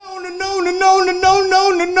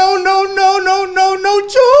no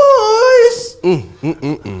choice.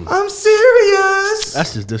 I'm serious.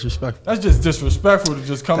 That's just disrespectful. That's just disrespectful to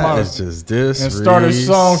just come out That's just disrespectful. and start a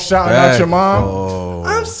song shouting at your mom.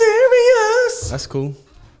 I'm serious. That's cool.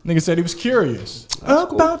 Nigga said he was curious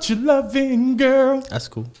about your loving girl. That's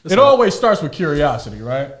cool. It always starts with curiosity,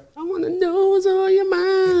 right? I want to know what's on your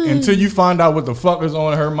mind. Until you find out what the fuck is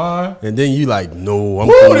on her mind. And then you like, no, I'm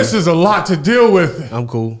Woo, cool. this is a lot to deal with. I'm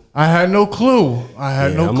cool. I had no clue.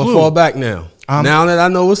 I'm going to fall back now. Now that I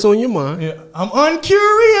know what's on your mind. Yeah, I'm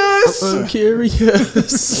uncurious. I'm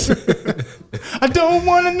curious. I don't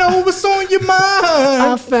want to know what's on your mind.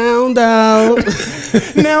 I found out.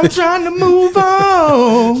 Now I'm trying to move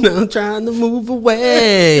on. Now I'm trying to move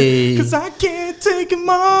away. Cause I can't take him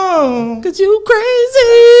on. Cause you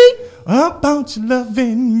crazy. About your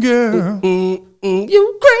loving girl.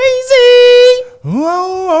 You crazy.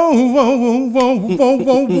 Whoa.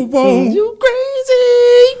 You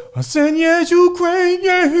crazy. I said, yes, you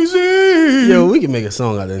crazy. Yo, we can make a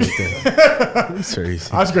song out of anything. It's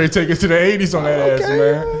crazy. I was going to take it to the 80s on that ass,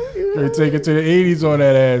 man. Going to take it to the 80s on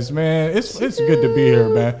that ass, man. It's good to be here,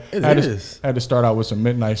 man. Had to start out with some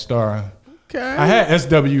Midnight Star. Okay. I had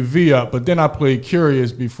SWV up, but then I played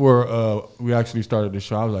Curious before we actually started the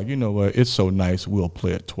show. I was like, you know what? It's so nice. We'll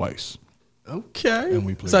play it twice. Okay. And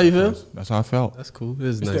we played That's how you feel? Twice. That's how I felt. That's cool.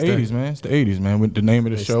 It's the nice 80s, man. It's the 80s, man. With the name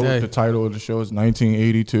of the show, day. the title of the show is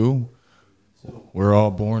 1982. We're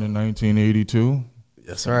all born in 1982.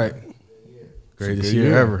 That's right. Greatest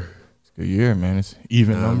year ever. It's a good year, man. It's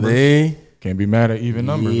even numbers. Can't be mad at even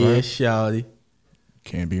numbers, right? Yeah, shawty.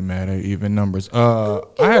 Can't be mad at even numbers. I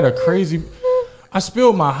had a crazy... I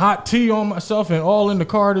spilled my hot tea on myself and all in the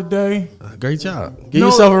car today. Great job. Give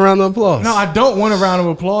yourself a round of applause. No, I don't want a round of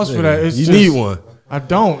applause for that. You need one. I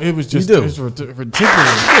don't. It was just it's ridiculous.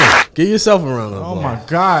 Yeah. Give yourself a round of applause. Oh my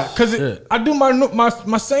God. Because I do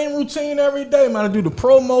my same routine every day, man. I do the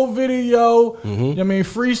promo video. I mean,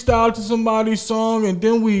 freestyle to somebody's song, and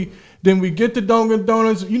then we get the Dunkin'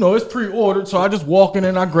 Donuts. You know, it's pre-ordered, so I just walk in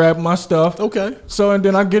and I grab my stuff. Okay. So, and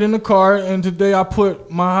then I get in the car, and today I put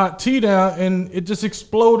my hot tea down, and it just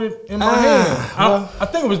exploded in my hand. I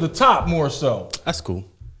think it was the top more so. That's cool.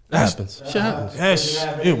 That happens. Shit happens.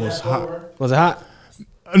 It was hot. Was it hot?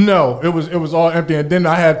 No, it was all empty. And then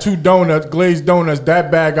I had 2 donuts, glazed donuts.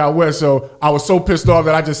 That bag got wet, so I was so pissed off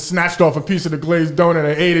that I just snatched off a piece of the glazed donut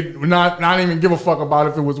and ate it. Not even give a fuck about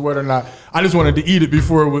if it was wet or not. I just wanted to eat it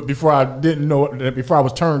before I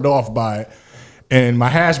was turned off by it. And my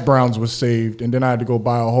hash browns was saved, and then I had to go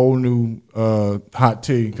buy a whole new hot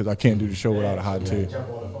tea because I can't do the show without a hot tea.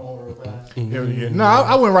 No,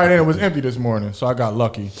 I went right in. It was empty this morning, so I got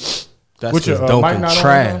lucky. That's just dumping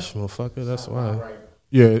trash, motherfucker. That's why.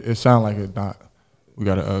 Yeah, it sounded like it's not. We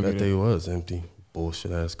gotta that day was empty.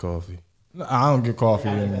 Bullshit ass coffee. I don't get coffee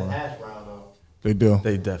anymore. They do.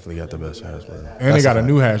 They definitely got the best hash brown. And they got a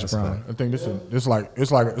new hash brown. I think it's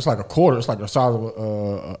like a quarter. It's like the size of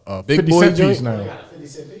a big 50-cent boy piece joint? now.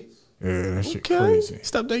 Yeah, that shit crazy.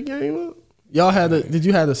 Step that game up. Y'all did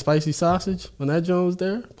you have the spicy sausage when that joint was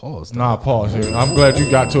there? Pause. Nah, pause here. I'm glad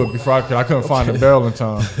you got to it before I couldn't find the bell in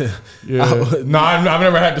time. Yeah. I've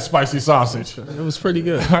never had the spicy sausage. It was pretty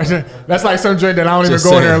good. That's like some drink that I don't even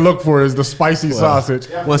go in there and look for is the spicy sausage.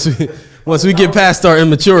 Once we get past our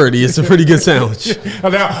immaturity, it's a pretty good sandwich.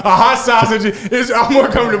 Now, a hot sausage I'm more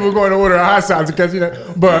comfortable going to order a hot sausage because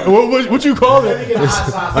but what you call it?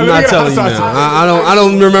 I'm not telling you now. I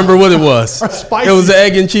don't remember what it was. It was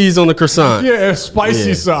egg and cheese on the croissant. Yeah,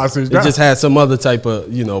 spicy sausage. It just had some other type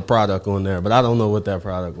of product on there, but I don't know what that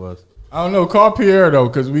product was. I don't know. Call Pierre though,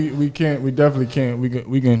 because we definitely can't.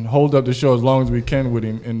 We can hold up the show as long as we can with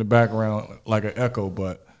him in the background like an echo,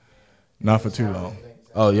 but not for too long.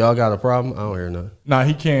 Oh, y'all got a problem? I don't hear nothing. Nah,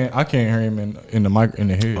 he can't. I can't hear him in the mic in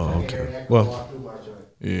the head. Oh, okay. Well,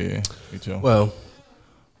 yeah, me too. Well,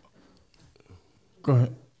 go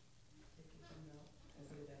ahead.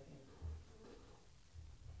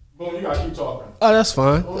 Boom, you gotta keep talking. Oh, that's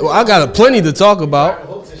fine. Well, I got plenty to talk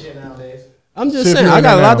about. I'm just saying, I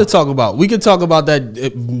got a lot to talk about. We could talk about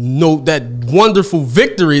that wonderful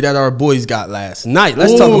victory that our boys got last night.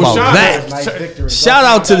 Let's talk about that. Nice shout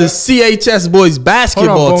out to the CHS boys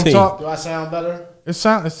basketball team. Do I sound better? It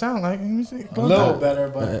sound like, let me see. A little better,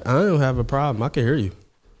 but I don't have a problem. I can hear you.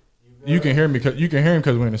 You can hear me because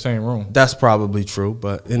we're in the same room. That's probably true,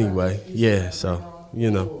 but anyway, yeah. So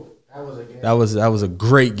that was a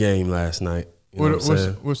great game last night. You know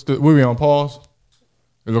what were we on pause?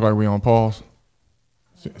 It looked like we on pause.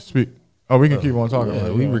 Speak. Oh, we can keep on talking.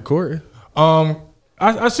 Yeah, we recording. I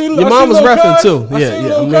I see. Your mom was repping too. I see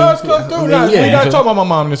little cuz come through. We not talking about my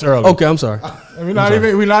mom this early. Okay, I'm sorry. We're not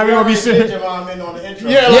even gonna be sitting. Your mom in on the intro.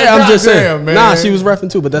 Yeah, I'm just saying. Man. Nah, she was repping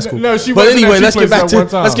too, but that's cool. No, she but wasn't. anyway, She let's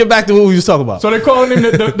get back to what we was talking about. So they calling him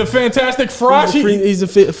the Fantastic Frosh. He's a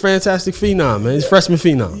fantastic phenom, man. He's freshman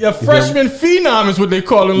phenom. Yeah, freshman phenom is what they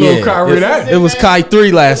calling little Kyrie. It was Kai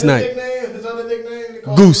 3 last night. His other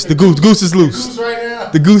nickname? Goose. The goose is loose. Goose right now.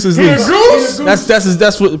 The goose is loose. Goose?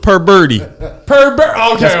 That's what per birdie. Per bird.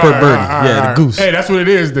 Okay, That's per birdie. Yeah, the goose. Hey, that's what it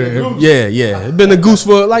is then. Yeah. It's been a goose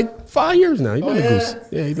for like 5 years now. He been a goose.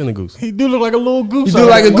 Yeah, he been a goose. He do look like a little goose. He do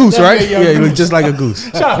like a goose, right? Yeah, he look just like a goose.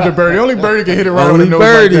 Shout out to Birdie. Only Birdie can hit it right on Only the nose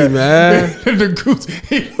Birdie, like that. man. The goose.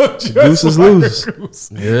 He looked just Goose is like loose. a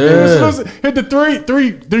goose. Yeah. He was loose. Hit the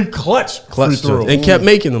three clutch free throw. And kept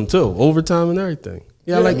making them too. Overtime and everything.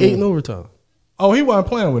 Yeah, like 8 in overtime. Oh, he wasn't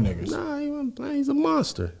playing with niggas. Nah, he wasn't playing. He's a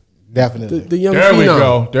monster. Definitely. The young There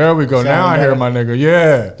phenom. we go. Now I hear my nigga.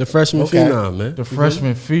 Yeah. The freshman phenom, man. The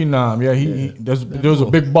freshman phenom. Yeah, there was a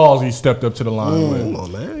big balls he stepped up to the line with. Come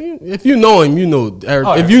on, man. If you know him, you know.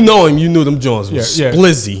 If you know him, you knew them Jones was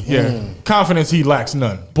splizzy. Yeah. Confidence he lacks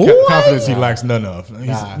none. Boy. Confidence he lacks none of. He's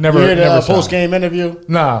never. You hear the never post game interview?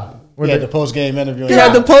 Nah. He had the post game interview. He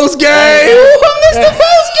had the post game. I missed the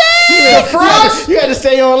post game. You had to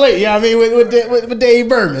stay on late. Yeah, I mean with Dave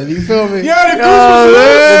Berman. You feel me? Yeah, the goose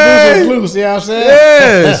was loose. The goose was loose. You know what I'm saying?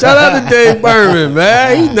 Yeah, shout out to Dave Berman,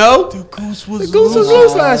 man. He know. The goose was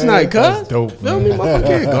loose last night, cuz. That's dope. Feel me? Motherfucker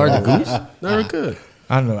can't guard the goose. Never could.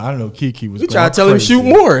 I know Kiki was. We try to tell him to shoot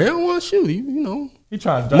more. He don't want to shoot. You know. He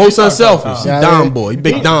tried. Most unselfish. He Dom boy. He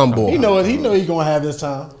big Dom boy. He know he's gonna have this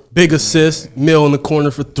time. Big assist. Mill in the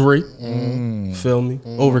corner for 3. Feel me?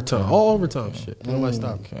 Overtime. All overtime shit. Nobody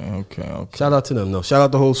stop. Okay. Shout out to them though. Shout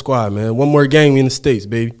out the whole squad, man. One more game in the States,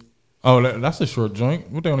 baby. Oh, that's a short joint.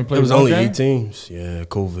 What they only played? It was one only game? 8 teams. Yeah,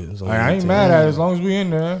 COVID. It was only I 8 ain't teams. mad at it as long as we in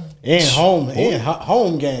there. And home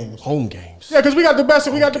games. Home games. Yeah, because we got the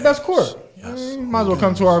best court. Yes. Might as well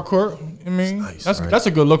come to our court. I mean, nice, that's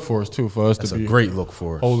a good look for us too. For us That's to be a great look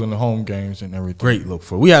for us. holding the home games and everything. Great look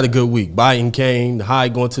for it. We had a good week. Biden came. The High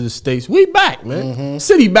going to the States. We back, man.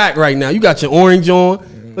 City back right now. You got your orange on.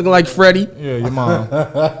 Looking like Freddie. Yeah, your mom.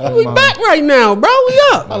 We back right now, bro. We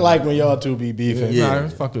up. I like when y'all two be beefing. Nah,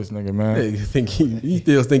 fuck this nigga, man. He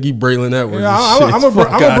still think he Braylon Edwards. Yeah, I'm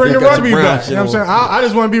gonna bring the rugby back. You know what I'm saying? I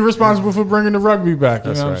just want to be responsible for bringing the rugby back.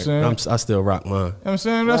 You know what I'm saying? I still rock mine. You know what I'm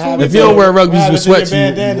saying? That's what If you don't wear rugbies with sweats,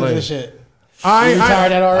 bandanas and shit. I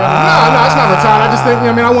retired that already? No, it's not retired. I just think,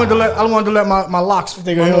 I wanted to let my locks, I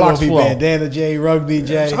think my he'll locks be flow. bandana J, rugby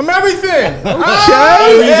J. I'm everything.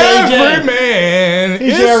 Every man. He's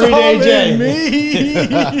It's your everyday all J. in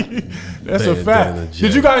me. That's a Bandana fact. J.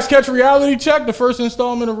 Did you guys catch Reality Check, the first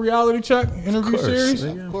installment of Reality Check interview series?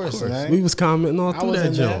 Of course, man. We was commenting all through was that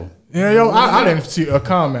in joint. Yeah, yo, I didn't see a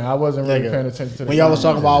comment. I wasn't really paying attention to that. When y'all was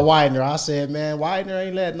talking about Widener, I said, man, Widener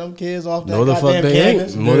ain't letting them kids off that No, the fuck goddamn they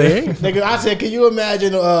canvas. ain't. No, they ain't. Nigga, I said, can you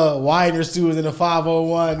imagine Widener students in the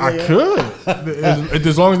 501? I Nigga? could.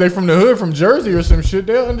 As long as they from the hood, from Jersey or some shit,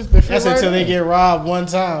 they'll understand. That's until they get robbed one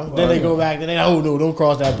time. Then they go back and they, oh no, don't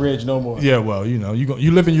cross that bridge no more. Yeah, well, you know,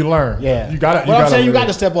 you live and you learn. Yeah. You got to. But I'm saying you got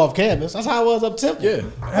to step off campus. That's how I was up Temple. Yeah.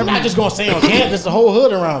 I'm not just going to stay on campus, the whole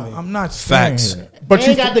hood around me. I'm not saying Facts. it. But But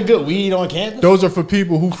you ain't got the good weed on campus. those are for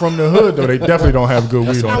people who from the hood, though. They definitely don't have good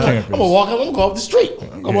weed on I'm campus. gonna walk up. I'm gonna go up the street.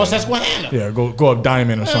 I'm gonna go Susquehanna. Yeah, go up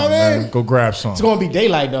Diamond or something, I mean? man. Go grab some. It's gonna be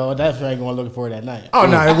daylight though. That's why I ain't going looking for it at night. Oh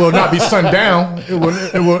no, it will not be sundown. It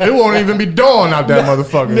won't even be dawn out that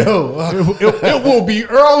motherfucker. No. It will be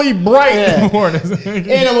early, bright mornings. And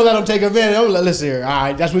I'm gonna let them take advantage. I'm like, listen here. All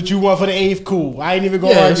right, that's what you want for the 8th. Cool. I ain't even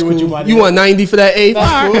gonna Yeah, argue it's with you, cool. my You nigga. want 90 for that 8?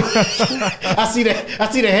 That's cool. I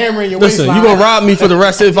see the hammer in your Listen, waistline. you gonna rob me for the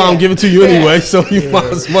rest if I don't give it to you anyway, so you might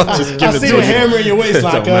as well just give I it see to the me. hammer in your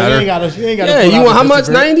waistline. Don't Cause you matter. ain't gotta. You ain't gotta. Yeah, pull you out want how the much?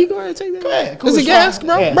 cigarette. 90? Go ahead, take that. Go ahead. Cool, Is it it's gas, fine.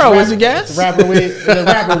 bro? Yeah, Bro, it's is it gas? Rapper weed. It's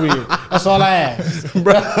rapper weed. That's all I ask.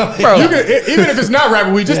 Bro, You can, even if it's not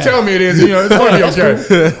rapper weed, just tell me it is. You know, it's gonna be okay.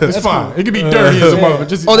 It's fine. It could be dirty as a mother.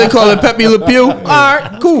 Just oh, they call it Pepe Le Pew? All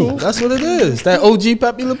right, cool. That's what it is. That OG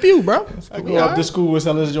Pepe Le Pew, bro. I go up to school and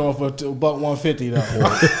sell this joint for $1.50 though.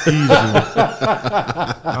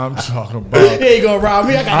 I'm talking about. He ain't gonna rob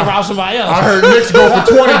me. I got to rob somebody else. I heard Knicks go for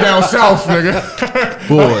 20 down south, nigga.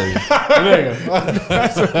 Boy,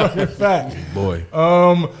 That's a fucking fact. boy.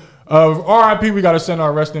 R.I.P. We got to send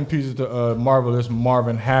our rest in pieces to marvelous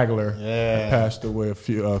Marvin Hagler. Yeah. Passed away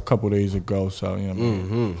a couple days ago. So you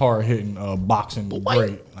know, hard hitting boxing great.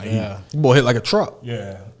 Like, Yeah. Boy hit like a truck.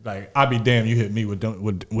 yeah. like I'd be damn you hit me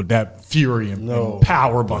with that fury and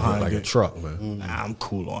power behind like it. a truck, man. Nah, I'm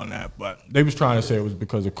cool on that, but they was trying to say it was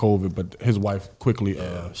because of COVID, but his wife quickly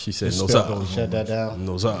she said no dispelled sir. those Shut that rumors. down.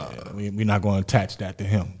 No sir. Yeah, we're not going to attach that to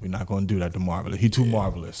him. We're not going to do that to Marvelous. He too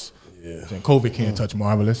marvelous. Yeah. COVID can't touch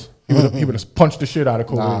Marvelous. He would have punched the shit out of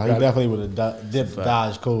COVID. Nah, he definitely would have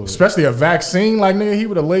dodged COVID. Especially a vaccine, like nigga, he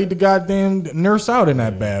would have laid the goddamn nurse out in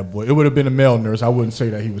that bad boy. It would have been a male nurse. I wouldn't say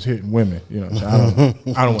that he was hitting women. You know, what I'm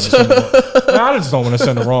saying? I don't want to send. I just don't want to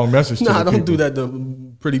send the wrong message. to Nah, the don't people. do that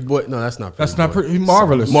to Pretty Boy. No, that's not. That's not pretty. He's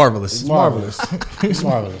marvelous. Marvelous. He's marvelous. He's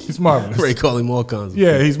marvelous. He's marvelous. Ray call him all kinds.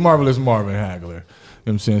 Yeah, he's marvelous Marvin Hagler. You know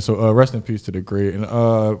what I'm saying? So rest in peace to the great.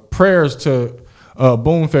 And prayers to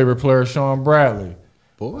Boone favorite player, Sean Bradley.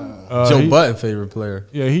 Boy. Joe Button favorite player.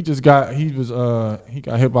 Yeah, he got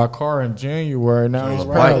hit by a car in January. Now he's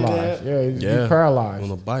paralyzed. Yeah, he's paralyzed.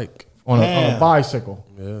 On a bike. On a bicycle.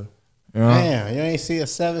 Yeah. Damn, you ain't see a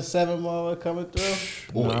 7.7 mile coming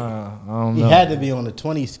through? Nah, I don't know. He had to be on the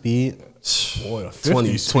 20 speed. Boy, a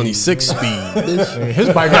 26 speed. His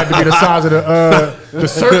bike had to be the size of the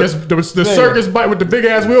circus, the circus bike with the big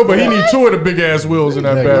ass wheel, but he need two of the big ass wheels in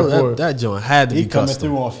that bad boy. That joint had to be coming custom.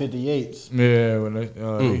 through on 58s. Yeah, when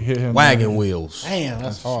they hit him. Wagon wheels. Damn,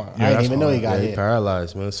 that's hard. Yeah, I didn't that's even know he hard. got hit.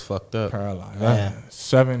 Paralyzed, man. It's fucked up. Paralyzed. Yeah.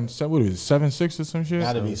 What is it, 7'6" or some shit?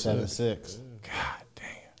 Got to be 7.6. God damn.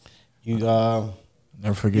 You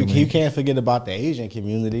Never forget you can't forget about the Asian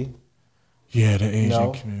community. Yeah, the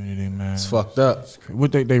Asian community, man. It's fucked up.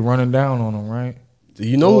 What they running down on them, right? Do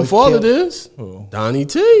you know who fault it is? Who? Donnie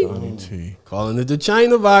T. Donnie T. Calling it the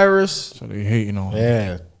China virus. So they hating on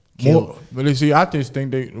Yeah. But you see, I just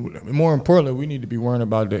think more importantly, we need to be worrying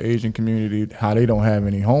about the Asian community, how they don't have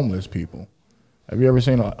any homeless people. Have you ever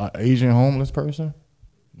seen an Asian homeless person?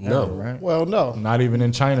 No. Never, right? Well, no. Not even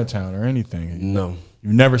in Chinatown or anything. No.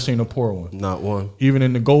 You've never seen a poor one. Not one. Even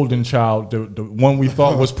in the Golden Child, the one we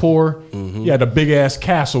thought was poor, he had a big ass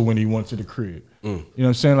castle when he went to the crib. You know what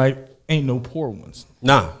I'm saying? Like, ain't no poor ones.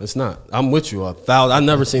 Nah, it's not. I'm with you. I've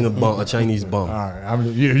never seen a Chinese bum. All right,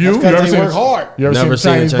 you That's ever they seen work hard. You ever Never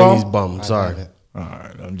seen a Chinese Chinese bum? bum. Sorry. All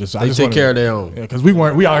right, I They just take wanna- care of their own. Yeah, because we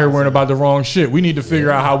out here worrying about the wrong shit. We need to figure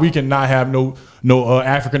out how we can not have no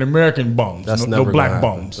African American bums, That's no never black gonna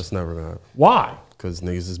happen. bums. That's never gonna happen. Why? Because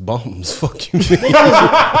niggas is bums. Fuck you.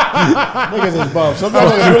 Niggas is bums. Some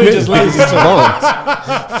niggas really just lazy.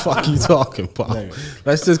 Bums. Fuck you talking about?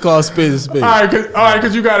 Let's just call a spade a spade. All right,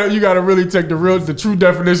 because you gotta really take the true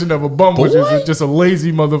definition of a bum, which is just a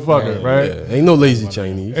lazy motherfucker, right? Yeah, ain't no lazy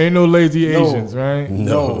Chinese. Ain't no lazy Asians, right?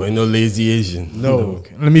 No, ain't no lazy Asian. No.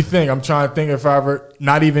 Okay. Let me think. I'm trying to think if I ever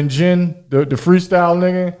not even Jin, the freestyle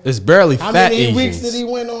nigga. It's barely How fat many Asians. weeks did he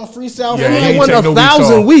win on freestyle? Yeah, he ain't won take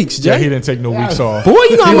 1,000 weeks, Yeah, Jay. he didn't take no weeks off. Boy,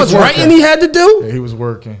 you know how much writing he had to do? Yeah, he was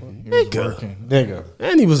working. He was working. Nigga.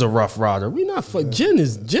 And he was a rough rider. We not fuck. Jin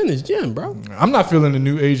is Jin, bro. I'm not feeling the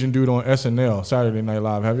new Asian dude on SNL, Saturday Night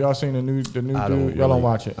Live. Have y'all seen the new dude? Y'all don't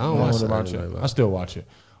watch it. I don't watch really Saturday Night Live. I still watch it.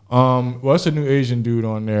 Well, it's a new Asian dude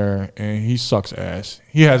on there, and he sucks ass.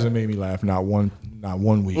 He hasn't made me laugh not one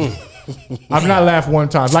week. I've not laughed one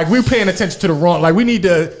time. Like, we're paying attention to the wrong. Like, we need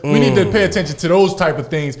to pay attention to those type of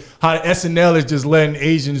things. How SNL is just letting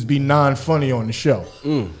Asians be non-funny on the show.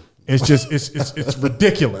 It's just it's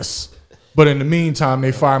ridiculous. But in the meantime,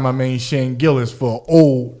 they fired my man Shane Gillis for an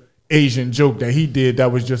old Asian joke that he did that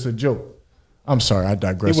was just a joke. I'm sorry, I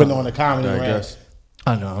digress. He went on the comedy rant.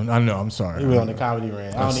 I know. I'm sorry. He went on the comedy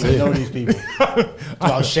rant. I don't even know these people.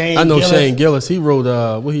 Shane I know Gillis. Shane Gillis. He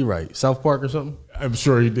wrote what he write? South Park or something? I'm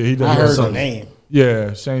sure he did. He did I heard the something. name.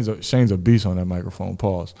 Yeah, Shane's a beast on that microphone.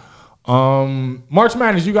 Pause. March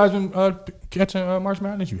Madness. You guys been catching March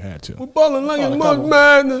Madness? You had to. We're balling like a couple. mug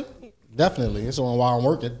man. Definitely. It's on while I'm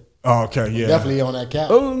working. Oh, okay, yeah. Definitely on that cap.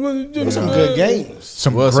 There's Some good games.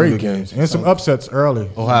 Some Well, great some good games. games. And some upsets early.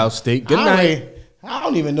 Ohio State. Good night. I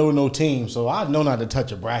don't even know no team, so I know not to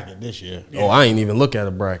touch a bracket this year. Oh, I ain't even look at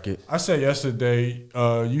a bracket. I said yesterday,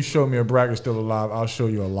 you show me a bracket still alive, I'll show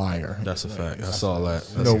you a liar. That's a fact. I saw that.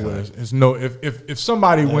 That's No a way. fact. It's no. If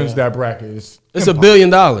somebody wins that bracket, It's $1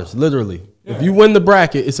 billion, literally. If you win the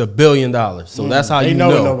bracket, it's $1 billion. So that's how They you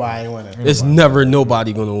know know. nobody ain't winning. It's never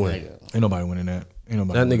nobody gonna win. ain't nobody winning that. Ain't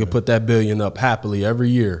nobody. That winning nigga put that billion up happily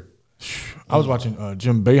every year. I was watching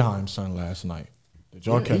Jim Boeheim's son last night. Did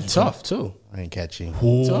y'all catch He it? tough too. I ain't catching.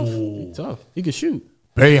 He tough. He can shoot.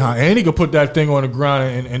 Boeheim, and he could put that thing on the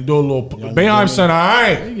ground and do a little. Boeheim's son, all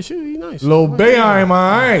right. He can shoot. He nice. Little Boeheim,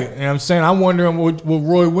 all right. And I'm saying, I'm wondering what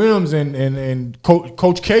Roy Williams and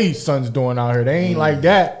Coach K's son's doing out here. They ain't like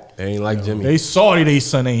that. They ain't like Jimmy. They salty. They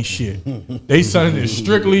son ain't shit. They son is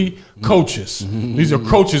strictly coaches. These are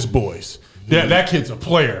coaches' boys. That kid's a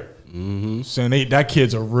player. Saying that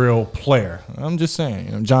kid's a real player. I'm just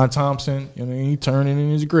saying. John Thompson, he turning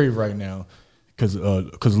in his grave right now because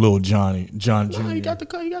little John Jr. He got the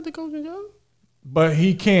coaching job. But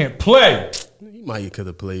he can't play. He might could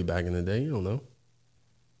have played back in the day. You don't know.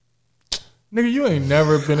 Nigga, you ain't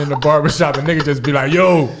never been in the barbershop and nigga just be like,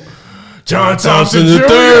 yo, John Thompson the Jr.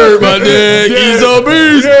 third, my nigga. He's a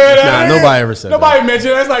beast. Yeah, nobody ever said that. Nobody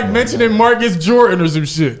mentioned that's like mentioning Marcus Jordan or some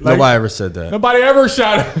shit. Like, nobody ever said that. Nobody ever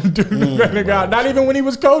shot him, dude. Not even when he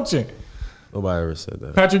was coaching. Nobody ever said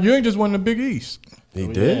that. Patrick Ewing just won the Big East. He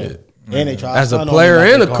did. And they tried as a player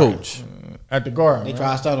and a coach. At the Garden. They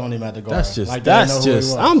try to start on him at the Garden. That's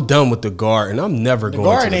just. I'm done with the Garden. I'm never going to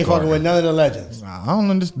the Garden. Ain't fucking with none of the legends. I don't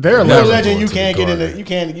understand. They're legend. You can't get in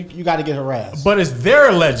the. You got to get harassed. But it's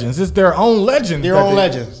their legends. It's their own legends. Their own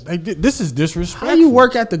legends. This is disrespectful. How you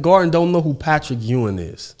work at the Garden don't know who Patrick Ewing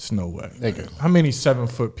is? It's no way. How many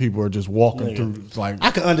 7-foot people are just walking through? Like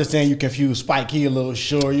I can understand you confuse Spike. He a little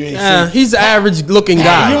short. You ain't. He's an average looking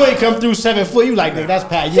guy. You ain't come through 7 foot. You like that's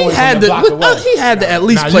Pat. He had to at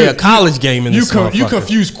least play a college game in this. You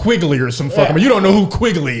confuse Quigley or some fucking. You don't know who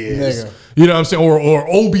Quigley is. Nigga. You know what I'm saying? Or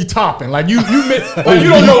Obi Toppin. Like you don't know Obi.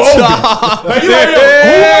 Like you like, yo,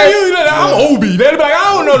 who are you? I'm Obi. They're like,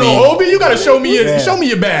 I don't know no Obi. You gotta show me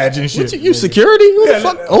your badge and shit. You security? Who the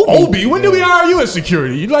fuck? Obi. When do we hire you as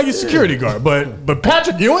security? You like your security guard. But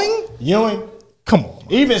Patrick Ewing? Come on.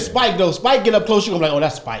 Even Spike though. Spike get up close, you gonna be like, oh,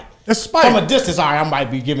 that's Spike. That's Spike. From a distance, all right, I might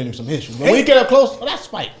be giving him some issues. But when you get up close, oh, that's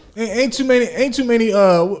Spike. Ain't too many.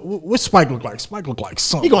 What Spike look like? Spike look like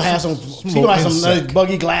something. He gonna have some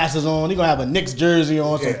buggy glasses on. He gonna have a Knicks jersey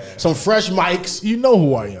on. Some fresh mics. You know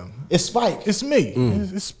who I am. It's Spike. It's me.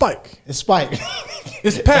 It's Spike. It's Spike.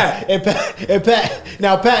 It's Pat. and Pat.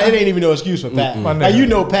 Now Pat, it ain't even no excuse for Pat. Now you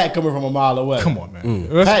know Pat coming from a mile away. Come on, man.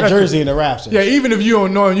 Pat jersey in the Raptors. Yeah, even if you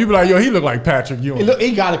don't know him, you be like, yo, he look like Patrick Ewing.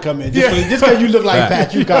 He gotta come in. Just because you look like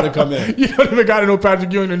Pat, you gotta come in. You don't even gotta know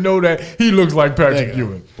Patrick Ewing to know that he looks like Patrick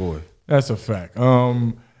Ewing. Boy, that's a fact.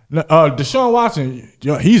 Deshaun Watson,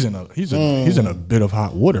 he's in a bit of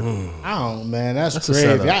hot water. I don't, man. That's crazy.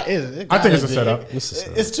 I think it's a setup.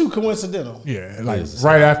 It's too coincidental. Yeah, like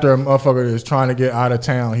right after a motherfucker is trying to get out of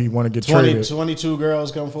town, he want to get traded. 22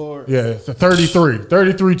 girls come forward. Yeah, it's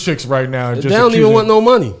 33 chicks right now. They don't even want no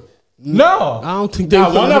money. No, I don't think they.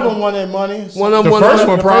 One of them wanted money. One of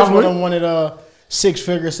them wanted a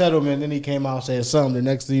 6-figure settlement. Then he came out and said something. The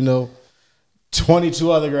next thing you know,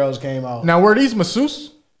 22 other girls came out. Now were these masseuses?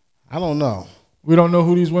 I don't know. We don't know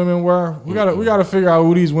who these women were. We gotta figure out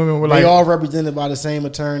who these women were. They all represented by the same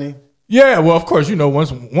attorney. Yeah, well, of course,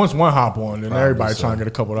 once one hop on, then everybody trying to get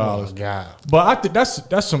a couple dollars. God. But I think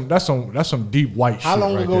that's some deep white shit. How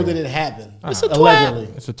long right ago there. did it happen? It's a allegedly.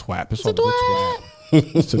 It's a twat. It's a twat.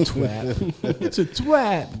 It's a twat. It's a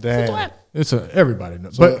twat. Damn. It's everybody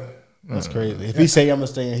knows. So, but that's crazy. If he say I'm gonna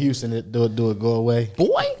stay in Houston, do it go away.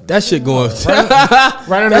 Boy, that shit going right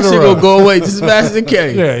under that shit gonna go away just as fast as it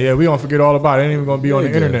can. Yeah, we gonna forget all about it. Ain't even gonna be on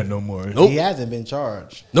the internet no more. Nope. He hasn't been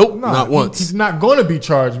charged. Nope, not once. He's not gonna be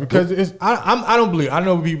charged because I don't believe. I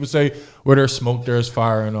know people say where there's smoke, there's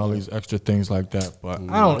fire, and all these extra things like that. But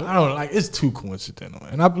I don't like. It's too coincidental.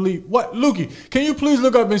 And I believe what Lukey. Can you please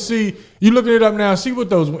look up and see? You looking it up now? See who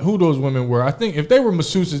those women were. I think if they were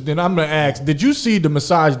masseuses, then I'm gonna ask. Did you see the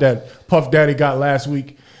massage that Puff Daddy got last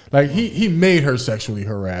week? Like he made her sexually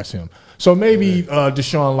harass him. So maybe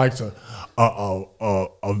Deshaun likes a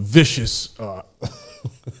vicious.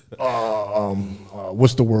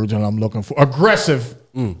 What's the word that I'm looking for? Aggressive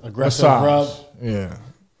massage. Rub. Yeah.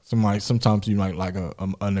 Sometimes you might like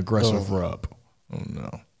an aggressive rub. I don't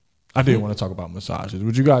know. I did want to talk about massages.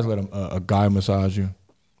 Would you guys let a guy massage you?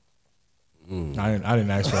 I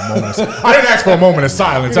didn't ask for a moment. I didn't ask for a moment of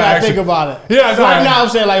silence. You gotta think about it. Yeah, right now I'm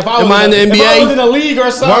saying like if I was in the NBA? If I was in a league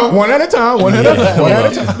or something. One at a time. One at a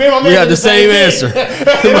time. We had the same answer.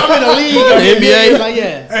 If I'm in a league or the NBA, like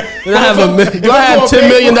yeah. Do I have $10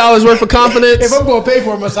 million worth of confidence? If I'm gonna pay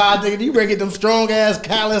for a massage, nigga, you better get them strong ass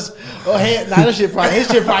callus or hand. Nah, his shit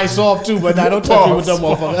probably soft too. But don't touch me with them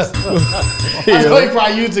motherfuckers. I know he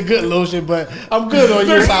probably used a good lotion, but I'm good on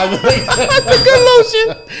your side. That's a good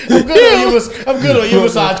lotion. I'm good on you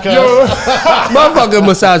massage, cuz. Motherfucker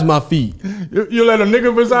massage my feet. You let a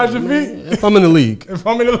nigga massage your feet? If I'm in the league. Niggas.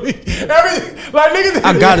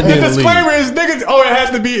 I gotta be in the league. The disclaimer is niggas. Oh, it has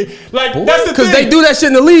to be like that's the thing. Because they do that shit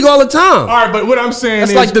in the league all the time. All right, but what I'm saying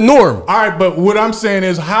is like the norm. All right, but what I'm saying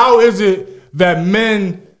is how is it that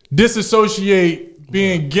men disassociate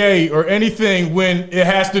being gay or anything when it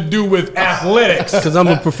has to do with athletics? Because I'm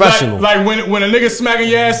a professional. Like when a nigga smacking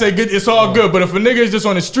your ass, say good, it's all good. But if a nigga is just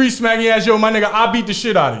on the street smacking your ass, yo, my nigga, I beat the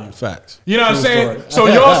shit out of you. Facts. You know what I'm saying? So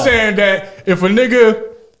y'all saying that if a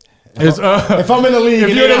nigga If I'm in the league,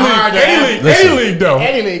 if you're in the league, any league though,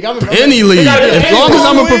 any league, any league. As long as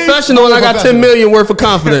I'm a professional and I got 10 million worth of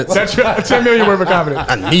confidence, that's 10 million worth of confidence.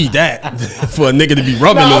 I need that for a nigga to be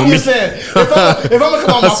rubbing on me. Saying, if I'm gonna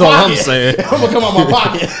come out my That's pocket, all I'm saying. if I'm gonna come out my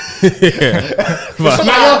pocket, if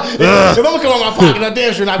I'm gonna come out my pocket, I'm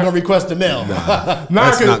damn sure not gonna request the mail. That's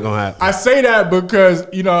not gonna happen. I say that because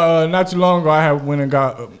not too long ago I went and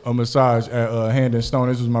got a massage at Hand and Stone.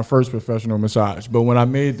 This was my first professional massage. But when I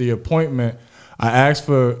made the appointment, I asked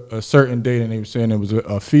for a certain date, and they were saying there was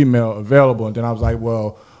a female available. And then I was like,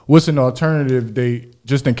 well, what's an alternative date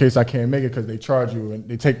just in case I can't make it, because they charge you and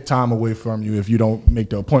they take time away from you if you don't make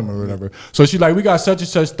the appointment or whatever. So she's like, we got such and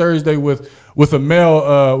such Thursday with a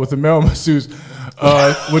male masseuse.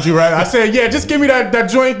 Would you rather? I said, yeah, just give me that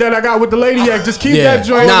joint that I got with the lady. Yeah, just keep that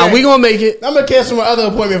joint. Nah, we gonna make it. I'm gonna cancel my other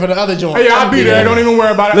appointment for the other joint. Hey, I'll be there. Don't even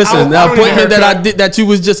worry about it. Listen, the appointment that I did that you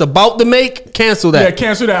was just about to make, cancel that. Yeah,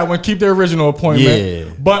 cancel that one. Keep the original appointment.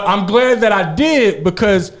 Yeah. But I'm glad that I did,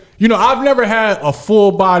 because I've never had a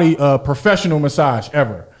full body professional massage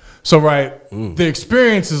ever. So the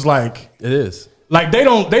experience is like it is. Like they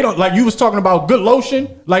don't like you was talking about good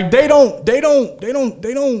lotion. Like they don't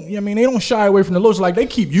I mean, they don't shy away from the lotion. Like they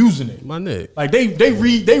keep using it. My nigga. Like they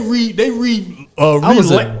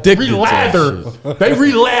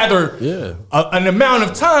yeah. An amount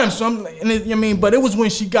of time. So but it was when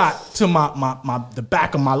she got to the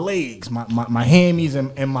back of my legs, my hammies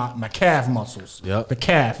and my calf muscles. Yep. The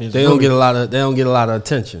calf is they don't get a lot of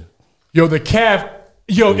attention. Yo, the calf.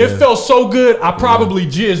 It felt so good. I probably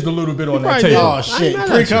jizzed a little bit on that table. Oh shit,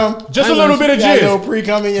 pre-cum, just a little bit of jizz.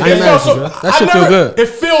 Pre-cum in your that shit feel good. It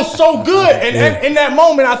feels so good, and in that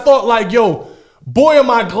moment, I thought like, yo, boy,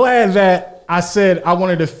 am I glad that I said I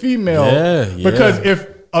wanted a female. Because if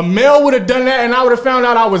a male would have done that and I would have found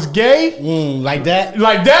out I was gay, like that,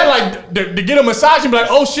 to get a massage and be like,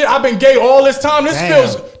 oh shit, I've been gay all this time.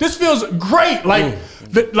 This feels great.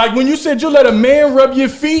 Like when you said you let a man rub your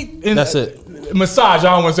feet, and that's it. Massage,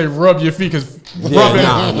 I don't want to say rub your feet, because rubbing,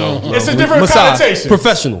 it's a different massage, connotation.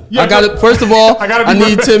 Professional. Yeah, I got it. First of all, I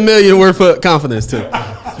need 10 million worth of confidence too.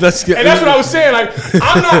 That's good. And that's what I was saying. Like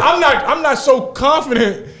I'm not so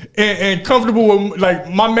confident and comfortable with like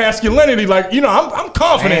my masculinity. Like I'm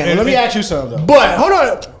confident. Let me ask you something though. But hold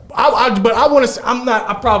on. I want to.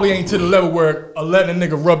 I probably ain't to the level where letting a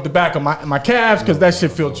nigga rub the back of my calves, because that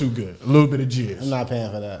shit feel too good. A little bit of jizz. I'm not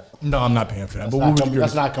paying for that. No, I'm not paying for that.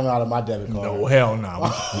 That's not coming out of my debit card. No, hell no.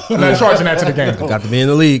 I'm not charging that to the game. Got to be in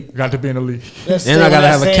the league. And I gotta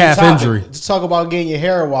have a calf injury. Let's talk about getting your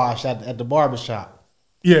hair washed at the barbershop.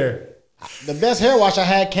 Yeah. The best hair wash I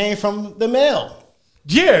had came from the male.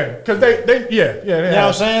 Yeah, because they you know what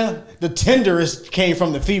I'm saying? The tenderest came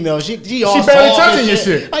from the female. She all barely touching your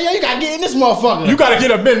shit. Oh, yeah, you gotta get in this motherfucker. You gotta get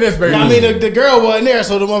up in this, baby. I mean, the girl wasn't there,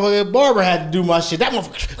 so the motherfucking barber had to do my shit. That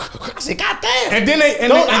motherfucker, I said, God damn. And then I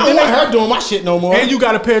don't want her doing my shit no more. And you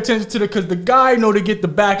gotta pay attention to because the guy know to get the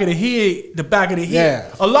back of the head.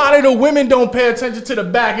 Yeah. A lot of the women don't pay attention to the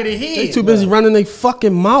back of the head. They too busy running their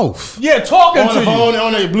fucking mouth. Yeah, talking on to the phone,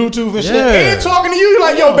 on their Bluetooth and shit. They ain't talking to you. You're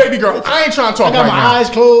like, yo, baby girl, I ain't trying to talk. I got my eyes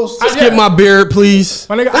closed. Just get my beard, please.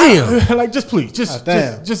 My nigga, damn. Like, just please.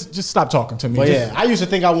 Just stop talking to me. But I used to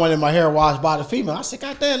think I wanted my hair washed by the female. I said,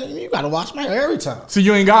 God damn, you gotta wash my hair every time. So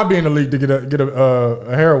you ain't gotta be in the league to get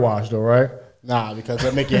a hair wash though, right? Nah, because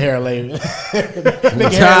that make your hair lay. Make your hair lay a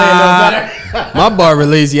little better. My barber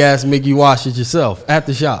lazy ass make you wash it yourself at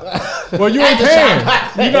the shop. Well, you ain't paying.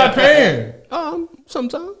 You not paying.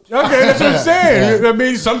 Sometimes. Okay, that's what I'm saying. I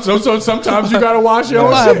mean, sometimes you gotta wash your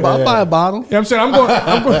own shit. Buy a bottle. You know what I'm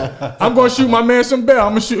saying? I'm going to shoot my man some bail.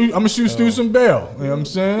 I'm gonna shoot Stu some bail. You know what I'm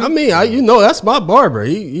saying? I mean, that's my barber.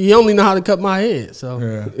 He only know how to cut my head. So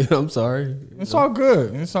I'm sorry. It's all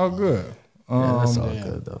good. It's all good. That's all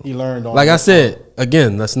good though. He learned all. Like I said,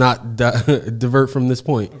 again, let's not divert from this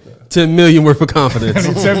point. 10 million worth of confidence.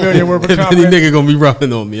 10 million worth of if confidence. any nigga gonna be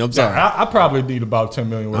rubbing on me, I'm sorry. I probably need about 10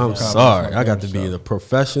 million worth of confidence. I'm sorry. I got to be a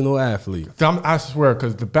professional athlete. I swear,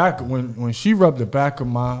 because the back when she rubbed the back of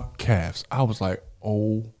my calves, I was like,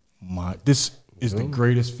 oh my, this is the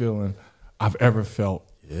greatest feeling I've ever felt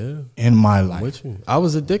in my life. I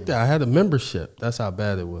was addicted. I had a membership. That's how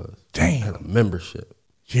bad it was. Damn. I had a membership.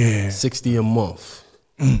 Yeah. $60 a month.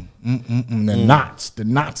 The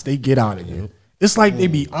knots they get out of you. It's like they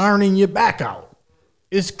be ironing your back out.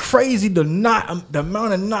 It's crazy the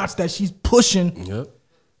amount of knots that she's pushing. Yep.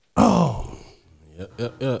 Oh.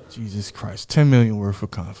 Yep. Jesus Christ. 10 million worth of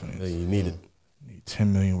confidence. Yeah, you need it. Need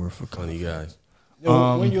 10 million worth of confidence. Funny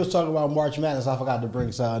guys. When you was talking about March Madness, I forgot to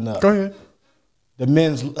bring something up. Go ahead. The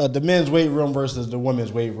men's weight room versus the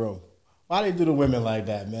women's weight room. Why they do the women like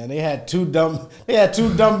that, man? They had two dumbbells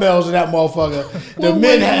in that motherfucker. The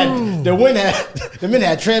men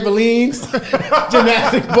had trampolines,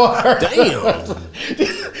 gymnastic bars. Damn. So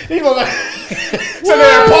they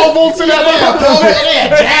had pole vaults in that motherfucker. They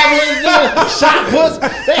had javelins, shot puts.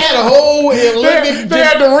 They had a whole Olympic. They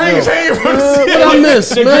had the rings hanging from the ceiling. What I miss,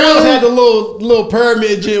 The man? girls had the little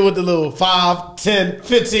pyramid gym with the little 5, 10,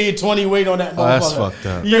 15, 20 weight on that motherfucker. Oh, that's fucked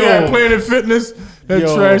up. They had Planet Fitness.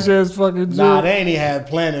 That trash ass fucking gym. Nah, they ain't even had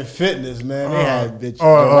Planet Fitness, man. They had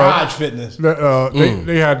Garage Fitness.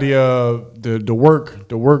 They had the work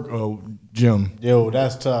gym. Yo,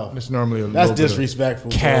 that's tough. It's normally that's disrespectful.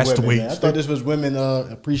 Cast women, weights. man. I thought this was women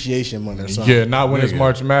appreciation month or something. Yeah, not when it's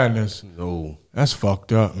March Madness. No, that's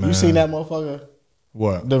fucked up, man. You seen that motherfucker?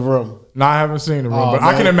 What? The Room. No, I haven't seen the Room, but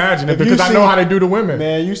man. I can imagine it because I know how they do the women.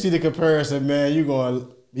 Man, you see the comparison, man. You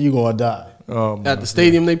gonna die. At the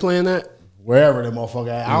stadium they playing at? Wherever the motherfucker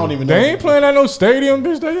at. I don't even know. They ain't playing at no stadium,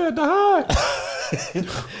 bitch. They at the High.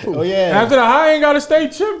 Oh yeah. After the High ain't got a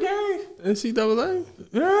state chip game. NCAA?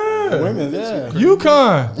 Yeah. Women, yeah.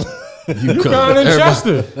 UConn and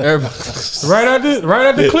Chester. Right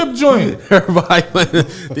at the clip joint. Everybody playing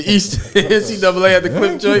the East NCAA at the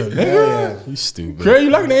clip joint. Yeah. You stupid. Girl, you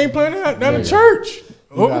like they ain't playing that down the church.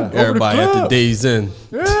 Everybody at the Days Inn.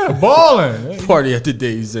 Yeah, balling. Party at the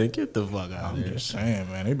Days Inn. Get the fuck out of here. I'm just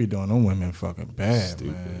saying, man. They be doing them women fucking bad,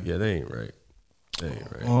 Stupid. man. Yeah, they ain't right.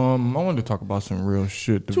 I wanted to talk about some real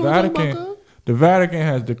shit. The Vatican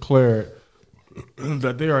has declared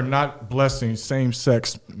that they are not blessing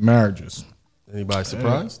same-sex marriages. Anybody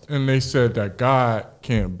surprised? And they said that God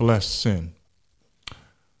can't bless sin.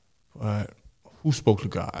 But who spoke to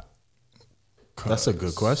God? That's a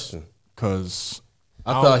good question. Because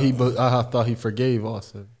I thought he forgave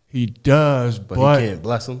Austin. He does, but he can't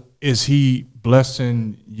bless them. Is he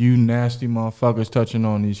blessing you nasty motherfuckers touching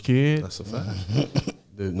on these kids? That's a fact.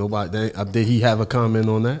 Did he have a comment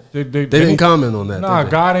on that? They didn't comment on that. Nah,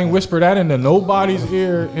 God ain't whispered that into nobody's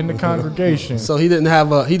ear in the congregation. So he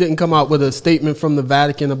didn't come out with a statement from the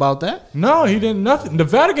Vatican about that? No, he didn't. Nothing. The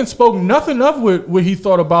Vatican spoke nothing of what he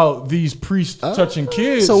thought about these priests touching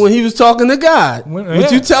kids. So when he was talking to God,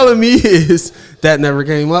 what you telling me is that never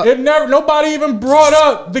came up? Nobody even brought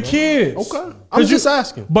up the kids. Okay. I'm just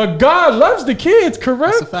asking. But God loves the kids,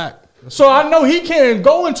 correct? That's a fact. So I know he can't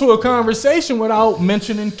go into a conversation without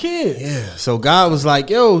mentioning kids. Yeah. So God was like,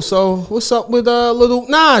 yo, so what's up with little...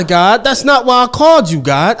 Nah, God, that's not why I called you,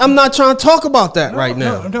 God. I'm not trying to talk about that right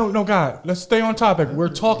now. No, God. Let's stay on topic. We're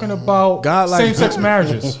talking about same-sex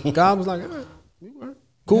marriages. God was like, all right,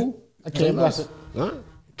 cool. I can't bless it. Right.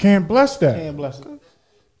 Can't bless that. Can't bless it.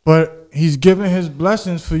 But he's giving his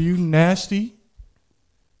blessings for you nasty,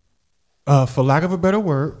 for lack of a better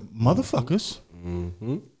word, motherfuckers.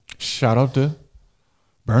 Mm-hmm. Shout out to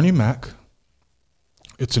Bernie Mac.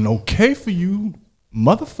 It's an okay for you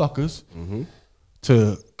motherfuckers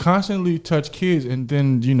to constantly touch kids and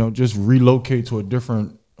then, just relocate to a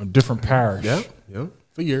different parish. Yeah.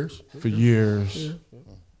 For years. Yeah.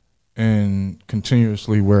 And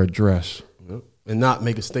continuously wear a dress. Yep. And not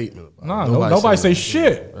make a statement about it. Nobody say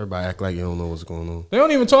shit. Everybody act like you don't know what's going on. They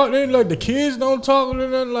don't even talk. The kids don't talk.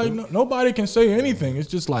 Nobody can say anything. It's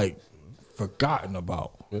just like forgotten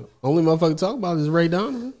about. Yeah. Only motherfucker talk about is Ray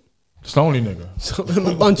Donovan. It's the only nigga. So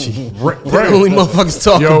Bunchy. Ray. Only motherfuckers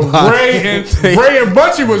talk about. Ray and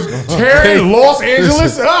Bunchy was tearing Los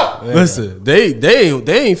Angeles up. Listen, they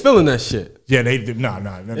ain't feeling that shit. Yeah, they did. Nah.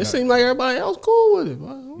 It seemed like everybody else cool with it.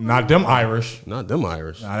 Not them Irish. Not them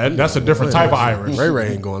Irish. Nah, that's a different type of Irish.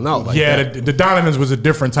 Ray ain't going out like that. Yeah, the Donovans was a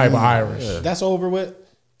different type of Irish. Yeah. That's over with?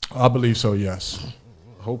 I believe so, yes.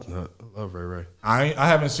 I hope not. I love Ray. I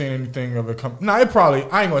haven't seen anything of it come. No, it probably,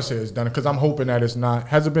 I ain't going to say it's done because I'm hoping that it's not.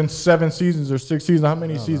 Has it been 7 seasons or 6 seasons? How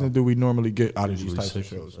many seasons do we normally get out of these types of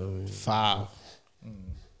shows? 5.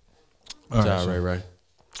 Good job, Ray.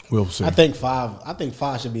 We'll see. I think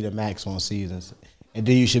 5 should be the max on seasons. And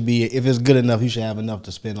then you should be, if it's good enough, you should have enough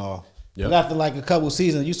to spin off. Yep. But after like a couple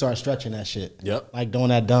seasons, you start stretching that shit. Yep. Like doing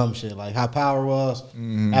that dumb shit. Like how Power was.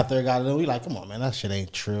 After it got it, we like, come on, man, that shit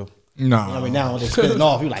ain't true. No. You know what I mean, now when they spin it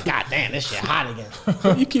off, you like, God damn, this shit hot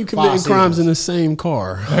again. You keep committing crimes in the same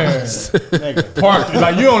car. Parked.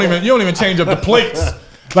 Like you don't even change up the plates.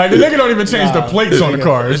 Like the nigga don't even change the plates on the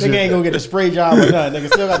car. Nigga ain't gonna get the spray job or nothing. Nigga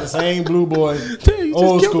still got the same blue boy. You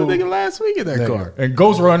old just school. killed a nigga last week in that car. And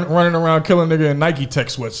Ghost running around killing nigga in Nike Tech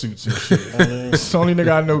sweatsuits and shit. It's the only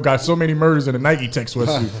nigga I know got so many murders in a Nike Tech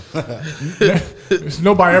sweatsuit.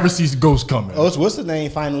 Nobody ever sees Ghost coming. What's the name?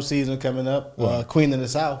 Final season coming up. Queen of the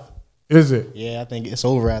South. Is it? Yeah, I think it's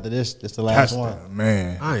over after this. This the last one.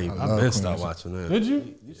 Man, I've been stopped watching that. Did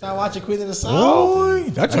you? You started watching Queen of the South? Boy,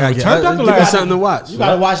 that's Give me something to watch. You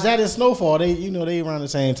gotta watch that in Snowfall. They around the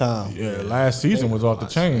same time. Yeah, last season was off the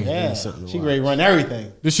chain. Yeah, she ready to run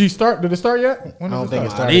everything. Did she start? Did it start yet? I don't think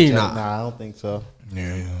it started yet. Nah, I don't think so.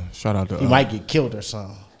 Yeah. Shout out to he might get killed or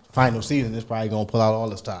something. Final season is probably gonna pull out all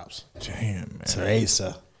the stops. Damn, man.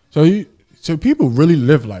 Teresa. So people really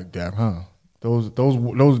live like that, huh?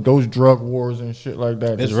 Those drug wars and shit like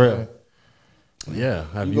that. It's real.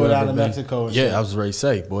 Yeah, you go down to Mexico and shit. I was ready to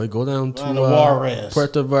say, boy, go down to Juarez,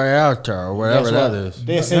 Puerto Vallarta or wherever that is.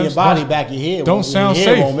 They send your body back your head. Don't sound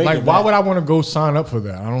safe. Like, why would I want to go sign up for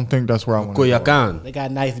that? I don't think that's where I want to go. Culiacan. They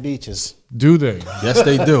got nice beaches. Do they? Yes,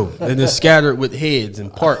 they do. And they're scattered with heads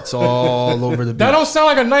and parts all over the beach. That don't sound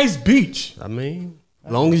like a nice beach. I mean,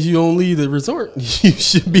 as long as you don't leave the resort, you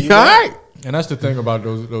should be all right. And that's the thing about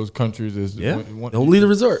those countries is don't leave the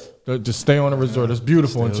resort. Just stay on the resort. It's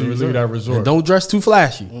beautiful until you leave that resort. And don't dress too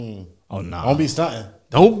flashy. Oh no! Don't be stunting.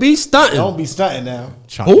 Don't be stunting. Don't be stunting now.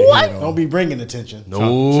 What? Don't be bringing attention.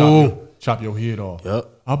 No. Chop your head off. Yep.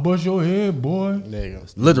 I bust your head, boy. There you go.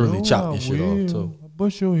 Literally chop your shit off too. I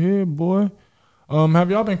bust your head, boy.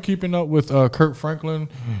 Have y'all been keeping up with Kirk Franklin?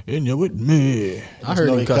 And you with me? I heard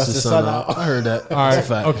he cussed his son out. I heard that. All right. That's a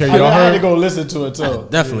fact. Okay, I y'all had heard? to go listen to it too.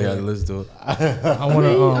 Definitely had to listen to it. I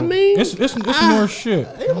want to. It's more shit.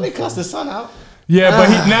 He only cussed his son out. Yeah, but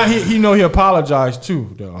he know he apologized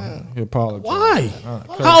too, though. He apologized. Why?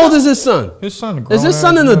 How old is his son? His son. Is his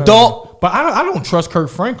son an adult? But I don't trust Kirk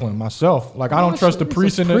Franklin myself. Like, I don't trust the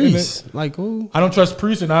priest in it. Like who? I don't trust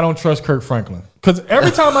priest and I don't trust Kirk Franklin. Because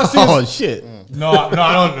every time I see oh shit. No,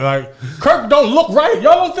 I don't. Like, Kirk don't look right.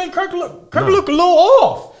 Y'all don't think Kirk look a little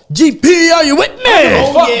off? GP, are you with me?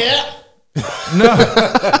 Oh yeah. No.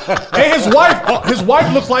 And his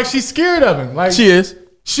wife looks like she's scared of him. Like, she is.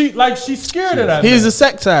 She's scared of that. He's a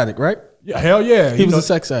sex addict, right? Yeah, hell yeah. He was a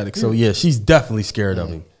sex addict, so yeah, she's definitely scared of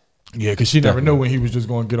him. Yeah, because she never knew when he was just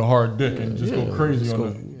going to get a hard dick and just go crazy on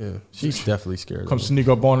her. Yeah, she's definitely scared. Come sneak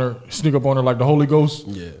up on her like the Holy Ghost.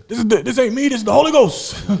 Yeah, this ain't me. This is the Holy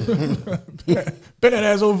Ghost. Bend that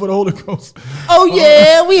ass over for the Holy Ghost. Oh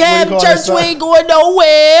yeah, we have church. We ain't going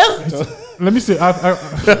nowhere. Let me see.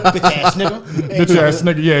 Bitch ass nigga. Bitch ass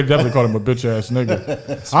nigga. Yeah, definitely called him a bitch ass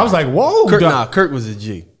nigga. I was like, whoa. Kurt was a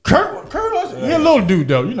G. Kurt was he a little dude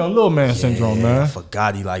though. You know, little man syndrome, man. I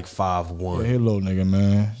forgot he like 5'1". Yeah, he a little nigga,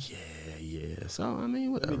 man. Yeah. So I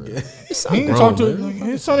mean, whatever. He ain't talk to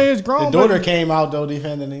his son is grown. The daughter came out though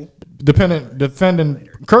defending him. Defending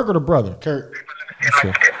Kirk or the brother? Kirk.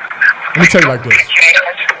 Let me tell you like this.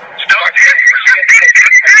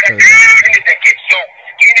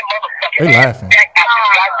 They laughing.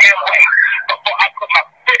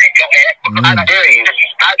 I dare you.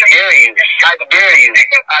 I dare you. I dare you.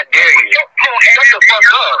 I dare you. Shut the fuck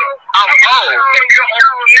up. I'm old.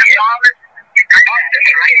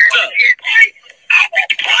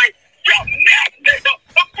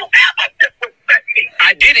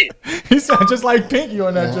 I did it. He sound just like Pinky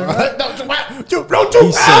on that joke. Don't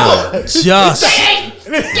he sound just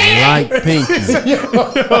like Pinky.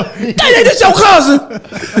 Hey, this your cousin.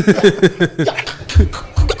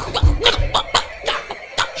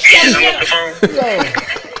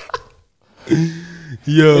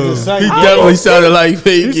 Yo, he definitely sounded like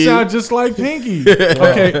Pinky. He sounded just like Pinky.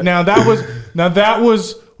 Okay, now that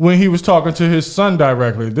was when he was talking to his son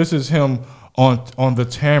directly. This is him on the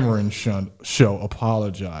Tamarind show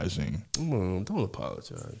apologizing. Don't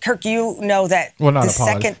apologize. Kirk, you know that well, not the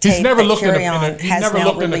apologize. second tape He's never looked in the camera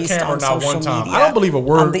on not one time. media. I don't believe a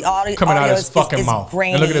word coming out of his fucking is mouth.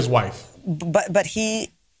 grainy, and look at his wife. But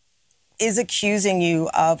he is accusing you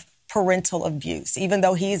of parental abuse, even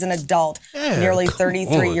though he's an adult, nearly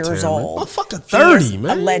 33 years old. Motherfucker, 30,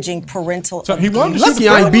 man. Alleging parental so he abuse. Lucky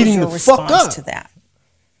I ain't beating the fuck up. To that?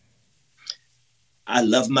 I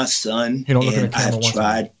love my son, and I have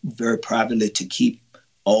tried very privately to keep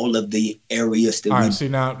all of the areas that all right, see,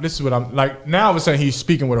 now, this is what I'm, like, now all of a sudden he's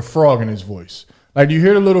speaking with a frog in his voice. Like, do you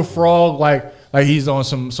hear the little frog, like he's on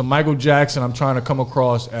some Michael Jackson, I'm trying to come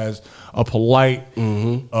across as a polite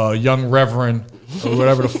young reverend, or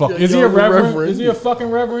whatever the fuck. Is he a reverend? Is he a fucking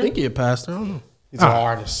reverend? I think he's a pastor, I don't know. He's an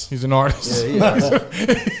artist. He's an artist. Yeah,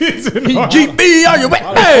 he's an artist. GB, are you with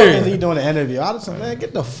Why me? is he doing an interview? I just said, man,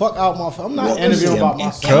 get the fuck out my phone. I'm not interviewing about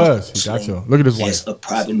myself. Because he got you. Look at his wife. It's a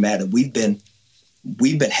private matter. We've been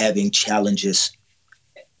having challenges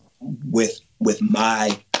with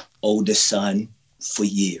my oldest son for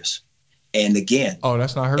years. And again,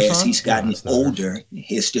 that's not her as son? he's gotten older,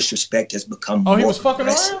 his disrespect has become more he was fucking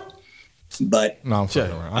aggressive. around? But No, I'm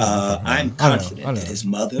fucking around. I'm confident that his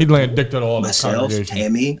mother, he laying dick to all myself, the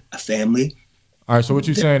Tammy, a family. All right, so what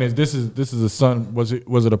you saying is this is a son? Was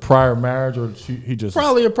it a prior marriage or he just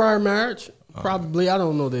probably a prior marriage? Probably, I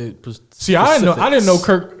don't know the. See, I didn't know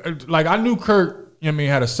Kirk. Like I knew Kirk. I mean,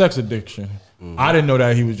 had a sex addiction. I didn't know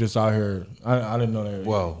that he was just out here. I didn't know that.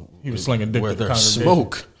 Well, he was slinging dick. Where to the there's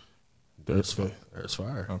smoke, there's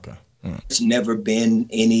fire. Okay. It's never been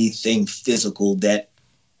anything physical that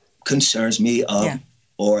concerns me,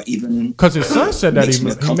 or even because his son said that he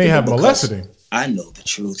may have molested him. I know the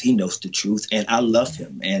truth. He knows the truth, and I love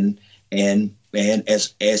him. And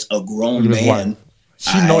as a grown man,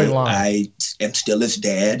 I am still his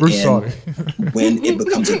dad. Bruce and when it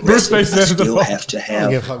becomes aggressive, I still have to have. I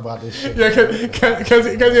don't give a fuck about this shit. Yeah, because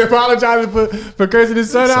he apologized for cursing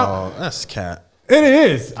his son out. That's cat. It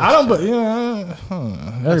is. I don't. But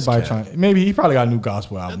everybody trying. Maybe he probably got a new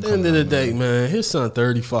gospel album. At the end of the day, man, his son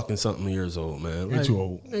 30 fucking something years old, man. You're too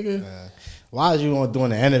old, nigga. Why is you doing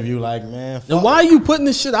the interview like, man? And why are you putting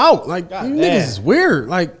this shit out? Like, you niggas is weird.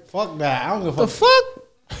 Like, fuck that. I don't give a the fuck.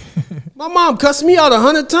 My mom cussed me out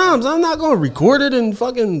 100 times. I'm not gonna record it and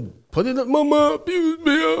fucking put it up. My mom abused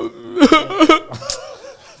me. What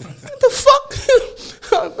the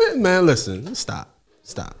fuck? Man, listen. Stop.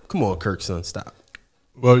 Come on, Kirk, son. Stop.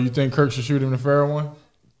 Well, you think Kirk should shoot him the fair one?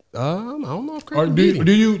 I don't know if Kirk or do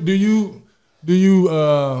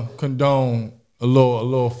you condone a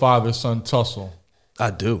little father-son tussle?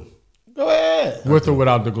 I do. Go ahead. With or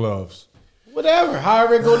without the gloves? Whatever,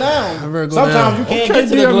 however it go down. Sometimes you can't get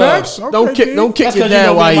to the gloves. Don't kick your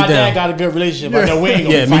dad while he down. My dad got a good relationship. I know we ain't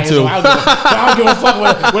gonna me too. So I don't give a fuck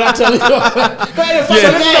what I tell you. Go ahead and fuck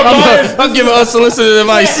your dad. I'm giving unsolicited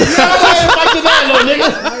advice. Go ahead and fuck your dad, little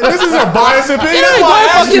nigga. This is a biased opinion. Go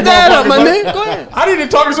ahead, fuck your dad up, my nigga. Go ahead. I need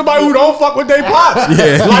to talk to somebody who don't fuck with their pops.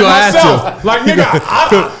 Yeah, like you gonna myself. have to. Like nigga,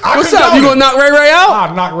 what's up? You gonna knock Ray out?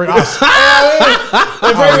 I'll knock Ray out.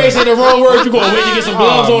 If Ray said the wrong word, you gonna wait to get some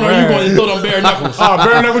gloves on, or you gonna throw them bare knuckles.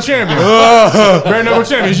 Bare knuckle champion. Bare knuckle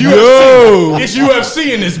champion. It's UFC. It's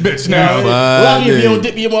UFC in this bitch now. Lucky if you don't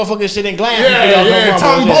dip your motherfucking shit in glass. Yeah,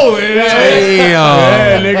 tongue bowling.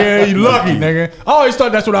 Yeah, nigga, you lucky, nigga. I always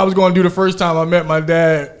thought that's what I was going to do the first time I met my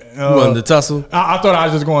dad. You wanted to tussle? I thought I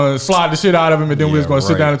was just going to slide the shit out of him and then we was going to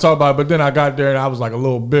sit down and talk about it. But then I got there and I was like a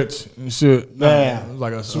little bitch and shit. Man, it was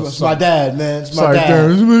like it's my dad, man. It's my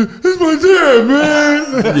dad. It's my dad,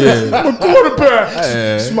 man. Yeah, my quarterback.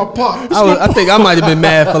 It's my pop. I think I might have been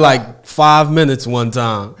mad for like 5 minutes one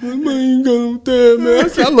time. Man, man.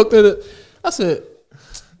 I looked at it. I said,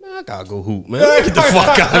 I gotta go hoop, man. Get the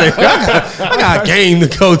fuck out of here. I got a game to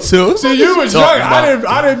go to. See, you was young.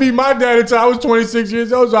 I didn't meet my dad until I was 26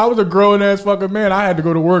 years old, so I was a grown ass fucking man. I had to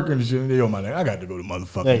go to work and shit. Yo, my nigga, I got to go to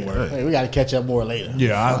motherfucking work. Hey, we got to catch up more later.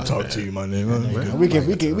 Yeah, I'll talk to you, my nigga. We can.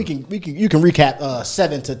 You can recap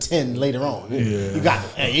 7 to 10 later on. Yeah, you got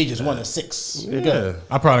ages 1 to 6. Yeah,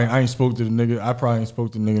 I ain't spoke to the nigga. I probably ain't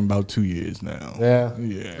spoke to the nigga in about 2 years now. Yeah.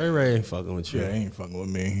 Ray ain't fucking with you. Yeah, he ain't fucking with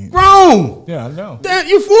me. Grown. Yeah, I know. Dad,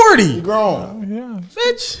 you 40. You grown. Yeah,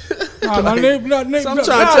 bitch. So I'm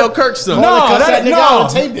trying to tell Kirk something.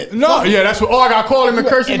 Tape it. No, yeah, that's what. I got to call him and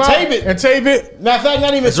curse him out. Tape it. And tape it. Matter of fact,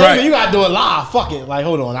 not even tape it. You got to do it live. Fuck it. Like,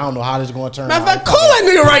 hold on. I don't know how this is going to turn out. Matter of fact, call that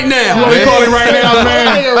nigga right now. You want to call him right now,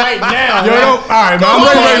 man? Nigga right now. Yo, all right, man. I'm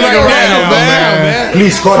ready to right now, man.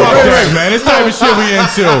 Please call it right, man. It's type of shit we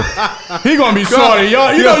into. He gonna be sorry,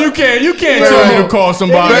 y'all. You know you can't tell me to call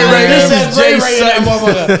somebody. Ray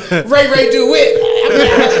do it.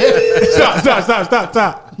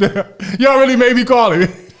 Stop. Y'all really made me call him. You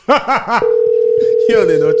don't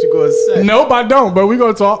know what you gonna say. Nope, I don't. But we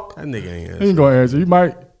gonna talk. That nigga ain't answer. He ain't gonna answer. He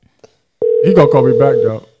might. He gonna call me back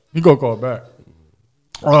though. He gonna call back.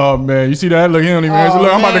 Oh man, you see that? Look, he don't even answer.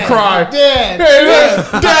 Look, I'm about to cry. Hey,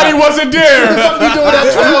 look, Daddy wasn't there. You doing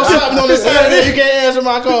that 12 something on the Saturday? You can't answer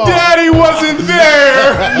my call. Daddy wasn't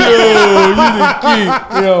there.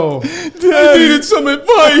 Yo, I needed some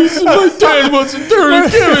advice. My dad wasn't there to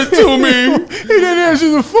give it to me. He didn't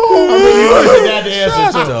answer the phone. I really wanted your dad to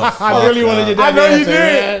answer too. I really wanted your dad to answer. I know you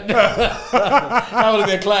did. That would have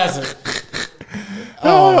been classic.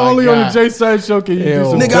 Only on the J-Side show can you do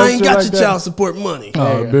some nigga, I ain't got your that. child support money.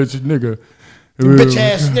 Oh, bitch, nigga. Bitch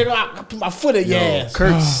ass nigga, I put my foot in your ass.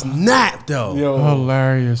 Kirk snapped though.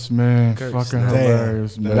 Hilarious, man. Kirk Fucking snapped.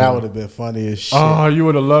 hilarious, man. That would have been funny as shit. Oh, you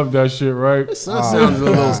would have loved that shit, right? That sounds a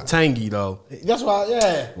little tangy though. That's why,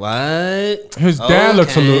 yeah. What? His dad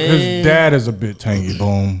looks a little. His dad is a bit tangy.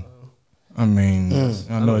 Boom. I mean,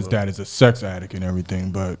 I know his dad is a sex addict and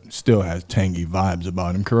everything, but still has tangy vibes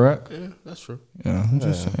about him. Correct? Yeah, that's true. Yeah, I'm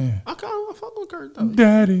just saying. I fuck with Kirk though.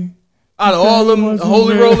 Daddy. Out of all them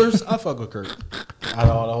holy rollers, I fuck with Kirk. Out of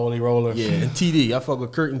all the holy rollers. Yeah, and TD. I fuck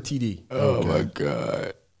with Kirk and TD. Oh my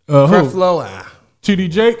god. Creflo,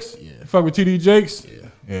 TD Jakes? Yeah. Fuck with TD Jakes? Yeah.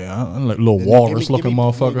 Yeah, I'm like a little walrus looking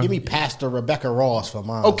motherfucker. Give me Pastor Rebecca Ross for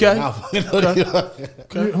mine. Okay.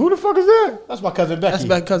 Okay. Who the fuck is that? That's my cousin Becky. That's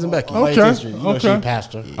my cousin Becky. Okay. You know she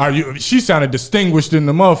pastor. She sounded distinguished in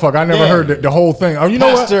the motherfucker. I never heard the whole thing. Oh, you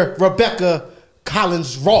know what? Pastor Rebecca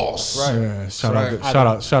Collins Ross. Right. Yeah, shout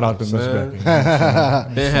out to Miss Becky.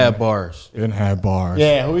 Then had bars.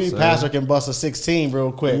 Yeah, who pastor can bust a 16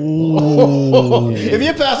 real quick. If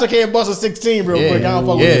your pastor can't bust a 16 real quick, I don't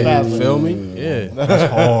fuck with your pastor. Feel me? Yeah.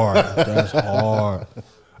 That's hard.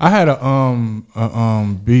 I had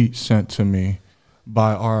a beat sent to me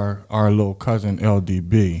by our little cousin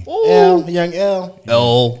LDB. Young L.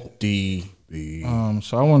 LDB.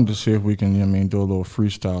 So I wanted to see if we can, do a little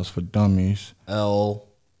freestyles for dummies. LDB.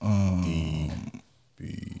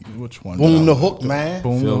 Which one? Boom the hook, man.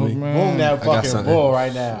 Boom the hook, man. Boom that fucking bull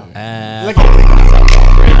right now. Look at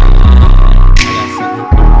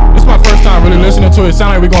This is my first time really listening to it. It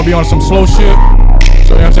sounds like we're gonna be on some slow shit. So you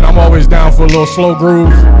know what I'm saying? I'm always down for a little slow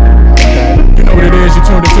groove. Okay. You know what it is. You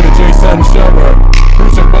tuned into the J7 show.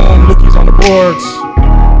 Bruce and Boom, Lookie's on the boards.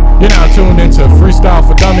 You're now tuned into Freestyle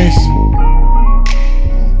for Dummies.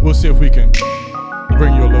 We'll see if we can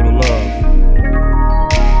bring you a little love.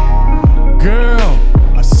 Girl,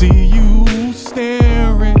 I see you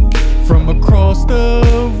staring from across the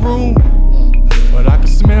room, but I can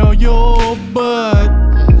smell your butt,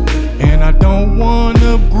 and I don't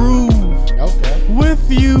wanna groove with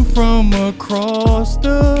you from across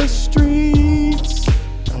the streets.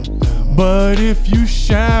 But if you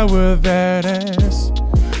shower that ass,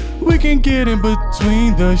 we can get in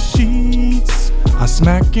between the sheets. I'm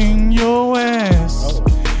smacking your ass,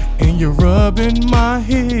 and you're rubbing my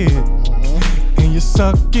head, and you're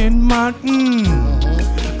sucking my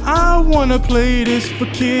I wanna play this for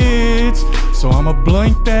kids, so I'ma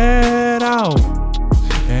blank that out,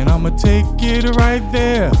 and I'ma take it right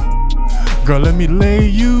there. Girl, let me lay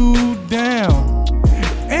you down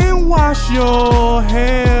and wash your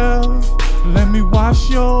hair. Let me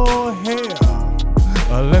wash your hair.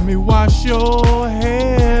 Let me wash your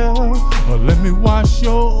hair. Let me wash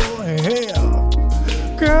your hair.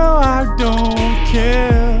 Girl, I don't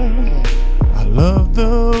care. I love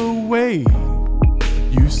the way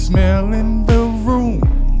you smell in the room,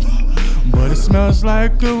 but it smells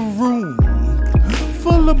like a room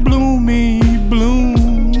full of bloomy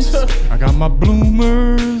blooms. I got my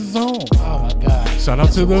bloomers on. Oh my God. Shout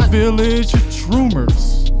out to the village of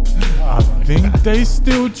Troomers. I think they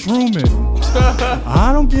still trooming.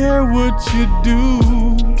 I don't care what you do.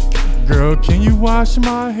 Girl, can you wash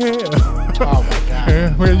my hair? Oh my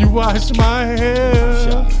God. Will you wash my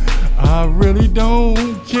hair? I really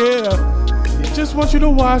don't care. Just want you to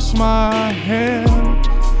wash my hair.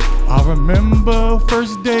 I remember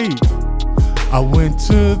first date. I went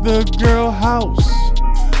to the girl house.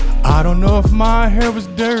 I don't know if my hair was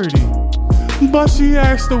dirty, but she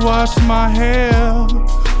asked to wash my hair.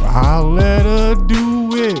 I'll let her do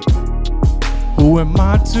it. Who am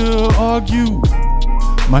I to argue?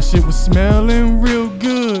 My shit was smelling real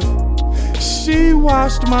good. She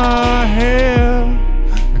washed my hair.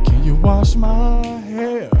 Can you wash my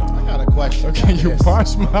hair? I got a question. Can you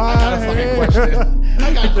wash my hair?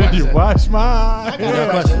 I got a question. Can you wash my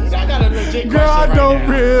hair? I got a legit question. Girl, I don't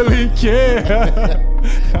really care.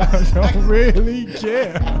 I don't really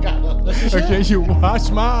care. Can you wash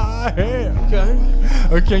my hair?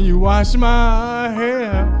 Okay. Can you wash my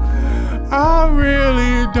hair? I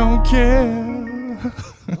really don't care.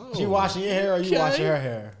 She washing your hair or you washing her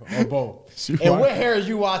hair? Or both? And what hair is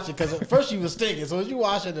you washing? Because at first she was stinking. So is you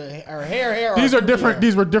washing her hair? These are different.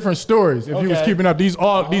 These were different stories. If you was keeping up, these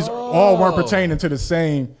all weren't pertaining to the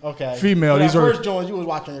same female. But these are first joint you was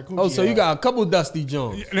watching her coochie. Oh, so you got a couple Dusty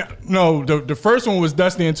Jones. No, the first one was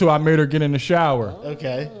Dusty until I made her get in the shower.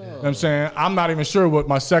 Okay. You know what I'm saying? I'm not even sure what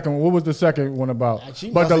my second one. What was the second one about?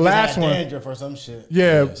 But the last one, dandruff or some shit.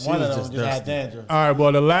 Yeah, one of them just had dandruff. All right,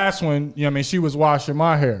 well the last one, she was washing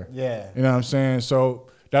my hair. Yeah. You know what I'm saying? So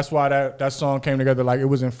that's why that song came together. Like it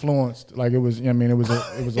was influenced. Like it was. It was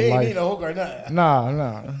a life. Ain't no hook or nothing.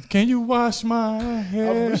 Nah. Can you wash my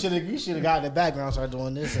hair? You should have got in the background and started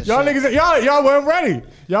doing this. And y'all shit. niggas, y'all weren't ready.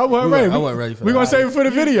 I wasn't ready for that. We gonna save it for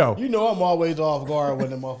the video. You know I'm always off guard when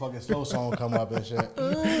the motherfucking slow song come up and shit.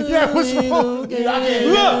 Yeah, what's wrong? Look,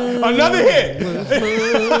 another hit.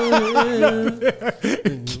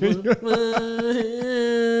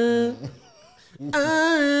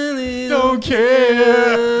 I don't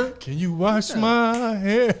care. Can you wash my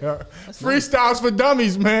hair? Freestyles for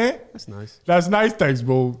dummies, man. That's nice. That's nice. Thanks,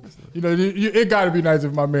 boo. You know, it got to be nice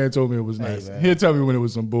if my man told me it was nice. He'll tell me when it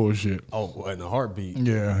was some bullshit. Oh, in a heartbeat.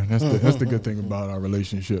 Yeah, that's the good thing about our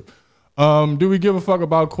relationship. Do we give a fuck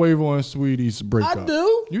about Quavo and Sweetie's breakup? I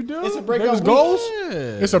do. You do? It's a breakup week. Goals?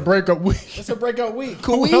 Yeah. It's a breakup week. It's a breakup week.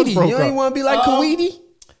 Kawiti. You ain't want to be like Kawiti?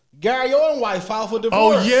 Gary Owen wife filed for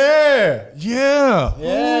divorce. Oh, yeah. Gary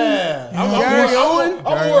Owen?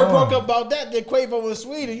 I'm more broke up about that than Quavo and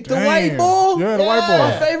Sweetie. The white boy? Yeah, the white boy.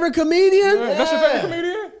 My favorite comedian? Yeah. That's your favorite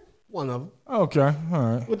comedian? One of them. Okay,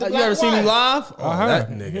 all right. With the You ever seen him live? I have.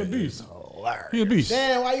 That nigga He a beast. is hilarious. He a beast.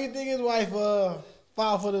 Damn, why you think his wife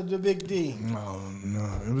filed for the big D? Oh,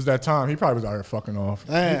 no. It was that time. He probably was out here fucking off.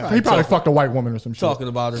 Damn. He probably fucked a white woman or some shit. Talking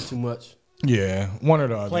about her too much. Yeah, one or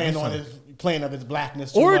the other. Playing up his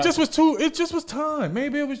blackness. Or it just was time.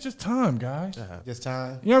 Maybe it was just time, guys. Just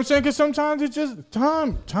time. You know what I'm saying? Because sometimes it's just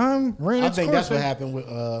time. Time ran I its think course. that's what happened with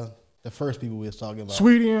the first people we was talking about.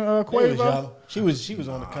 Sweetie and They was Quavo. young. She was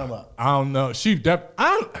on the come up. I don't know.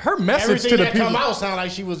 Her message Everything to the that people. come out sound like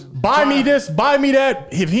she was Buy me this, buy me that.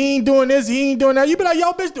 If he ain't doing this, he ain't doing that. You be like,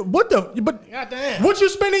 yo, bitch, but Goddamn. what you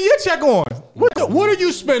spending your check on? What are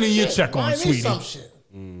you spending your check on, Buy me sweetie? some shit.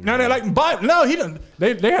 Now they're like, he done.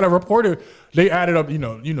 They had a reporter. They added up,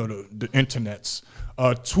 the internet's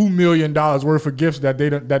 $2 million worth of gifts that they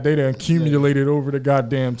done accumulated over the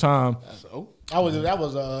goddamn time. That was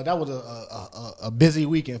a busy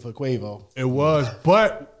weekend for Quavo. It was,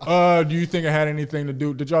 but do you think it had anything to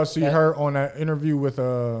do? Did y'all see her on that interview with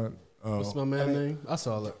What's my man's name? I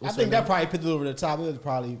saw it. I think that probably put it over the top. It was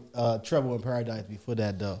probably Trouble in Paradise before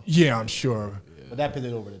that, though. Yeah, I'm sure. But that put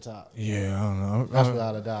it over the top. Yeah, I don't know. That's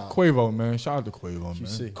without a doubt. Quavo, man. Shout out to Quavo,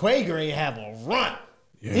 man. Quavo ain't have a run.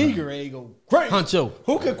 Yeah. He ain't go crazy. Huncho.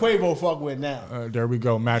 Who can Quavo fuck with now? There we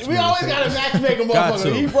go. Match. We always got to matchmake a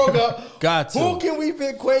motherfucker. He broke up. Got to. Who can we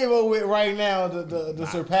pick Quavo with right now to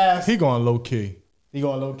surpass? He going low key. He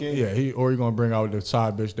going low key? Yeah, he gonna bring out the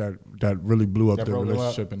side bitch that really blew up That the broke him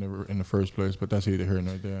relationship in the first place. But that's either here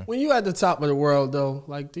nor there. When you at the top of the world, though,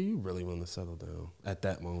 like, do you really want to settle down at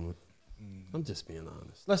that moment? I'm just being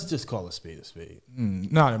honest. Let's just call a spade a spade.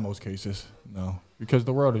 Not in most cases, no, because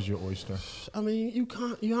the world is your oyster. I mean, you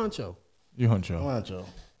honcho. You huncho. Huncho.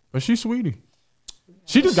 But she's sweetie.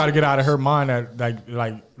 She just got to get out of her mind that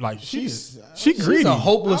like she's greedy. She's a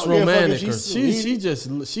hopeless I don't give a fuck if romantic.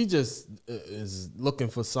 She just is looking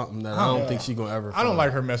for something that I don't think she gonna ever find. I don't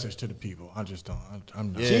like her message to the people. I just don't.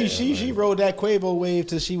 I'm not. She rode that Quavo wave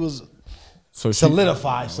till she was So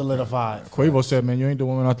solidified. Quavo said, "Man, you ain't the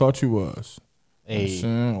woman I thought you was." Hey,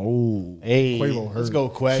 Quavo hurt. let's go,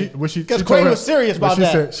 Quavo. Because Quavo was serious about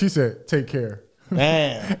that. She said, "Take care."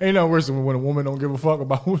 Man, Ain't nothing worse than when a woman don't give a fuck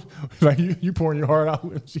about like you pouring your heart out.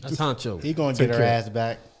 And That's honcho. he gonna get her ass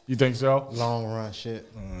back. You think so? Long run shit.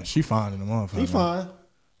 She fine in the motherfucker. He fine.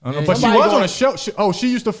 But she was on a show.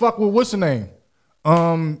 She used to fuck with what's the name?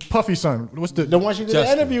 Puffy son. What's the one she did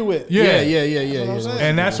the interview with? Yeah.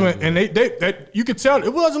 And that's when they you could tell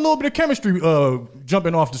it was a little bit of chemistry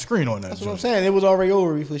jumping off the screen on that. That's what I'm saying. It was already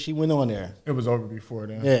over before she went on there. It was over before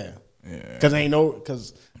then. Yeah. Cause ain't no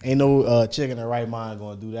chick in her right mind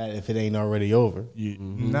gonna do that if it ain't already over.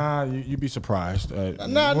 Nah, you'd be surprised.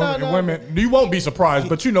 Nah. Women, you won't be surprised,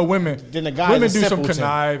 but you know women. Then the guy women do some simpleton.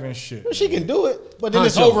 connive and shit. Well, she can do it, but then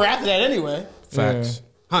it's over after that anyway. Facts.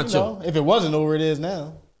 Honcho. You know, if it wasn't over, it is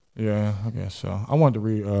now. Yeah, I guess so. I wanted to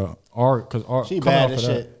read Art because She bad as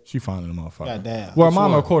shit. She finding the motherfucker. Goddamn. Well,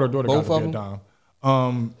 mama caught her daughter. Both got of to them? get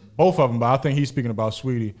down. Both of them, but I think he's speaking about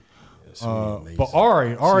Sweetie. But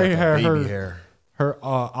Ari had her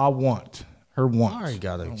I want. Her wants. She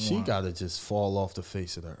gotta just fall off the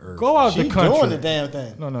face of the earth. Go out the country. Doing the damn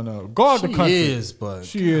thing. No. Go out the country.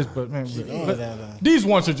 She is, but man. These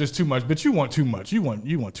wants are just too much. But you want too much. You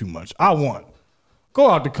want too much. I want. Go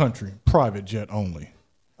out the country. Private jet only.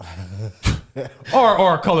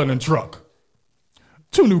 RR Cullinan truck.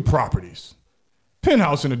 2 new properties.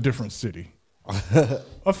 Penthouse in a different city.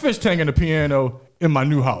 A fish tank and a piano in my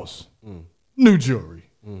new house. New jewelry.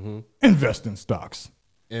 Invest in stocks.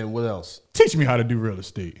 And what else? Teach me how to do real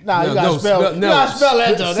estate. Nah, you gotta spell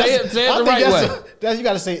that though. Say it the right way. You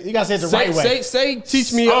gotta say it the right way. Say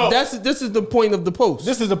teach me. This is the point of the post.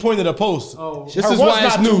 This is the point of the post. This is why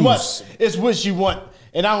it's not too news. much. It's what she want.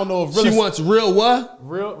 And I don't know if she wants real what?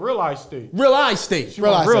 Real estate. Real estate.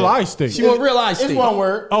 Real estate. She want real estate. It's one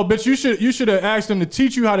word. Oh, but you should have asked them to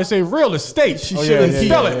teach you how to say real estate. She should have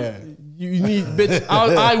spell it. You need, bitch.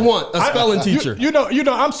 I want a spelling teacher.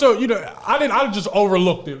 I just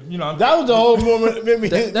overlooked it. That was the whole moment.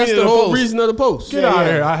 That's the whole reason of the post. Get out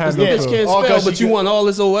of here. I had no bitch can't spell, but you want all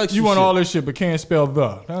this old extra. You want shit. all this shit, but can't spell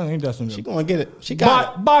the. Ain't that some She gonna get it. She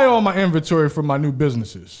got it. Buy all my inventory for my new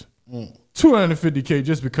businesses. $250K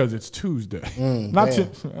just because it's Tuesday. Not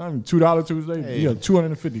 $2 Tuesday. Hey. Yeah,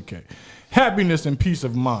 $250K. Happiness and peace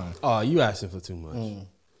of mind. Oh, you asking for too much,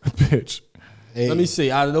 bitch. Hey. Let me see.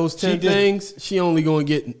 Out of those 10 things, she only gonna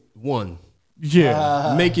get one.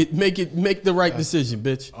 Yeah, make the right decision,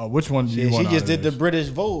 bitch. Which one do you want? She just did the British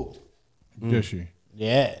Vogue. Did she?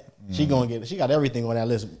 Yeah, she gonna get. She got everything on that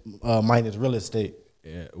list, minus real estate.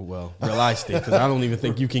 Yeah, well, real estate, because I don't even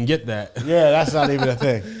think you can get that. Yeah, that's not even a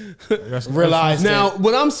thing. Real estate. Now,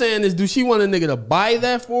 what I'm saying is, do she want a nigga to buy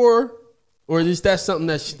that for her? Or is that something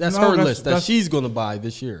that's her list that she's gonna buy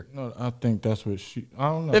this year? No, I think that's what I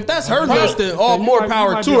don't know. If that's her list, then all more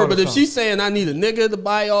power to her. But if she's saying I need a nigga to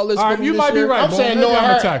buy all this, for me you this might year, be right. I'm saying no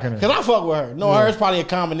her because I fuck with her. No her is probably a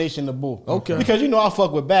combination of both. Okay, because I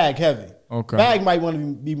fuck with Bag heavy. Okay, Bag might want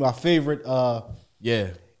to be my favorite. Yeah.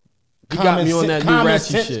 You got me on that new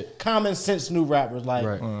ratchet shit. Common sense new rappers like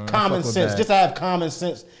right. Common sense. Just to have common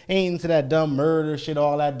sense. Ain't into that dumb murder shit,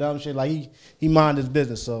 all that dumb shit. Like he mind his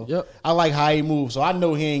business. So I like how he moves. So I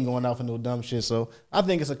know he ain't going out for no dumb shit. So I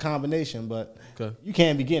think it's a combination. But you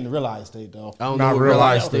can't be getting real estate though. I don't know what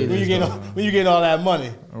real estate is. When you get all that money.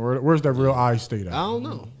 Where's that real estate at? I don't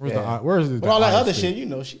know. Where's the all that other state?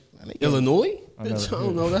 Shit, Illinois? Bitch, I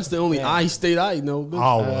don't know. That's the only I-state I know. Bitch.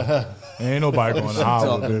 Iowa. Ain't nobody going to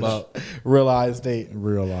Iowa, bitch. About real estate.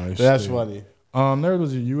 That's funny. There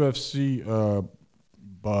was a UFC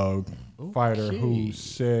fighter who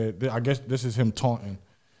said, I guess this is him taunting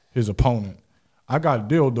his opponent. I got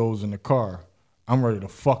dildos in the car. I'm ready to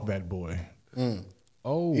fuck that boy.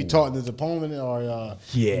 Oh, he taunting his opponent or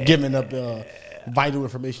giving up vital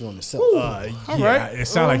information on himself. Right. It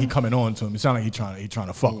sounds like he coming on to him. It sounds like he trying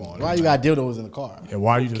to fuck on him. Why you got dildos in the car? Yeah,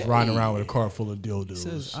 why are you just riding around with a car full of dildos? He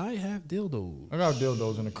says, I have dildos. I got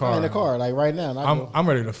dildos in the car. In the car, like right now. I'm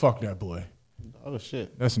ready to fuck that boy. Oh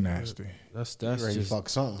shit. That's nasty. That's ready just to fuck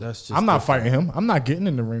something. That's just I'm not fighting him. I'm not getting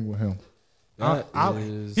in the ring with him.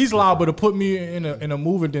 He's liable to put me in a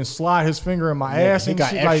move and then slide his finger in my ass. He and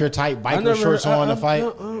got shit, extra tight biker shorts on to fight.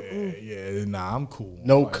 Nah, I'm cool.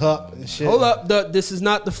 No cup and shit. Hold up, this is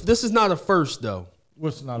not a first though.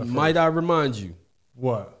 What's not a first? Might I remind you?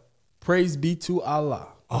 What? Praise be to Allah.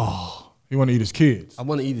 Oh, he want to eat his kids. I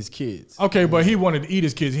want to eat his kids. Okay, but he wanted to eat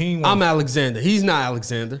his kids. I'm Alexander. He's not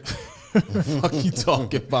Alexander. What the fuck you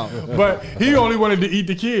talking about? But he only wanted to eat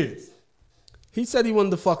the kids. He said he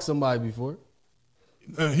wanted to fuck somebody before.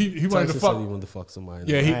 He wanted to fuck. Said he wanted to fuck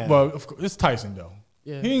somebody. Yeah, it's Tyson though.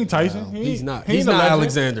 Yeah. He ain't Tyson. He's not. He's not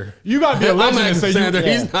Alexander. You got to be a legend and say Alexander.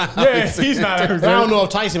 He's not. Alexander. He's not Alexander. I don't know if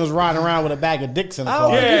Tyson was riding around with a bag of dicks in the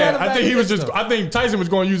car. Yeah, I think he was just. I think Tyson was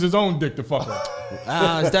going to use his own dick to fuck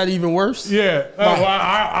her. Is that even worse? Yeah,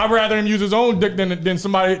 I'd rather him use his own dick than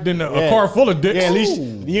a car full of dicks. Yeah, at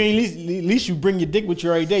least you bring your dick with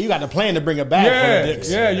you every day. You got a plan to bring a bag full of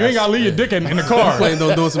dicks. Yeah, you ain't got to leave your dick in the car. Plan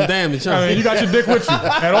on doing some damage. I mean, you got your dick with you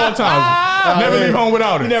at all times. Never leave home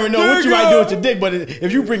without it. You never know what you might do with your dick, but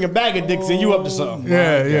if you bring a bag of dicks, then you up to something.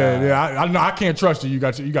 Yeah. I know I can't trust you. You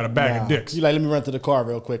got a bag of dicks. You like, let me run to the car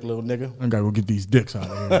real quick, little nigga. I gotta go get these dicks out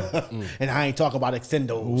of here. And I ain't talking about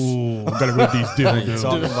extendos. Ooh, I gotta go get these dildos.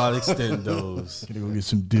 Talking about extendos. Gotta go get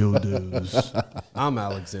some dildos. I'm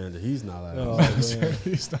Alexander. He's not Alexander.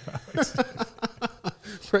 He's not Alexander.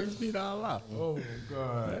 Praise be to Allah. Oh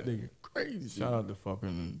God, that nigga crazy. Shout out to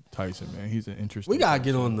fucking Tyson, man. He's an interesting. We gotta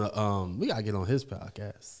get on his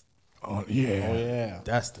podcast. Oh yeah.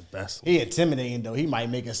 That's the best one. He intimidating though. He might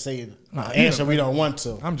make us say an answer we don't want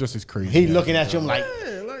to. I'm just as crazy. He looking at you like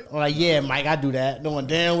Mike, I do that. Knowing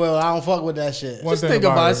damn well I don't fuck with that shit. Just think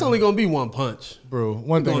about it. It's only gonna be one punch. Bro,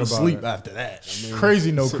 one thing about sleep after that.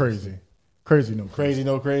 Crazy no crazy. Crazy no crazy.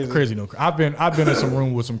 Crazy no. I've been in some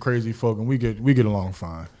room with some crazy folk and we get along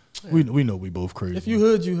fine. We know we both crazy. If you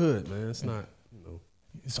hood, you hood, man. It's not.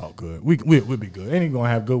 It's all good. We'll be good. And he gonna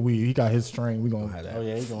have good weed. He got his strain. We gonna have that. Oh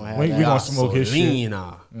yeah, he gonna have we that. We gonna smoke his shit. You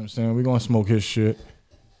know what I'm saying? We gonna smoke his shit.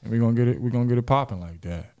 And we gonna get it popping like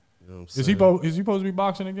that. You know what I'm is he supposed to be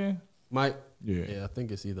boxing again? Mike? Yeah, I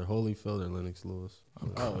think it's either Holyfield or Lennox Lewis.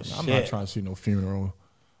 I'm not trying to see no funeral.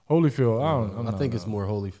 Holyfield, I think it's more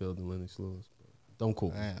Holyfield than Lennox Lewis. Don't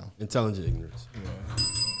quote me. Intelligent ignorance.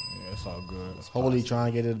 Yeah, it's all good. Holy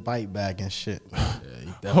trying to get his bite back and shit.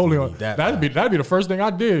 Yeah, Holy, that'd be the first thing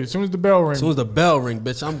I did as soon as the bell rang. As soon as the bell ring,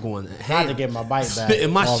 bitch, I'm going. Had to get my bite back.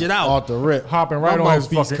 Spitting my shit out off the rip, hopping right on his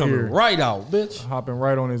fucking coming ear, right out, bitch. Hopping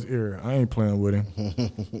right on his ear. I ain't playing with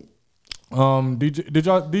him.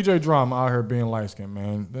 DJ Drama out here being light skinned,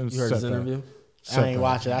 man. You heard his interview? I ain't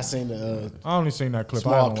watch it. I seen the. I only seen that clip.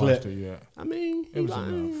 I haven't watched it yet. I mean, it was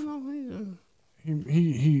enough.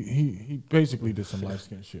 He basically did some light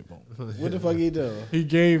skin shit. What the fuck he do? He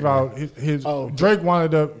gave out his Drake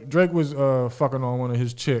was fucking on one of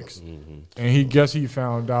his chicks, and he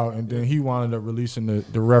found out, and then he wound up releasing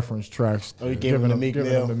the reference tracks. He gave him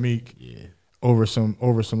the Meek. Yeah. Over some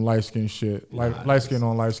light skin shit, like light skin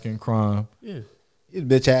on light skin crime. Yeah, his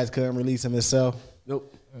bitch ass couldn't release him himself.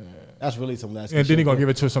 Nope. That's really some light skin. And then he gonna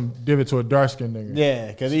shit, give it to a dark skinned nigga. Yeah,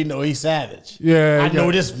 because he know he's savage. Yeah, I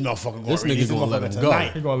know this motherfucker. This nigga's gonna let him go.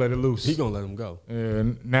 He gonna let it loose. He gonna let him go.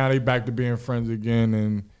 And now they back to being friends again,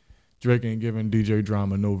 and Drake ain't giving DJ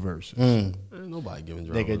Drama no verses. Ain't nobody giving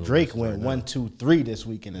Drama. Nigga, Drake went 1, 2, 3 this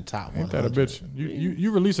week in the top 100. Ain't that a bitch?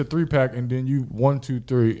 You release a 3-pack and then you 1, 2,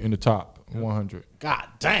 3 in the top 100. God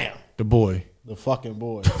damn. The boy. The fucking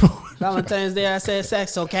boy. Valentine's Day, I said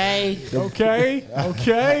sex, okay? Okay.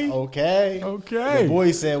 The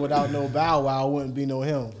boy said without no Bow Wow, wouldn't be no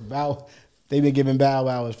him. They been giving Bow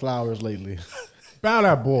Wow his flowers lately. Bow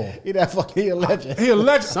that boy. He a legend. He a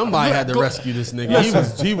legend. Somebody had to rescue this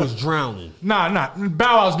nigga. He was drowning. Nah.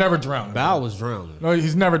 Bow Wow's never drowning. Bow was drowning. No,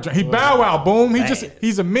 he's never drowning. He Bow Wow, boom.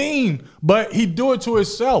 He's a meme, but he do it to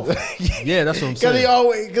himself. Yeah, that's what I'm saying.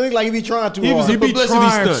 Cause he be trying too hard. He be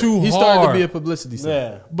trying too hard. He started to be a publicity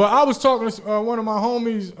stunt. Yeah. But I was talking to one of my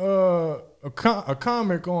homies, a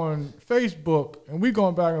comic on Facebook, and we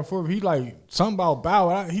going back and forth. He like something about Bow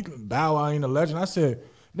Wow. Bow Wow ain't a legend. I said,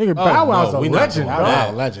 nigga, Bow Wow's a legend,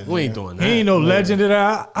 bro. Legend. We ain't doing that. He ain't no legend of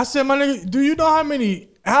that. I said, my nigga, do you know how many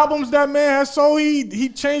albums that man has sold? He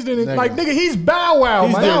changed it. Like, nigga, he's Bow Wow,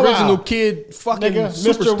 He's man. the original kid fucking Nigga,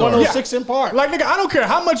 superstar. Mr. 106 in Park. Like, nigga, I don't care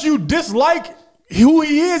how much you dislike who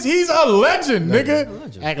he is. He's a legend,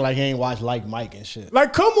 nigga. Acting like he ain't watched Like Mike and shit.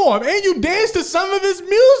 Like, come on, and you dance to some of his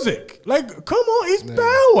music. Like, come on, he's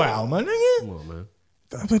Bow Wow, my nigga. Come on, man.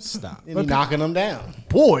 Stop. And he knocking them down.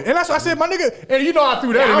 Boy, and that's why I said, my nigga, and you know I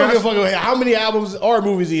threw that in. I don't give a fuck about how many albums or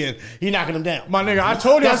movies he in. He knocking them down. My nigga, I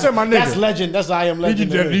told you, I said, my nigga. That's legend. That's I am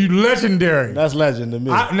legend. You legendary. That's legend to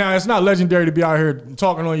me. Now, it's not legendary to be out here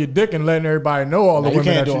talking on your dick and letting everybody know all the women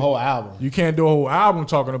that you... You can't do a whole album. You can't do a whole album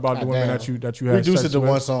talking about the women that you had Reduce sex it to with.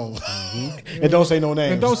 one song. And don't say no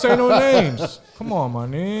names. And don't say no names. Come on, my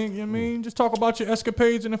nigga. You know what I mean? Just talk about your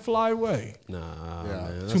escapades and then fly away. Nah,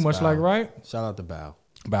 man. Too much like right? Shout out to Bow.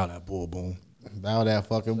 Bow that bull, boom. Bow that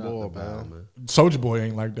fucking bull, man. Soulja Boy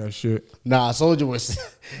ain't like that shit. Nah, Soulja was...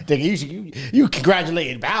 Nigga, you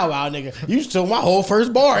congratulated Bow Wow, nigga. You stole my whole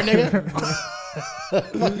first bar, nigga.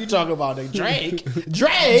 What you talking about, nigga? Drake.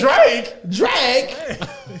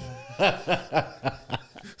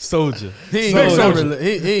 Soulja.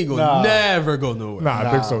 He ain't gonna never go nowhere.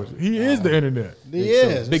 Nah, Big Soulja. He is the internet. He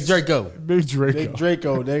is. Big Draco. Big Draco. Big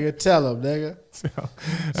Draco, nigga. Tell him, nigga.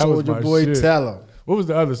 That was my Soulja Boy, shit. tell him. What was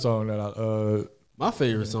the other song that My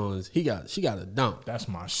favorite song is She Got a Dump. That's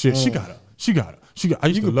my shit. She got a. I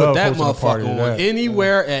used You to can love put that hosting a party motherfucker to on that.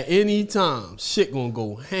 anywhere at any time. Shit gonna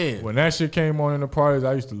go ham. When that shit came on in the parties,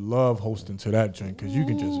 I used to love hosting to that joint because you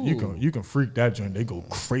can freak that joint. They go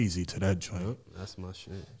crazy to that joint. Yep, that's my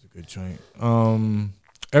shit. It's a good joint.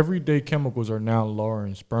 Everyday chemicals are now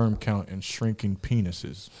lowering sperm count and shrinking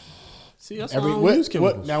penises. See, that's why I don't use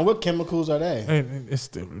chemicals. What chemicals are they? And it's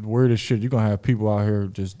the weirdest shit. You're gonna have people out here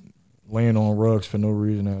just laying on rugs for no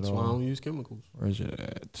reason at all. That's why I don't use chemicals. Where's it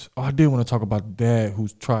at? Oh, I did want to talk about the dad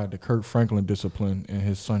who's tried the Kirk Franklin discipline and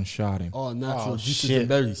his son shot him. Oh, natural juices shit. and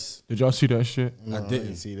berries. Did y'all see that shit? No, I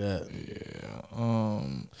didn't see that. Yeah.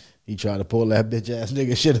 He tried to pull that bitch ass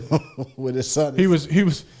nigga shit with his son. It was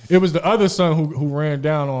the other son who ran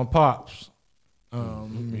down on Pops. Let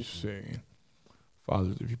me see.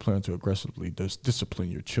 Fathers, if you plan to aggressively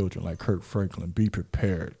discipline your children like Kirk Franklin, be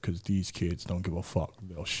prepared because these kids don't give a fuck.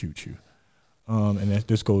 They'll shoot you. And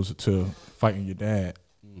this goes to fighting your dad.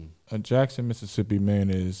 A Jackson, Mississippi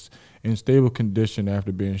man is in stable condition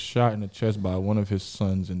after being shot in the chest by one of his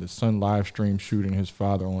sons, and the son live streamed shooting his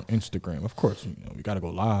father on Instagram. Of course, we got to go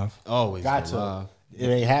live. Always got to. live. It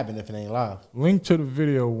ain't happen if it ain't live. Link to the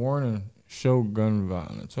video warning show gun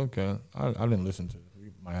violence. Okay, I didn't listen to it.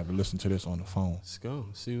 We might have to listen to this on the phone. Let's go.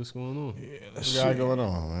 See what's going on. Yeah, let's What got going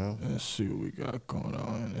on, man? Let's see what we got going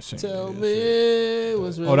on. Tell me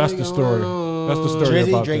what's really that's the story. on. That's the story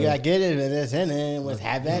about Drake, that. I get it, and it's in it. What's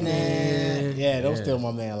happening? Yeah, don't steal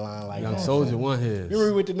my man line like Young that. Soulja won his. You remember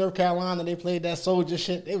we went to North Carolina? They played that Soulja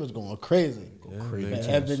shit. They was going crazy. Crazy. The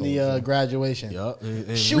Ebony graduation. Yup. And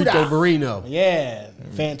Shootout. Rico Barrino. Yeah,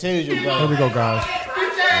 Fantasia, bro. Here we go, guys.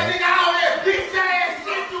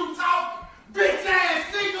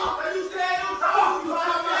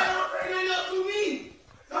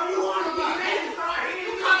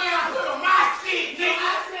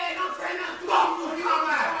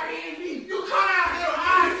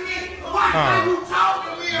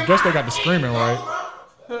 guess they got the screaming right.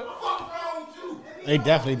 They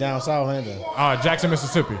definitely down south, ain't they? Jackson,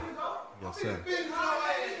 Mississippi. Yes, sir.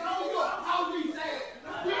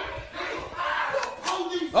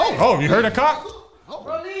 Oh, you heard a cock?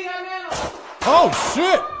 Oh,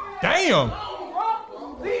 shit. Damn.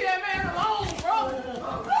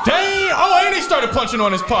 Damn. Oh, and he started punching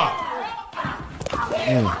on his pop.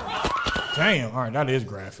 Damn. All right, that is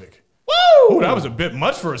graphic. Woo! Ooh, that was a bit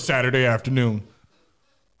much for a Saturday afternoon.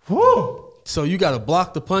 Woo! So you got to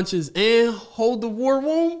block the punches and hold the war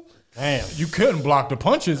wound? Damn. You couldn't block the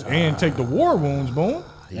punches and take the war wounds, boom.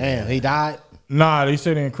 Damn, he died? Nah, they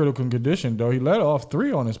said in critical condition, though. He let off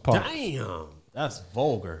 3 on his pop. Damn. That's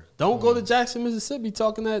vulgar. Don't go to Jackson, Mississippi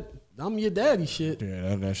talking that I'm your daddy shit.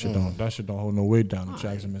 Yeah, that shit don't hold no weight down in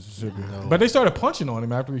Jackson, Mississippi. No. But they started punching on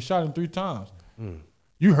him after he shot him 3 times.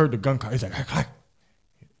 You heard the gun call. He's like,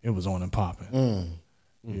 it was on and popping.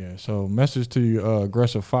 Yeah, so message to you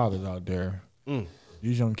aggressive fathers out there.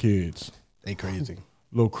 These young kids. They crazy.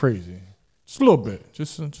 A little crazy. Just a little bit.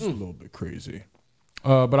 Just a little bit crazy.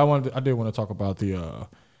 But I did want to talk about the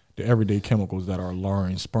everyday chemicals that are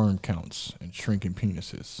lowering sperm counts and shrinking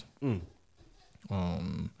penises.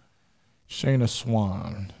 Shayna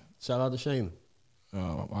Swan. Shout out to Shayna.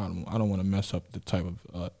 I don't want to mess up the type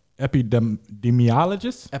of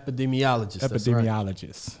epidemiologist.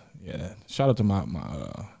 Epidemiologist. Yeah. Shout out to my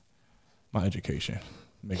education.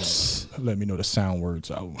 Let me know the sound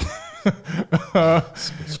words out.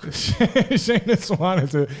 Shayna Swan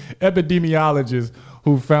is an epidemiologist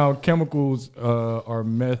who found chemicals are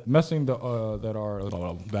messing the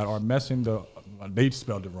they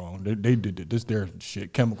spelled it wrong. They did it. This their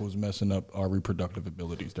shit. Chemicals messing up our reproductive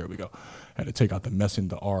abilities. There we go. Had to take out the messing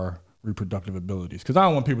the our reproductive abilities because I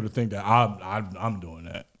don't want people to think that I'm doing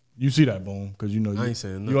that. You see that, Boom? Because you know I ain't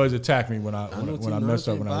saying you always attack me when I mess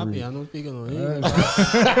up when I read. I know speaking on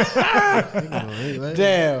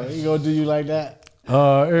Damn, he gonna do you like that? In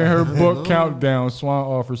her book Countdown, Swan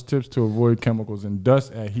offers tips to avoid chemicals in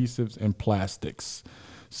dust, adhesives, and plastics.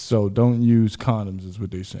 So don't use condoms, is what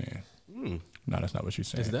they're saying. No, that's not what she's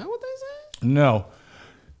saying. Is that what they say? No.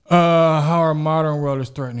 How our modern world is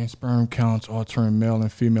threatening sperm counts, altering male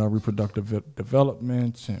and female reproductive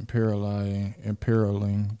developments, and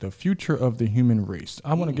imperiling the future of the human race.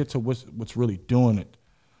 I want to get to what's really doing it.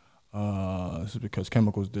 This is because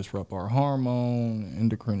chemicals disrupt our hormone.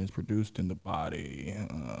 Endocrine is produced in the body.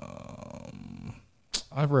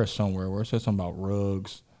 I've read somewhere where it says something about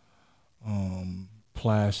rugs,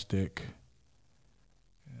 plastic.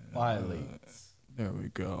 Violates. There we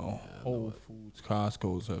go. Whole Foods,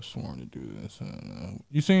 Costco's have sworn to do this.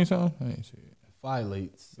 You seen something? I ain't see it.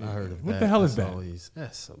 Violates. I heard of that. What the hell is that?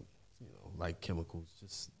 That's some, like chemicals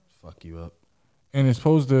just fuck you up. And it's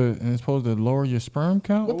supposed to lower your sperm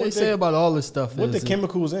count? What they say about all this stuff what is the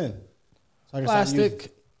chemicals in? So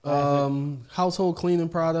plastic, household cleaning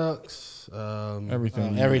products,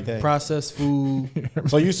 everything, processed food.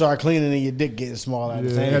 So you start cleaning and your dick getting smaller at the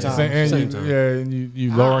same time. And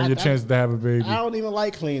you lowering your chances to have a baby. I don't even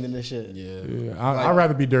like cleaning this shit. I'd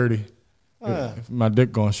rather be dirty. If my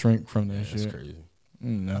dick gonna shrink from that shit. That's crazy.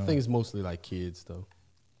 No. I think it's mostly like kids though.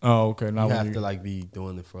 Oh, okay. Now you have to like be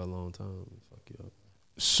doing it for a long time. Fuck you up.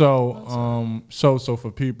 So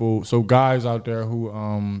for people, guys out there who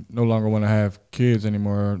no longer want to have kids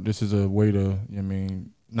anymore, this is a way to,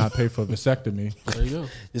 not pay for vasectomy. There you go.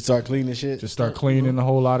 Just start cleaning shit. Just start cleaning a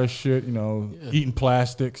whole lot of shit. Eating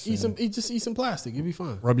plastics. Eat some plastic. You'll be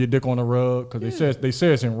fine. Rub your dick on a rug because they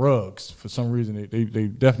say it's in rugs for some reason. They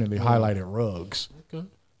definitely highlighted rugs. Okay.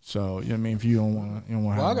 So if you don't want to,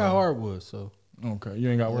 Well, I got hardwood, so. Okay, you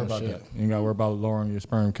ain't got to worry about that. You ain't got to worry about lowering your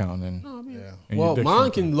sperm count. And well, mine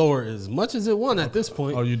can lower as much as it want at this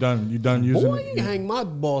point. Oh, you done using Boy, it? you can hang my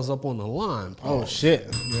balls up on the line. Oh shit!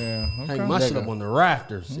 Yeah, okay. Hang my shit up on the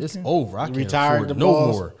rafters. Okay. It's over. I can't retired afford the no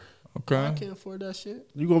balls? more. Okay, I can't afford that shit.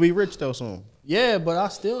 You gonna be rich though soon? Yeah, but I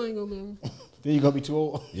still ain't gonna be. Then you gonna be too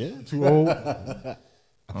old? Yeah, too old. I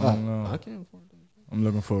don't know. I can't afford that. I'm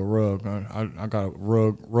looking for a rug. I got a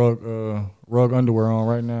rug underwear on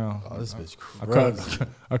right now. Oh, this bitch crazy.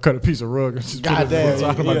 I cut a piece of rug and just God put it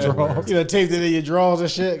inside of my drawers. You done taped it in your drawers and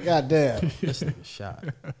shit? God damn. This nigga shot.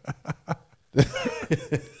 This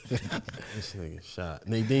nigga shot.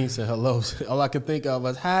 Nadine said hello. All I could think of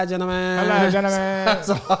was, hi, gentlemen. Hello, gentlemen. That's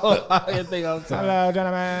all I could think of. Hello,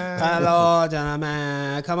 gentlemen. Hello,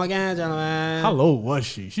 gentlemen. Come again, gentlemen. How low was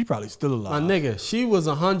she? She probably still alive. My nigga, she was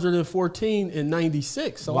 114 in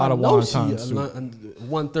 96. So a lot I of know wonton she soup.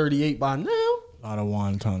 138 by now. A lot of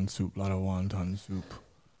wonton soup.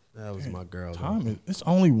 That was my girl. Time it's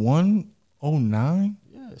only 1:09.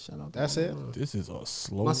 Yeah. Yeah, shout out. That's it. This is a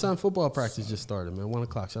slow. My son football practice just started, man. 1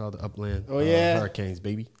 o'clock. Shout out to Upland. Oh, yeah? Hurricanes,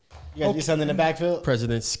 baby. You got your son in the backfield?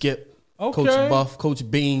 President Skip. Okay. Coach Buff. Coach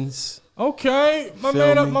Beans. Okay, my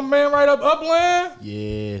Feel man, me? my man, right up Upland.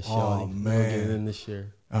 Yeah, Oh, shawty. man. Get it in this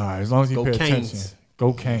year. All right, as long as he Go pay Canes. attention.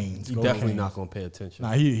 Go Canes. He Go definitely Canes. not gonna pay attention.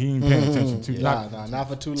 Nah, he ain't paying attention to. Not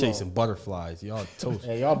for too long. Chasing butterflies. Y'all toast.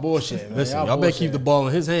 Yeah, y'all bullshit, man. Listen, y'all better keep the ball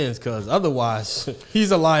in his hands, because otherwise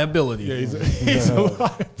he's a liability. Yeah, he's a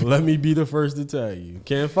liability. Let me be the first to tell you.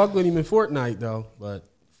 Can't fuck with him in Fortnite though, but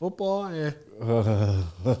football,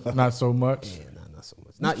 Not so much. yeah, not so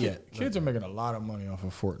much. Not yet. Kids are making a lot of money off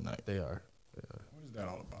of Fortnite. They are. What is that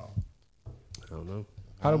all about? I don't know.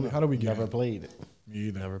 How do we get Never it? played it. Me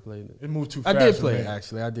either. Never played it. It moved too I fast. did for play me. it,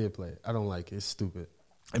 actually. I did play it. I don't like it. It's stupid.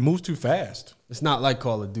 It moves too fast. It's not like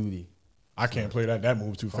Call of Duty. I can't play that. That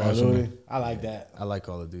moves too fast for me. I like that. I like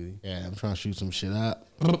Call of Duty. Yeah, I'm trying to shoot some shit up.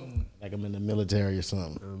 Like I'm in the military or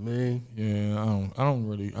something. I mean, Yeah, I don't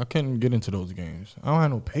really. I can't get into those games. I don't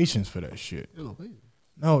have no patience for that shit. you know, play it.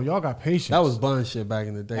 No, y'all got patience. That was Bun shit back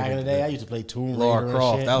in the day. Back in the day, I used to play Tomb Raider Lara and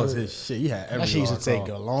Croft. shit. That was his shit. He had every That shit used to Lara take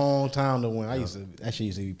Croft. a long time to win. That shit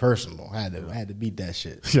used to be personal. I had to beat that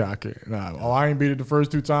shit. Yeah, I can't. Nah. Oh, I ain't beat it the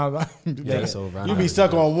first 2 times. I ain't do Yeah, that. it's over. I You know be how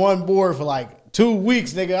stuck to do on one board for like 2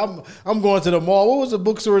 weeks, nigga. I'm going to the mall. What was the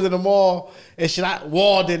bookstores in the mall? And should I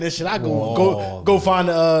Walden? And should I go find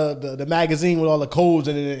the magazine with all the codes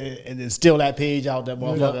and then steal that page out that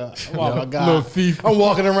motherfucker? Oh my god, Little thief. I'm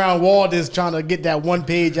walking around Walden's trying to get that one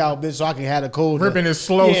page out, bitch, so I can have the code. Ripping it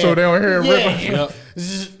slow so they don't hear it ripping. Yep.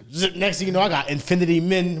 Zzz, zzz. Next thing you know, I got Infinity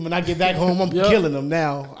Men. When I get back home, I'm killing them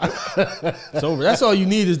now. It's over. That's all you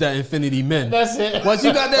need is that Infinity Men. That's it. Once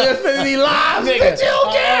you got that Infinity Lives, Nigga, bitch, you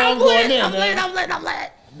don't care. I'm going in, I'm man.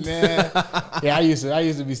 lit. Man, yeah, I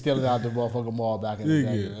used to be stealing out the motherfucking mall back in the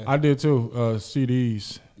day. Man. I did too.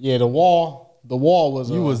 CDs, Yeah, the wall was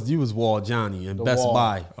You was Wall Johnny and Best Wall.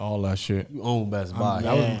 Buy. all that shit. You own Best Buy.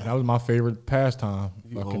 That was my favorite pastime.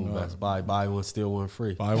 You Fucking, own Best Buy. Buy one, steal one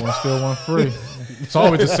free. buy one, steal one free. It's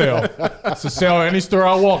always a sale. It's a sale at any store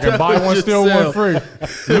I walk in. Buy one, Just steal sale. one free.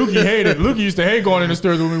 Lukey hated. Lukey used to hate going in the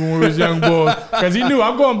stores with me when we was young boys because he knew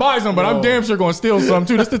I'm going to buy something, but I'm damn sure going to steal something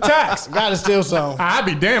too. That's the tax. gotta steal some. I'd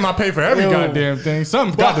be damn. I pay for every Yo. goddamn thing.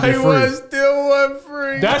 Something's got to be Buy one, free. steal one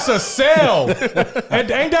free. That's a sale.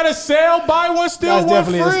 And ain't that a sale? Buy one, steal That's one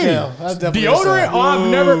definitely a free. sale. That's definitely a Deodorant? sale.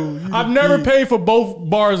 Oh, I've never paid for both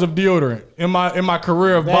bars of deodorant in my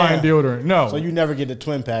career of buying deodorant. No, So you never get the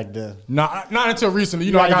twin pack then. not until recently.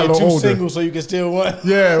 You You know, I gotta got a get little two older. singles so you can steal one.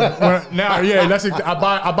 Yeah, that's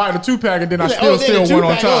I buy the 2-pack and then I Like, still then steal the one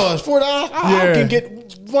on 2-pack, top. it's $4. Yeah. I can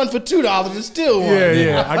get one for $2 and steal one.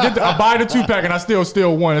 Yeah. I buy the 2-pack and I still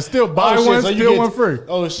steal one. And still buy Oh, shit, one, so you steal get- one free.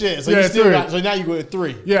 Oh shit! So Yeah, you still 3. got. So now you go at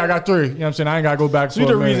 3. Yeah, I got 3. You know what I'm saying? I ain't gotta go back. See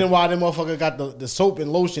the reason why them motherfuckers got the soap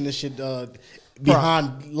and lotion and shit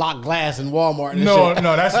behind locked glass in Walmart. And No, shit.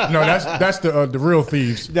 that's the real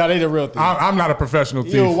thieves. No, they the real thing. I'm not a professional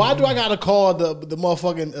thief. Yo, why do I gotta call the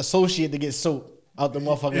motherfucking associate to get soap out the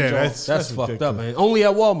motherfucking Yeah, jar? That's fucked ridiculous. up, man. Only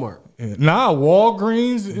at Walmart. Yeah. Nah,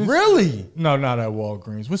 Walgreens. Really? No, not at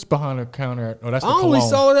Walgreens. What's behind the counter? Oh, that's the I only cologne.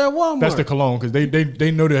 saw it at Walmart. That's the cologne because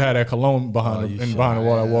they know they had that cologne behind you behind the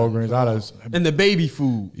wall at Walgreens. And the baby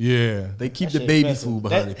food. Yeah, They keep That the shit baby expensive. food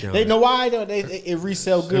behind the counter. They know why though. It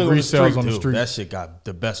resell good. It on the resells street. on the Dude, street. that shit got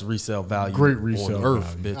the best resale value. Great resale on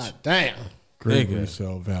earth, value. bitch. God damn. great nigga.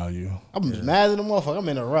 resale value. I'm mad at the motherfucker. I'm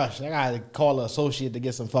in a rush. I gotta call an associate to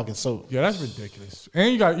get some fucking soap. Yeah, that's ridiculous.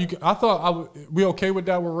 And I thought we okay with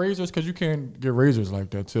that with razors because you can't get razors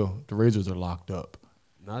like that too. The razors are locked up.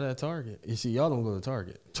 Not at Target. You see, y'all don't go to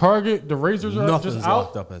Target. Target, the razors are Nothing's just out.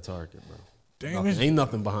 locked up at Target, bro. Damn, Nothing. Ain't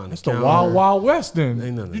nothing behind it's the the counter. Wild Wild West. Then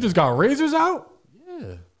Ain't nothing. you just got razors out.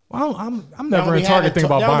 Yeah. Well, I'm never in Target thinking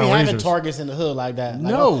about They buying don't be having razors. Targets in the hood like that. Like,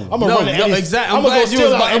 No. I'm gonna No, run to no, Eddie- exactly. I'm glad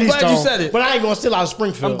you said it. But I ain't gonna steal out of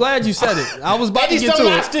Springfield. I'm glad you said it. I was about to get to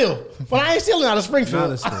not it. steal. But I ain't stealing out of Springfield.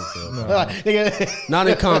 Not in Springfield. Nigga, Not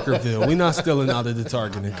in Conquerville. We not stealing out of the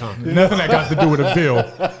Target in Conquerville. Nothing that got to do with a Ville.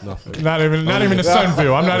 Nothing. Not even the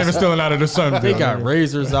Sunville. I'm not even stealing out of the Sunville. They got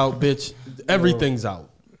razors out, bitch. Everything's out.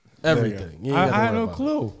 Everything. You ain't gotta I had worry no about it.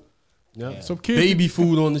 clue. Yep. Some kids. Baby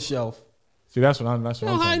food on the shelf. See, that's what I'm They don't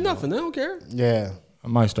talking hide about. nothing. They don't care. yeah. I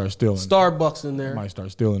might start stealing. Starbucks in I there. might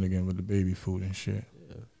start stealing again with the baby food and shit.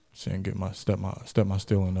 Shouldn't get my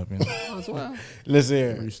stealing up. You know? Listen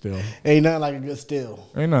here. Still. Ain't nothing like a good steal.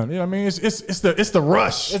 Ain't nothing. You know what I mean? It's the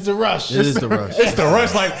rush. It's the rush. It is the rush. It's the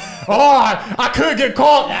rush. Like, I could get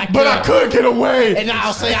caught, but I could get away. And now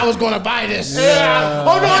I'll say I was going to buy this. Yeah.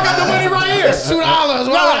 Oh no, I got the money right here. It's $2. Why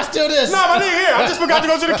would I steal this? No, my nigga here. I just forgot to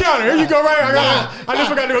go to the counter. Here you go, right? I just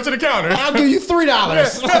forgot to go to the counter. I'll give you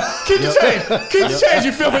 $3. Keep the change. Keep the change,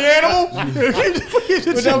 you filthy animal.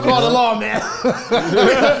 But don't call the law, man.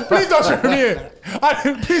 Please don't turn me in.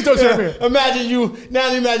 Please don't turn me in. Imagine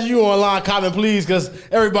you online comment, please, because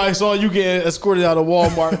everybody saw you getting escorted out of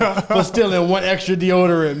Walmart for stealing one extra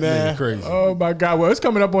deodorant, man. Yeah, crazy. Oh my God! Well, it's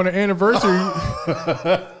coming up on the anniversary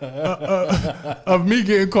of me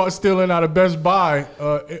getting caught stealing out of Best Buy.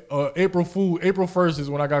 April 1st is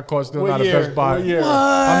when I got caught stealing out of Best Buy. What year?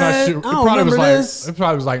 I'm not sure. It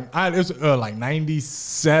probably was like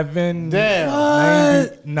 97. Damn.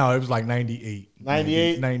 90, no, it was like 98.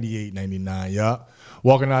 98? 98, 99, yeah.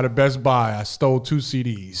 Walking out of Best Buy, I stole 2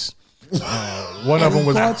 CDs. One of them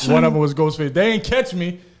was Ghostface. They ain't catch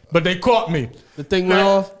me, but they caught me. The thing went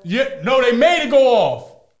off? Yeah, no, they made it go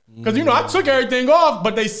off. Because, I took everything off,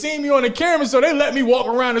 but they seen me on the camera, so they let me walk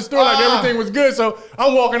around the store like everything was good. So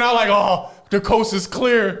I'm walking out like, the coast is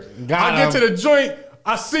clear. I get to the joint.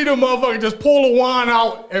 I see the motherfucker just pull the wine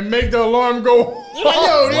out and make the alarm go.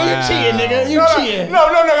 Yo, you cheating, nigga. You cheating. No.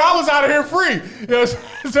 I was out of here free. Yes.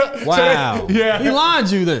 Wow. Yeah. He lied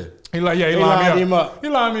you then. He lined me up. He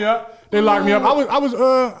lined me up. They locked me up.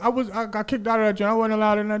 I got kicked out of that joint. I wasn't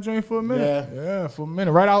allowed in that joint for a minute. Yeah, for a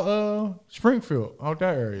minute. Right out Springfield, out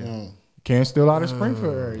that area. Can't steal out of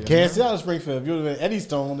Springfield area. Can't steal out of Springfield. If you would have been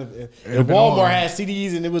Eddystone, if Walmart had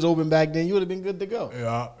CDs and it was open back then, you would have been good to go.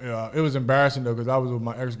 Yeah. It was embarrassing though because I was with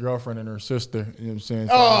my ex-girlfriend and her sister. You know what I'm saying?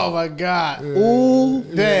 So, oh my God. Ooh,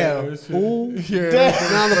 damn. Ooh, yeah.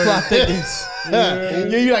 Damn. Now the plot thickens. Yeah,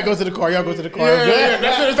 you like go to the car. Y'all go to the car. Yeah.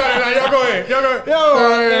 That's what it's like. Y'all go ahead.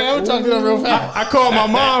 Yo, I'm talking to them real fast. I called my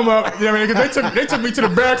mom up. You know what I mean? Because they took me to the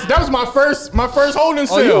barracks. That was my first holding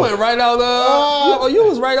cell. Oh, you went right out. You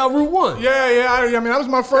was right out Route 1. Yeah. I mean, that was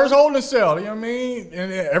my first holding cell. You know what I mean?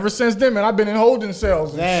 And ever since then, man, I've been in holding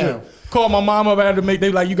cells and shit. Called my mom up. I had to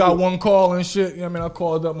they like, you got one call and shit. You know what I mean? I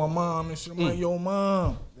called up my mom and shit. I'm like, yo,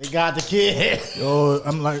 mom. They got the kid. Yo,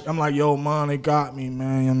 I'm like, yo, mom, they got me,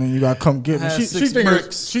 man. I mean, you gotta come get me. She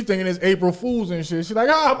thinking it's April Fools and shit. She's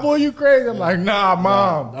like, boy, you crazy. I'm like, nah,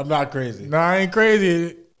 mom. I'm not crazy. Nah, I ain't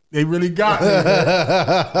crazy. They really got me.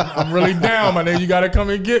 I'm really down, my nigga. You gotta come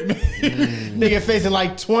and get me. Nigga facing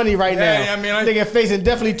like 20 right now. Yeah, I mean, nigga facing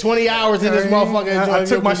definitely 20 hours in this motherfucker. I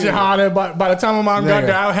took my shahada. By the time my mom got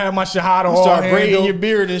there, I had my shahada all start braiding your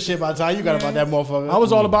beard and shit by the time you got about that motherfucker. I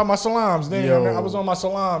was all about my salams then. I was on my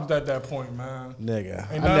salams at that point, man.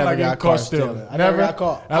 Nigga, ain't I never got caught stealing. I never got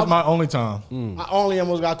caught. That was my only time. I only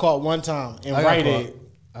almost got caught one time in Rite Aid.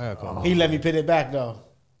 I got caught. He let me put it back though.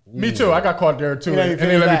 Me too. I got caught there too. And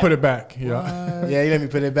they let me put it back. Yeah. Yeah, he let me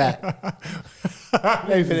put it back. Let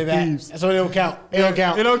me put it back. So it don't count. It don't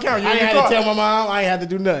count. It don't count. I ain't had to tell my mom. I ain't had to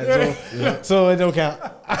do nothing. So it don't count.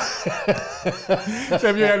 So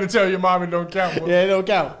if you had to tell your mom, it don't count. Yeah, it don't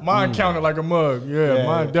count. Mine counted like a mug. Yeah,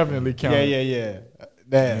 mine definitely counted. Yeah.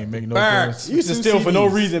 Damn. Ain't make no sense. You used to steal for no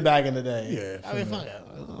reason back in the day. Yeah. I mean, fuck it.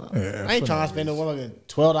 I ain't trying to spend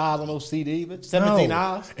 $12 on no CD, but $17.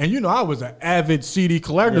 No. And I was an avid CD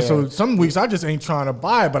collector, so some weeks I just ain't trying to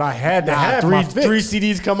buy it, but I had to have three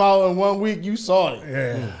CDs come out in 1 week. You saw it.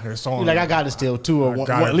 Yeah, it's on. You're like, I got to steal two or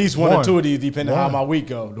one, at least one or two of these, depending on how my week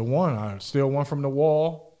go. The one I steal one from the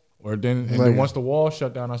wall, then once the wall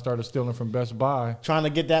shut down, I started stealing from Best Buy. Trying to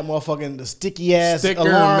get that motherfucking sticky ass sticker,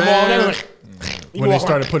 alarm man. When they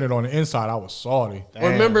started putting it on the inside, I was salty.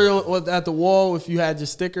 Remember at the wall, if you had your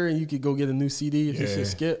sticker and you could go get a new CD if you should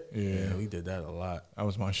skip? Yeah, we did that a lot. That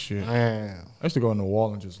was my shit. Damn. I used to go on the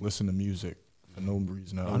wall and just listen to music for no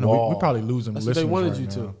reason. I know we probably losing listeners. That's what they wanted right you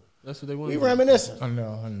now. to. That's what they wanted. We reminiscing. I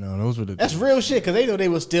know. Those were the. That's real shit because they know they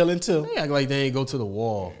was stealing too. They act like they ain't go to the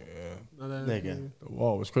wall. Yeah. Nigga. The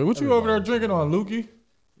wall was crazy. What you over there drinking on, Lukey?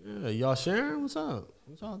 Yeah, y'all sharing? What's up?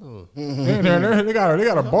 What y'all doing? They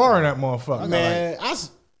got a bar in that motherfucker. Man, I seen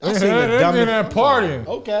the They're dumbest. in there partying.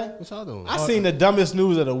 Okay. What y'all doing? I seen the dumbest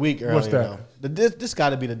news of the week earlier. What's that? This got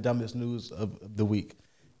to be the dumbest news of the week.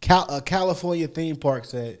 A California theme park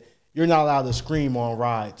said you're not allowed to scream on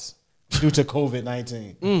rides due to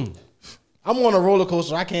COVID-19. I'm on a roller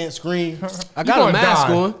coaster. I can't scream. I got a mask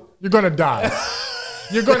on. You're gonna die.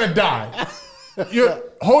 You're gonna die. You're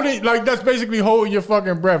holding that's basically holding your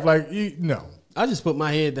fucking breath. No. I just put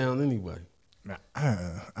my head down anyway. Nah,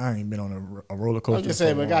 I ain't been on a roller coaster. I was just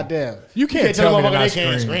saying, but goddamn, you can't tell me them they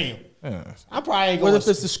can't scream. Yeah. I probably ain't What going if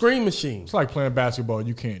it's the screen machine? It's like playing basketball.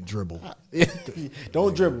 You can't dribble.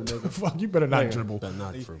 Don't dribble, nigga. Fuck, you better not dribble. Better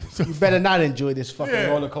not dribble. You better not enjoy this fucking Yeah.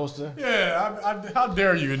 roller coaster. Yeah, how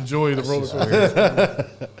dare you enjoy the roller coaster?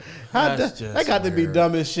 That got to be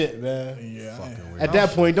dumb as shit, man. Yeah. At that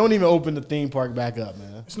point, don't even open the theme park back up,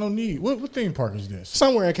 man. There's no need. What theme park is this?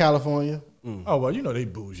 Somewhere in California. Oh well, you know they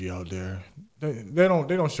bougie out there. They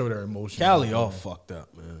don't show their emotions. Cali all fucked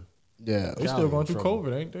up, man. Yeah. They still going through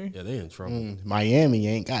COVID, ain't they? Yeah, they in trouble. Miami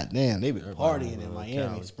ain't goddamn. They been Everybody partying in around Miami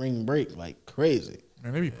Cali. spring break like crazy.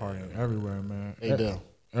 Man, they be partying everywhere, man. They do.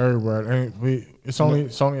 Everywhere. It's only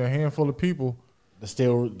a handful of people. They're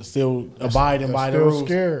still abiding by the still rules.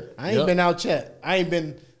 scared. I ain't been out yet. I ain't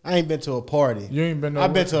been to a party. You ain't been.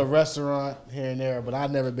 I've been to a restaurant here and there, but I've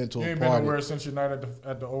never been to You a ain't been party. nowhere since your night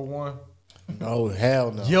at the 01? No,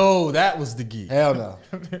 hell no. Yo, that was the geek. Hell no.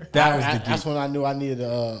 That was the geek. That's when I knew I needed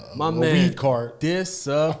a My man weed card.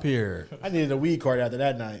 disappeared. I needed a weed card after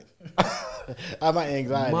that night. My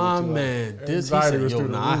anxiety. My was too man, he Anxiety said, was yo, through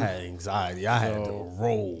the I roof. had anxiety. I had to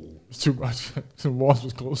roll. It's too much. The walls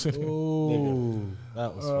was closing. Oh,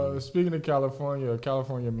 that was funny. Speaking of California, a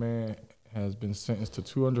California man has been sentenced to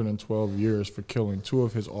 212 years for killing two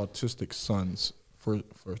of his autistic sons for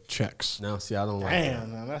checks. Now, see, I don't like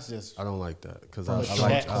Damn, that. man, that's just. I don't like that because From a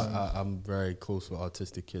check. I'm very close with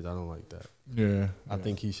autistic kids. I don't like that. Yeah, I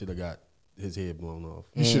think he should have got his head blown off.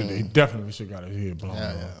 he definitely should got his head blown off.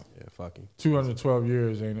 Yeah, fuck him. 212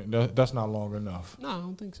 years ain't it? That's not long enough. No, I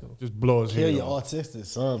don't think so. Just blow his Kill head your off. autistic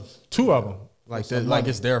son Two of them. Like that, like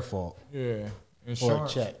it's their fault. Yeah, for a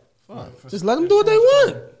insurance. check. Just let them do what they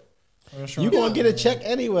want. Insurance. You gonna get a check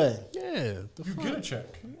anyway. Yeah, the You fuck? get a check.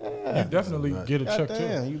 You definitely get a check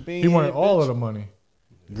Goddamn, too. you being He wanted a all bitch. of the money.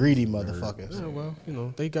 Greedy motherfuckers. Yeah, well, you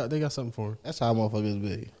know, they got something for him. That's how motherfuckers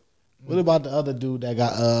be. What about the other dude that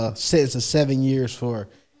got sentenced to 7 years for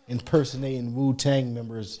impersonating Wu-Tang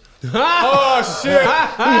members? Oh shit!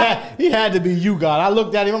 He had to be you God. I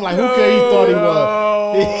looked at him. I'm like, who could he thought he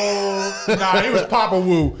was? Nah, he was Papa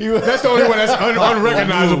Wu. That's the only one that's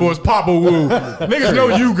unrecognizable is Papa Wu. Niggas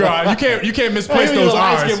know you, God. You can't misplace He was those a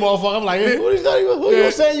light-skinned eyes. motherfucker. I'm like, who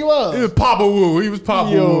you saying you He was? was Papa Wu. He was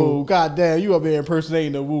Papa Yo, Wu. goddamn, you up there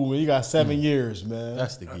impersonating the Wu, and you got 7 years, man.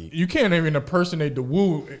 That's the geek. You can't even impersonate the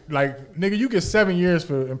Wu. Like, nigga, you get 7 years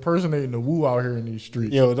for impersonating the Wu out here in these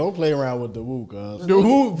streets. Yo, don't play around with the Wu, cuz. The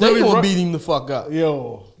Wu They really gonna beat him the fuck up.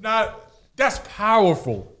 Yo. That's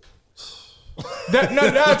powerful.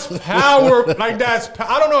 That's power. Like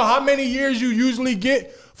I don't know how many years you usually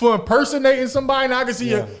get for impersonating somebody. Now I can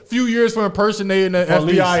see a few years for impersonating an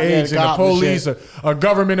Police, FBI agent, the a cop and police, shit. a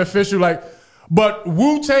government official. Like, but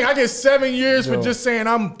Wu-Tang, I get 7 years for just saying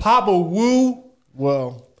I'm Papa Wu.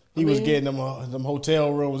 Well, he was getting them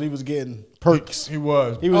hotel rooms. He was getting perks. He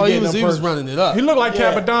was. He was getting them He was perks. running it up. He looked like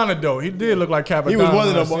Yeah. Capadonna though. He did look like Capadonna. He was one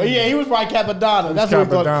of when I them. seen Yeah, him. he was probably Capadonna. That's what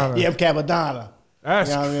he thought. Capadonna. Yeah, I'm Capadonna.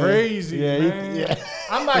 That's You know what I mean? crazy, Yeah, man.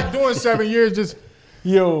 I'm not doing 7 years just.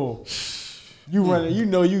 Yo, you running? You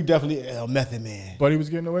know, you definitely a method man. But he was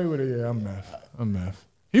getting away with it. Yeah, I'm meth.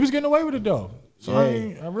 He was getting away with it though. So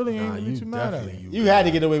I really ain't really too mad at him. You had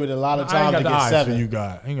to get away with it a lot of I ain't times got to the get eyes 7. for you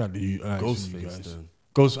guys. I ain't got the eyes Ghost for you face, guys. then.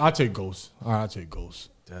 Ghost. I take Ghost. All right, I take Ghost.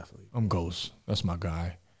 Definitely. I'm Ghost. That's my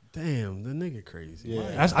guy. Damn, the nigga crazy.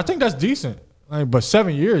 Yeah. I think that's decent. Like, but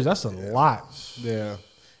 7 years, that's a lot. Yeah,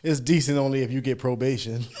 it's decent only if you get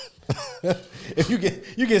probation. If you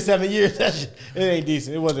get 7 years, that shit, it ain't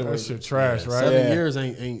decent. It wasn't That worth shit it. trash, right? 7 Yeah. years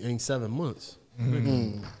ain't 7 months. I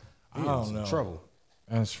don't know. Trouble.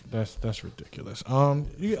 That's ridiculous.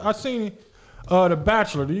 I seen The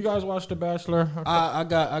Bachelor. Do you guys watch The Bachelor? I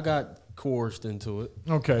got coerced into it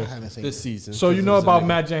Okay. I haven't seen this season. So you 'cause know it was a about nigga.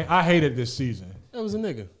 Matt James? I hated this season. That was a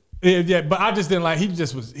nigga. Yeah, but I just didn't like. He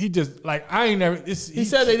just like I ain't never. He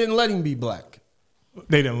said they didn't let him be black.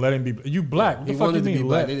 They didn't let him be. You black? What He the fuck wanted you to be mean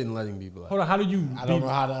black. let? They didn't let him be black. Hold on. How do you? I don't know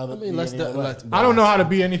how the other. I mean, let's I don't know how to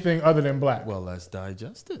be anything other than black. Well, let's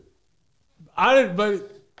digest it. I didn't.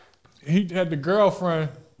 But he had the girlfriend,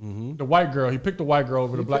 the white girl. He picked the white girl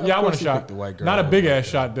over the black. of Yeah, I want a course he shot. picked the white girl Not a over big the ass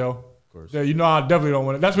black shot though. course. Yeah, you know I definitely don't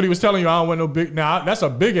want it. That's what he was telling you. I don't want no big. Now that's a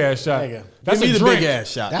big ass shot. Nigga. That's Give me a the drink. big ass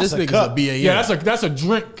shot. That's This a nigga's cup. a BAN. Yeah, that's a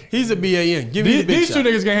drink. He's a BAN. Give me the big These shot. two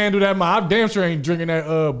niggas can handle that. I damn sure ain't drinking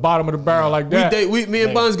that bottom of the barrel like that. Me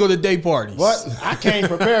and Buns go to day parties. What? I came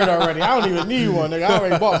prepared already. I don't even need one, nigga. I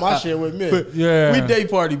already bought my shit with me. Yeah, We day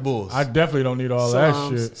party bulls. I definitely don't need all Salams,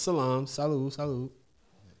 that shit. Salam, salud.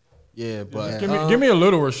 Yeah, but Give me a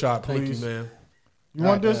littler shot, thank please. you, man. You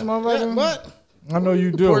want this, motherfucker? What? I know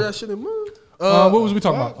you do. Pour that shit in mine. What was we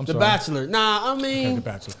talking about? I'm The sorry. Bachelor. Nah, I mean, The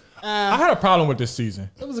Bachelor. I had a problem with this season.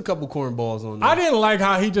 there was a couple cornballs on there. I didn't like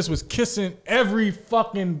how he just was kissing every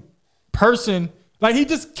fucking person. Like he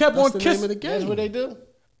just kept on kissing. That's what they do.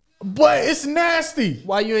 But it's nasty.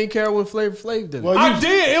 Why you ain't care when Flavor Flav did it? Well, I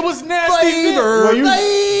did. It was nasty. Flavor.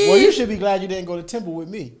 Well, you should be glad you didn't go to Temple with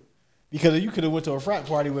me. Because you could have went to a frat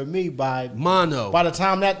party with me by the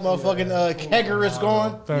time that motherfucking kegger is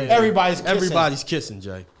gone, everybody's kissing. Everybody's kissing,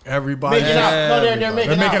 Jay. Everybody. Making out. No, they're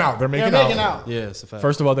making out. They're making out. Yeah, it's a fact.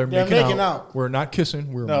 First of all, they're making out. out. We're not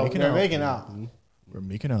kissing. We're making they're out. making out. We're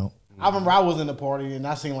making out. I remember I was in the party and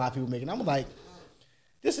I seen a lot of people making. I'm like,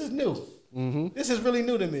 this is new. This is really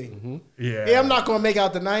new to me. Yeah, I'm not gonna make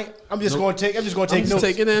out tonight. I'm just gonna take notes.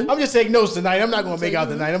 Take it in. I'm just taking notes tonight. I'm not gonna make out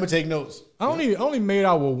tonight. I'm gonna take notes. I only made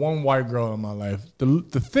out with one white girl in my life. The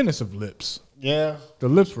thinnest of lips. Yeah, the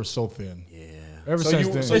lips were so thin. Yeah. Ever since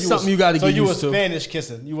then, it's something you got to get used to. So you were Spanish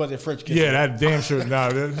kissing. You wasn't French kissing. Yeah, that damn sure. Nah,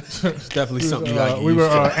 it's definitely something you got to get we used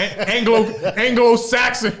were to.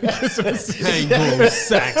 Anglo-Saxon kissing.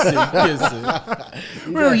 Anglo-Saxon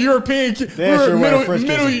kissing. We were European. We were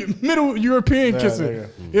middle European kissing.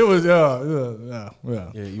 It was yeah.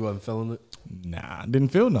 Yeah, you wasn't feeling it. Nah, didn't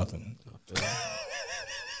feel nothing.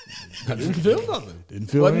 I didn't feel nothing. Didn't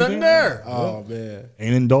feel wasn't anything. Nothing there. Oh man,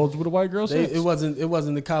 ain't indulged with a white girl. It wasn't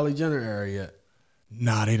the Kylie Jenner era yet.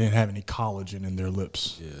 Nah, they didn't have any collagen in their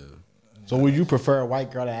lips. Yeah. So would you prefer a white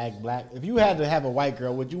girl to act black? If you had to have a white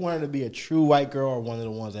girl, would you want her to be a true white girl or one of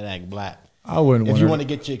the ones that act black? I wouldn't. If you want to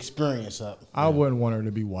get your experience up, I wouldn't want her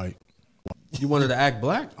to be white. You wanted to act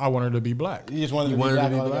black? I want her to be black. You just wanted her to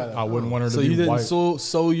be black. I wouldn't want her to be white. So you didn't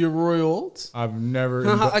sow your royal oats? I've never.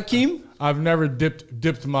 Akeem? I've never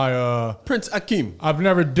dipped my Prince Akeem. I've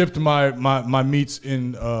never dipped my meats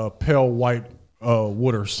in pale white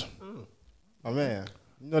waters. Oh man,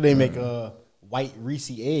 you know they make white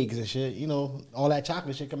Reese eggs and shit. You know all that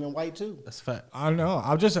chocolate shit come in white too. That's a fact. I know.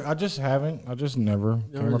 I just haven't. I just never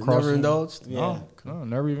came across. Never indulged. No,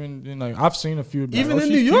 never even like. I've seen a few. Even in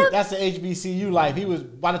New York. That's the HBCU life. He was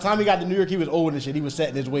by the time he got to New York, he was old and shit. He was set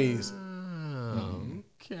in his ways.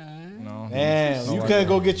 Okay. No, damn, you couldn't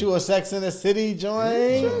go get you a Sex in the City joint.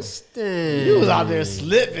 Interesting. You was out there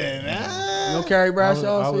slipping. No Carrie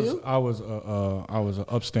Bradshaw. I was an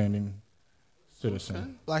upstanding citizen. Okay.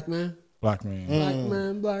 Black man. Black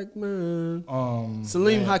man. Black man.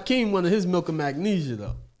 Salim Hakeem wanted his milk of magnesia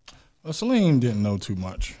though. Well, Salim didn't know too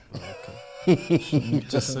much.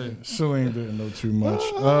 Just saying. Salim didn't know too much.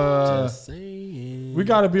 Just saying. We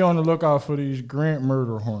got to be on the lookout for these Grant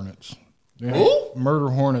murder hornets. Murder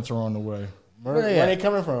hornets are on the way. Where they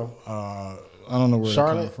coming from? I don't know where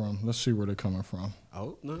Charlotte? they're coming from. Let's see where they're coming from.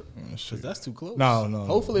 Oh no, because that's too close. No.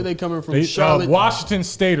 Hopefully they coming from Charlotte, Washington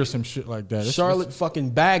State or some shit like that. Charlotte,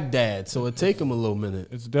 fucking Baghdad. So it take them a little minute.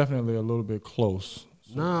 It's definitely a little bit close.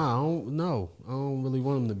 Nah, I don't really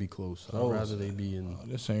want them to be close. I'd rather they be in.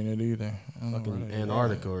 This ain't it either. Fucking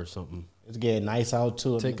Antarctica or something. It's getting nice out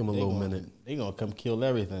too. Take them a little minute. They gonna come kill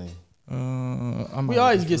everything. We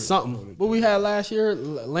always get something. What we had last year,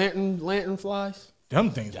 lantern flies. Them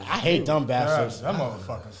things. I hate dumb bastards. Them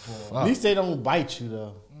motherfuckers full. At least they don't bite you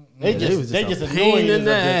though. They just a pain in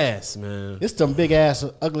the ass, man. It's them big ass,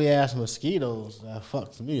 ugly ass mosquitoes that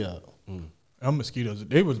fucks me up. Them mosquitoes,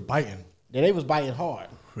 they was biting. Yeah, they was biting hard.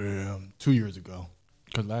 Yeah, 2 years ago.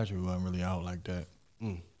 Because last year we wasn't really out like that.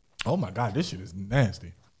 Oh my God, this shit is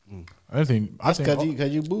nasty. I think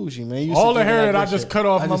because you bougie, man. You all the hair that I just shit. cut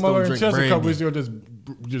off my mother and chest brandy. a couple weeks ago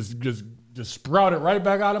just sprouted right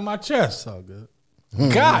back out of my chest. It's all good.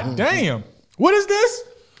 God damn. What is this?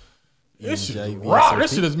 This shit is rock.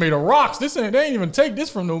 This shit is made of rocks. They ain't even take this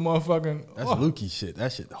from no motherfucking. That's Lukey shit.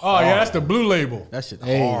 That shit. Oh yeah, that's the blue label. That shit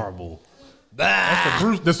horrible.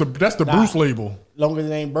 That's the Bruce label. Long as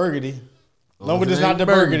it ain't burgundy. Long as it's not the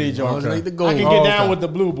burgundy joint. I can get down with the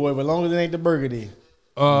blue boy, but long as it ain't the burgundy.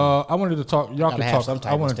 I wanted to talk. Y'all could talk. Some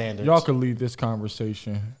type of standards. Y'all could lead this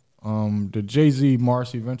conversation. The Jay-Z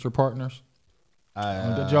Marcy Venture Partners.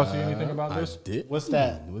 Did y'all see anything about this? I did. What's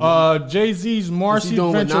that? Jay-Z's Marcy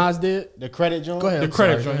doing Venture. what Nas did? The credit joint? Go ahead. The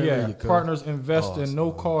credit joint, yeah. Partners invest in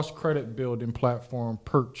no-cost credit building platform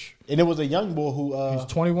Perch. And it was a young boy who... He's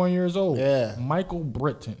 21 years old. Yeah. Michael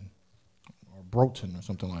Broughton or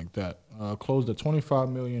something like that. Closed a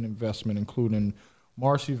 $25 million investment, including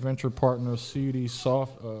Marcy Venture Partners, CD,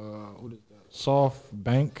 Soft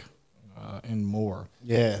Bank, and more.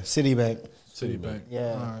 Yeah, Citibank.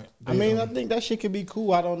 Yeah. All right. I mean, I think that shit could be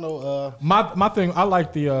cool. I don't know. My thing, I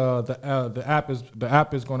like the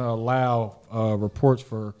app is going to allow reports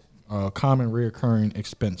for common reoccurring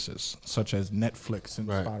expenses such as Netflix and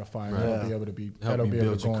Spotify. And that'll be able to be help you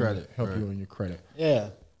build your credit, help you in your credit. Yeah,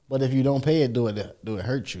 but if you don't pay it, do it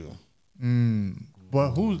hurt you?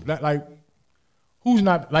 But who's that? Like, who's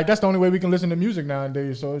not? Like, that's the only way we can listen to music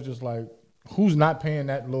nowadays. So it's just like, who's not paying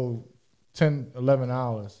that little 10, 11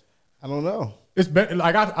 hours. I don't know. It's been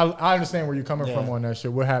like I understand where you're coming from on that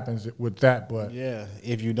shit. What happens with that? But yeah,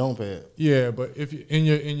 if you don't pay it. Yeah, but if you,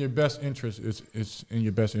 in your best interest, it's in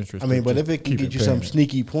your best interest. I mean, but if it can get you some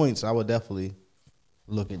sneaky points, I would definitely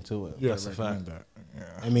look into it. Yeah, that's a fact. Yeah.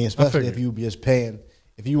 I mean, especially if you just paying,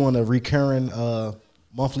 if you want a recurring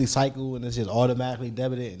monthly cycle and it's just automatically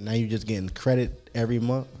debited, and now you're just getting credit every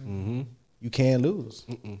month, you can't lose.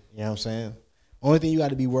 You know what I'm saying? Only thing you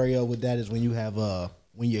got to be worried of with that is when you have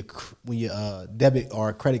when your debit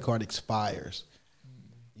or credit card expires,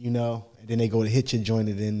 you know, and then they go to hit your joint,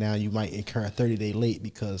 and then now you might incur a 30-day late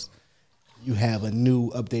because you have a new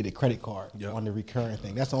updated credit card on the recurring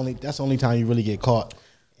thing. That's the only time you really get caught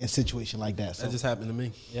in a situation like that. So that just happened to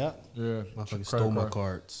me. Yeah. Motherfucker stole my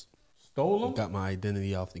cards. Stole them? Got my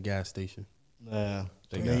identity off the gas station. Yeah.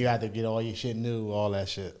 And then you have to get all your shit new, all that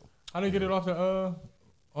shit. How do you get it off the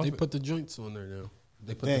They put the joints on there now.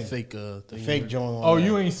 They put the fake the fake joint on. Oh,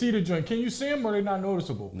 you ain't see the joint. Can you see them or they not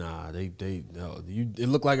noticeable? Nah, it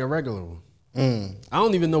looked like a regular one. I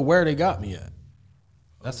don't even know where they got me at.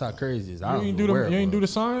 That's how crazy it is. You ain't do the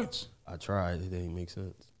science? I tried. It didn't make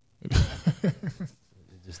sense.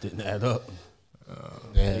 It just didn't add up.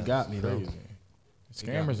 They got me though.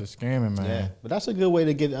 Scammers are scamming, man. Yeah, but that's a good way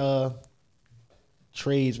to get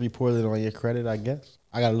trades reported on your credit, I guess.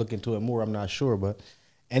 I gotta look into it more. I'm not sure, but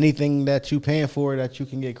anything that you paying for that you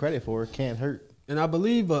can get credit for can't hurt. And I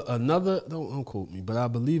believe don't quote me, but I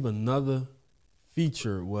believe another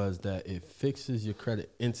feature was that it fixes your credit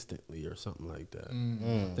instantly or something like that.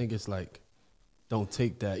 I think it's like, don't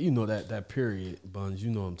take that, that period, Buns,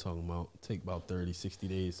 you know what I'm talking about. Take about 30, 60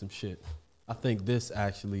 days, some shit. I think this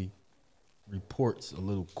actually reports a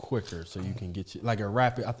little quicker so you can get like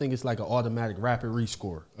I think it's like an automatic rapid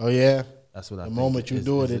rescore. Oh, yeah? That's what I think. The moment you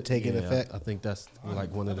do it take effect. I think that's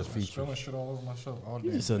like one of the features. Spilling shit all over myself all day.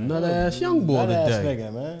 It's a nut-ass young boy today.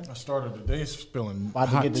 Nigga, man. I started the day spilling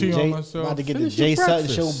hot tea on myself. About to get the Jay Sutton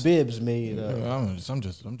Show bibs made. I'm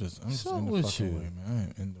just in the fucking way, man. I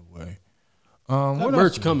ain't in the way. That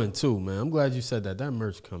merch coming too, man. I'm glad you said that. That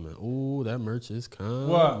merch coming. Ooh, that merch is coming.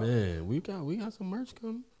 What? Man, we got some merch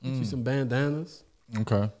coming. Get you some bandanas.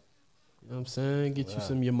 Okay. You know what I'm saying? Get you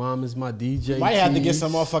some Your Mom Is My DJ. Might have to get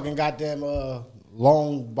some motherfucking goddamn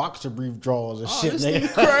long boxer brief drawers and shit,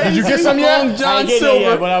 nigga. Did you get some yet? John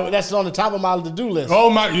Silver. But that's on the top of my to-do list.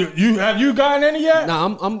 Oh my! You gotten any yet?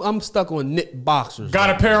 Nah, I'm stuck on knit boxers.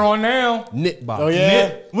 Got a pair on now. Knit boxers. Oh yeah.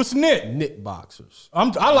 Knit? What's knit? Knit boxers.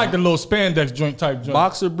 I like the little spandex joint type joint.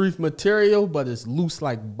 Boxer brief material, but it's loose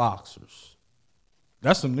like boxers.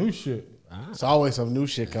 That's some new shit. It's always some new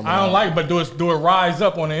shit coming. I don't like, but do it rise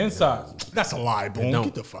up on the inside? That's a lie, boom.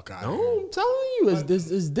 Get the fuck out of here. No, I'm telling you,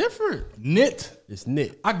 it's different. Knit. It's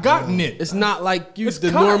knit. I got knit. It's not like It's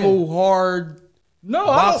the cotton. normal hard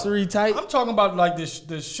boxery type. I'm talking about like this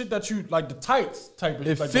shit that you like the tights type of.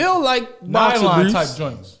 It like feel like boxer nylon briefs. type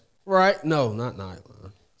joints. Right? No, not nylon.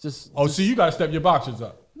 Just so you gotta step your boxers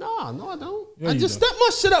up. No, I don't. Yeah, I you just do. step my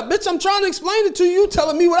shit up, bitch. I'm trying to explain it to you. You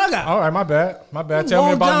telling me what I got. All right, my bad. Tell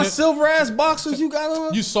me about John knit. Silver ass boxers you got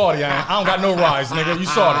on. You salty, I don't got no rise, nigga. You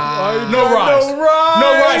salty. No rise.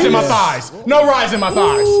 No rise in my thighs. No rise in my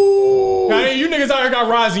thighs. Now, you niggas out here got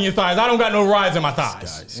rise in your thighs. I don't got no rise in my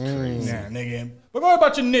thighs. This guy's crazy. Nah, nigga. But what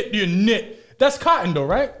about your knit? That's cotton though,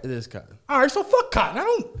 right? It is cotton. All right, so fuck cotton. I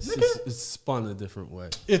don't. Nigga. It's spun a different way.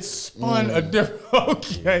 It's spun a different.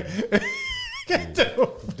 Okay.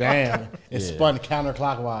 Damn. It's spun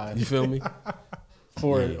counterclockwise. You feel me?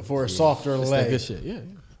 for a softer It's leg. that good shit. Yeah.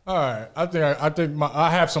 All right, I think I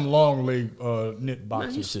have some long leg knit Man,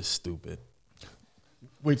 boxers. you just stupid.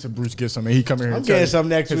 Wait till Bruce gets some. And he come here. I'm and tell getting you some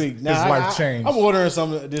next his, week. His Nah, life changed. I'm ordering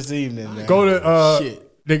some this evening. Man. Go to Shit.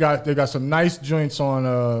 They got some nice joints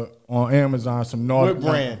on Amazon. Some What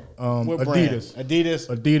brand? Adidas.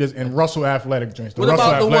 Adidas and Russell Athletic joints. What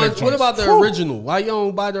about the ones? What about the original? Why you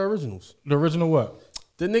don't buy the originals? The original what?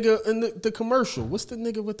 The nigga in the commercial. What's the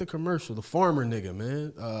nigga with the commercial? The farmer nigga,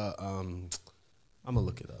 man. I'm gonna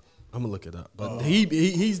look it up. But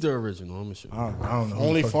he's the original. I'm sure. I don't know.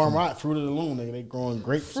 Only farm right, Fruit of the Loom, nigga. They growing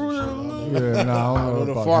grapes. Fruit of the Loom. Yeah, nah, I don't know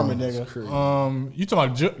the about farmer, him. nigga. You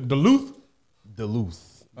talking about Duluth? Duluth.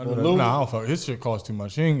 Nah, I don't fuck. His shit costs too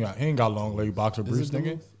much. He ain't got long leg boxer briefs,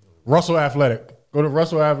 nigga. Russell Athletic. Go to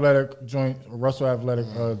Russell Athletic joint,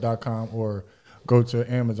 RussellAthletic.com, or go to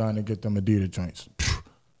Amazon and get them Adidas joints.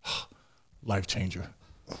 Life changer.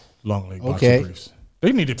 Long leg boxer briefs.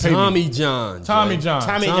 They need to pay Tommy me. John. Tommy John.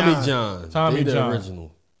 They the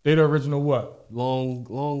original. They the original what?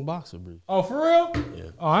 Long boxer brief. Oh, for real? Yeah.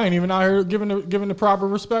 Oh, I ain't even out here giving the proper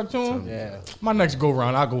respect to him. Yeah. My next go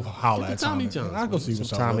round, I'll go holler at Tommy Tommy Johns. I'll go see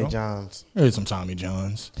what's up. Tommy with him. Johns. Here's some Tommy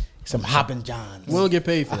Johns. Some Hoppin' Johns. We don't get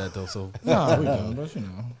paid for that though, so Nah, we don't. But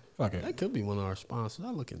fuck it. That could be one of our sponsors.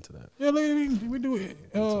 I'll look into that. Yeah, we do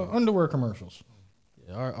underwear commercials.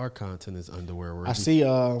 Yeah, our content is underwear worthy. I see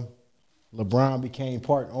LeBron became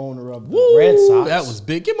part owner of the Red Sox. That was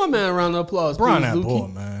big. Give my man a round of applause, LeBron please, that Lukey. bull,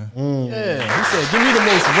 man. Yeah, he said, give me the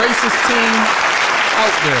most racist team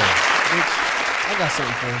out there. Bitch, I got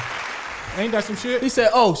something for him. Ain't that some shit? He said,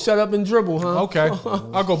 oh, shut up and dribble, huh? Okay.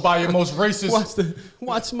 I'll go buy your most racist.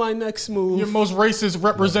 Watch my next move. Your most racist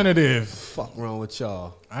representative. Fuck wrong with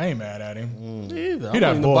y'all. I ain't mad at him. Me either. He I'm that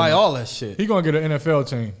willing to bull, buy man. all that shit. He gonna get an NFL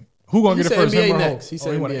team. Who gonna He get it said first? NBA him or next. Hope? He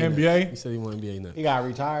said he want NBA an next. NBA. He said he want NBA next. He got to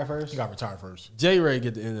retire first. He got to retire first. J. Ray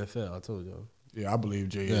get the NFL. I told y'all. Yeah, I believe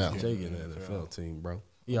Jay. Yeah. Is Jay getting the NFL team, bro.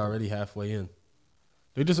 He already halfway in.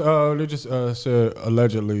 They just said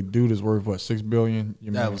allegedly dude is worth what, $6 billion.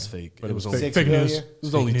 That was fake. But It it was was fake, $6 fake news. billion? It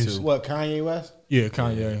was only Fake news. two. What, Kanye West? Yeah,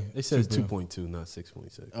 Kanye. They said it's 2 billion. 2.2, not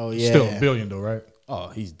 6.6. Oh, yeah. Still a billion though, right? Oh,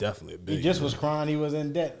 he's definitely a big. He just was crying he was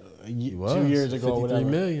in debt He was 2 years ago. 53 Whatever.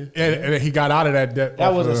 million. And he got out of that debt. That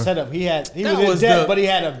off was a of- setup. He was That in was debt, the- but he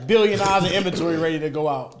had $1 billion in inventory ready to go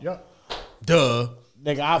out. Yep. Duh.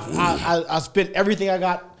 Nigga, I spent everything I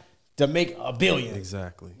got to make $1 billion.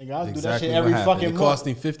 Exactly. Nigga, I'll do that Exactly shit what every happened. fucking It month. cost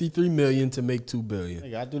him $53 million to make $2 billion.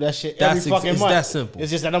 Nigga, I do that shit That's every fucking it's month. that simple. It's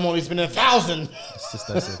just that I'm only spending 1,000. It's just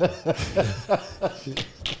that simple.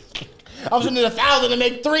 I'm spending 1,000 to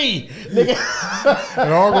make 3. Nigga.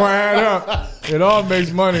 It all gonna add up. It all makes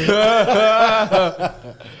money. Oh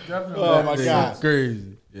my God. Crazy.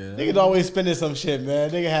 Yeah. Niggas always spending some shit, man.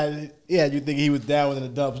 Nigga had, you think he was down within the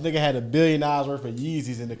dumps. Nigga had $1 billion worth of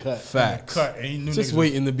Yeezys in the cut. Facts. Cut. And he knew Just niggas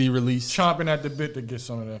waiting to be released. chomping at the bit to get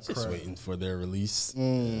some of that Just crap. waiting for their release.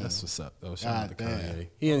 That's what's up, though. Shout out to God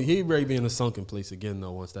Kanye. He ready to be in a sunken place again,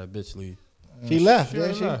 though, once that bitch leave. She left. She Yeah,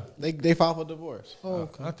 already left. They filed for divorce. I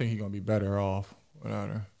think he's gonna be better off without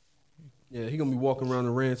her. Yeah, he gonna be walking around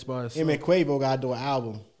the ranch by himself. Him and Quavo got to do an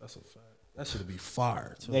album. That's a fact. That should be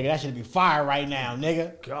fired. Too. Nigga, that should be fire right now,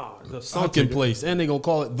 nigga. God, the sunken place, and they gonna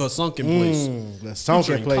call it the sunken place. The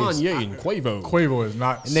sunken Featuring place. Kanye and Quavo. Quavo is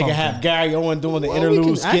not. Nigga have Gary Owen doing the Well, we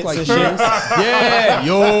interlude can act skits like and shit. shit. Yeah,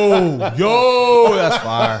 yo, that's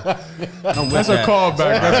fire. I'm with That's a that. callback.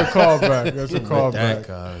 That's a callback. That's a That callback.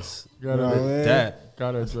 guys. Gotta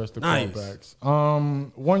address the Nice. callbacks.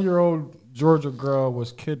 1-year-old Georgia girl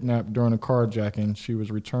was kidnapped during a carjacking. She was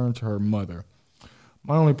returned to her mother.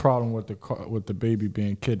 My only problem with the baby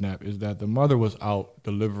being kidnapped is that the mother was out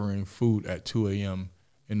delivering food at 2 a.m.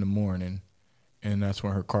 in the morning, and that's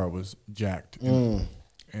when her car was jacked.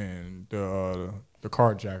 And the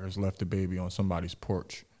carjackers left the baby on somebody's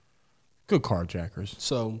porch. Good carjackers.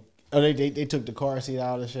 So Oh, they took the car seat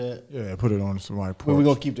out and shit. Yeah, put it on somebody's porch. Where we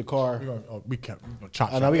gonna keep the car? We gonna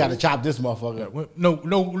chop. Oh no, we got to chop this motherfucker. Yeah,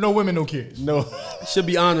 no women, no kids. No, should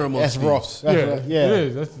be honor amongst that's raw. thieves. That's Yeah, it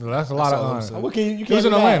is. That's a lot all I'm of saying. honor. What can you It was can't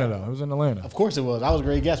in do Atlanta that. though. It was in Atlanta. Of course it was. I was a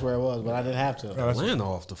great guess where it was, but I didn't have to. Atlanta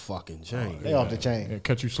off the fucking chain. They off the chain, Yeah,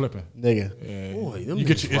 catch you slipping. nigga. Yeah, Boy, them you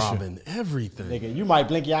get your issue. robbing everything. Nigga, you might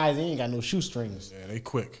blink your eyes and you ain't got no shoestrings. Yeah, they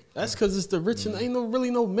quick. That's because it's the rich and ain't really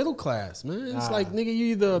no middle class, man. It's like, nigga, you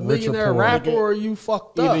either a Rich or millionaire poor. rapper Nigga, or you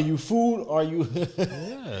fucked Either up. you food or you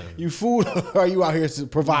you food or you out here to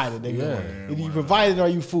provide it, nigga. Yeah. Either you provided or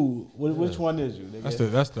you food. Which one is you,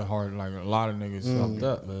 nigga? That's the hard. Like a lot of niggas. Fucked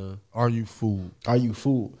up, man. Are you food? Are you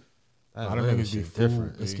food? That A lot of Atlanta niggas be shit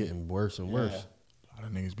different. fooled, It's B. getting worse and worse. A lot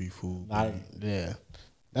of niggas be food. Yeah.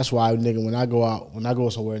 That's why, nigga, when I go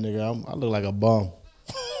somewhere, nigga, I look like a bum.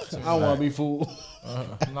 I don't want to be food.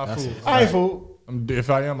 I'm not food. I ain't food. If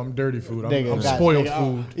I am, I'm dirty food. Nigga, I'm got- spoiled nigga,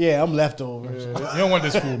 food. Yeah, I'm leftovers. You don't want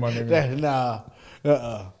this food, my nigga. Nah.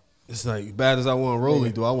 It's like, bad as I want a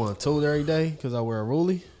rollie, do I want a toad every day because I wear a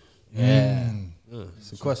rollie? Yeah.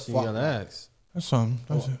 It's a question you gotta ask. That's something.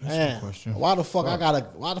 That's a Man, question. why the fuck I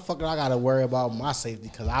gotta worry about my safety?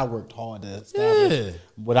 Because I worked hard to establish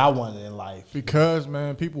what I wanted in life. Because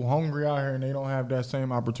man, people hungry out here and they don't have that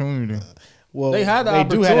same opportunity. Well, They had the do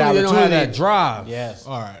opportunity, have the they don't have that opportunity. drive. Yes.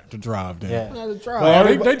 All right, to drive then. Yeah. They had the drive. Well,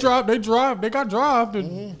 They drive. They got drive.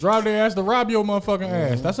 To drive their ass to rob your motherfucking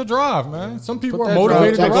ass. That's a drive, man. Some people Put are that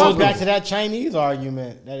motivated That to goes rob. back to that Chinese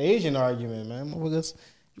argument, that Asian argument, man. Motherfuckers,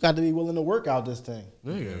 you got to be willing to work out this thing.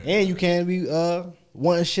 And you can't be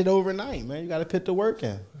wanting shit overnight, man. You got to put the work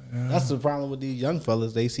in. That's the problem with these young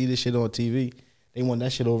fellas. They see this shit on TV. They want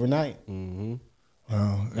that shit overnight.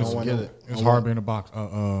 It's hard being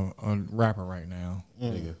a rapper right now.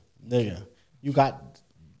 Nigga, you got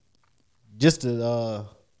just to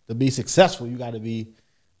be successful. You got to be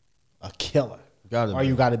a killer,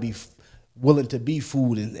 you got to be willing to be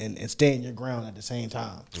food and stand your ground at the same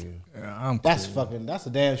time. Yeah, That's a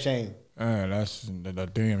damn shame. That's a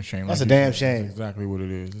damn shame. That's a damn shame. That's exactly what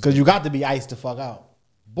it is. Because you got to be iced the fuck out.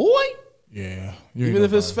 Boy. Yeah. Even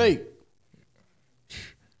if it's fake.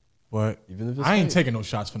 But even if it's I ain't fake. taking no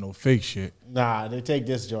shots for no fake shit. Nah, they take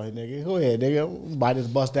this joint, nigga. Go ahead, nigga. Buy this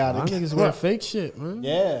bust out. My niggas wear fake shit, man.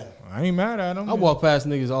 Yeah. I ain't mad at them. I walk past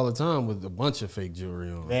niggas all the time with a bunch of fake jewelry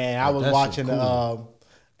on. Man, I was watching the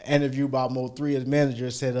interview about Mo3. His manager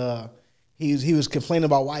said he was complaining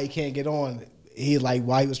about why he can't get on. He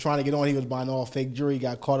while he was trying to get on, he was buying all fake jewelry. He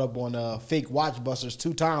got caught up on fake watch busters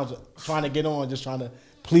 2 times trying to get on, just trying to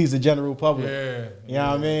please the general public. Yeah. You know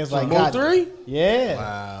what I mean? It's like Mo3? Yeah.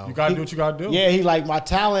 Wow. You gotta do what you gotta do. Yeah, he like, my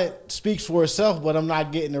talent speaks for itself, but I'm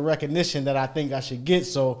not getting the recognition that I think I should get.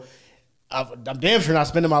 So I'm damn sure not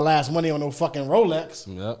spending my last money on no fucking Rolex.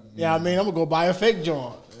 Yep. Yeah, you know what I mean, I'm gonna go buy a fake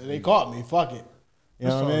joint. They caught me. Fuck it. You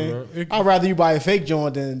know what I mean? Right. I'd rather you buy a fake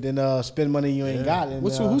joint than spend money you ain't got. And,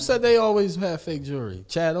 Who said they always have fake jewelry?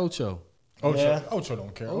 Chad Ocho. Ocho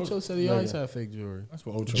don't care. Ocho said he always had fake jewelry. That's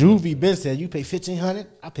what Ocho. Juvie Ben said, you pay $1,500,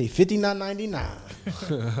 I pay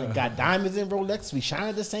 $59.99. Got diamonds and Rolex, we shine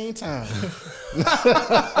at the same time.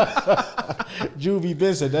 Juvie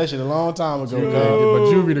Ben said that shit a long time ago.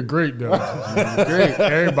 But Juvie the great though. Great.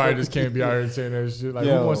 Everybody just can't be out here saying that shit. Like,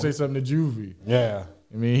 who want to say something to Juvie? Yeah.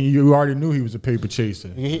 I mean, you already knew he was a paper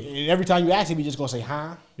chaser. Every time you ask him, he just gonna say,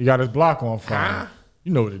 huh? He got his block on fire.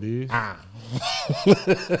 You know what it is.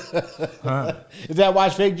 Is that why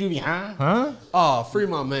it's fake Juvie? Huh? Oh, free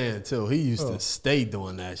my man too. He used to stay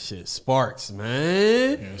doing that shit. Sparks,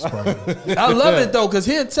 man. Yeah, Sparky. I love it though, cause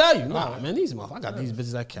he'll tell you, nah, man, these motherfuckers, I got these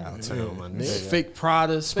bitches at Cowtown, my nigga. Fake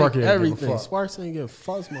Prada, Sparky fake ain't give a everything. fuck. Sparks ain't give a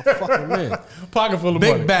fuck. It's my fucking man. Pocket full of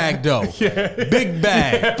money. Big bag though. Big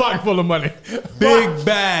bag. Pocket full of money. Big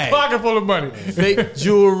bag. Pocket full of money. Fake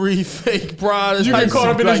jewelry, fake Prada. You can call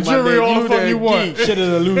up in this jewelry all the fuck you want. Shit is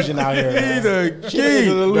an illusion out here. He the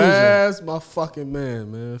geek. That's my fucking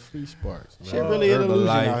man. Free Sparks. Man. Shit really an illusion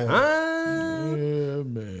out here. Yeah,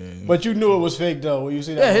 man. But you knew it was fake though. When you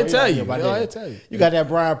see that, Yeah, he'll tell you. He'll tell you. You got that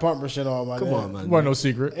Brian Pumper shit on, my Come on, man. Wasn't no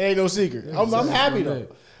secret. It ain't no secret. I'm happy though.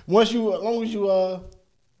 As long as you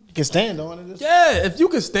can stand on it. Yeah, if you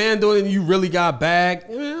can stand on it and you really got bagged,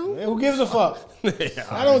 you know. Who gives a fuck?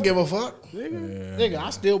 I don't give a fuck. Nigga, I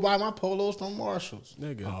still buy my polos from Marshalls.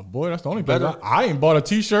 Nigga. Oh boy, that's the only place. I ain't bought a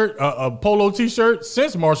t-shirt, a polo t-shirt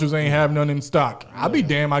since Marshalls ain't have none in stock. I'll be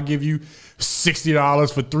damn, I give you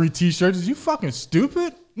 $60 for 3 t-shirts. Is you fucking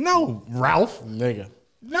stupid? No, Ralph. Nigga.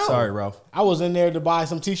 No. Sorry, Ralph. I was in there to buy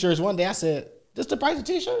some t-shirts one day. I said, this the price of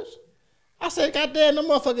t-shirts? I said, goddamn, the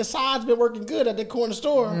motherfucking size been working good at the corner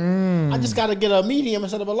store. I just got to get a medium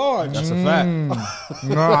instead of a large. That's a fact.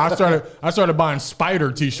 No, I started buying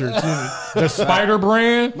Spider t-shirts. The Spider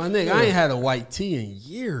brand. My nigga, I ain't had a white tee in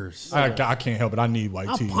years. I can't help it. I need white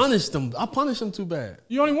tees. I punished them too bad.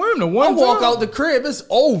 You only wear them the one I walk time. out the crib, it's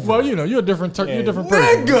over. Well, you know, you're a different person.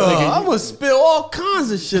 Nigga, I would spill all kinds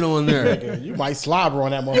of shit on there. You might slobber on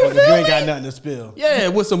that motherfucker if you ain't got nothing to spill. Yeah,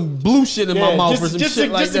 with some blue shit in my mouth or some shit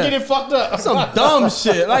like that. Just to get it fucked up. Some dumb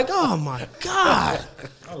shit. Like, oh my God.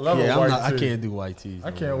 I love Yeah, a white tee. I can't do white tees.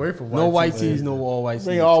 I can't wait for white No white tees. tees, no all white tees.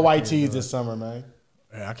 Bring all white tees this summer, man.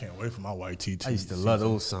 Yeah, I can't wait for my white tee. I used to love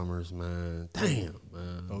those summers, man. Damn,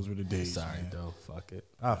 man. Those were the days. Sorry, man. though. Fuck it.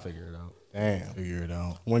 I'll figure it out. Damn. Figure it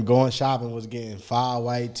out. When going shopping was getting 5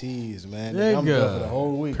 white tees, man. Nigga. I'm good for the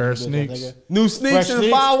whole week. Pair of sneaks. New sneaks Fresh and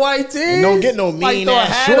sneaks. 5 white tees. And don't get no Like, mean throw a ass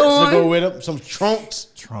hat shorts on. to go with them. Some trunks.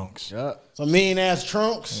 Trunks. Yeah. Some mean ass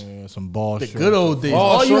trunks. Yeah, some ball The shorts. good old days. All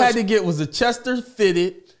All you shorts. had to get was a Chester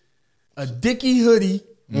fitted, a Dickie hoodie,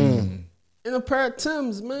 and a pair of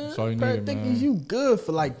Timbs, man. That's all you a pair needed, of Dickies, man. you good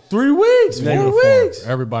for like 3 weeks, 4 Uniform. weeks.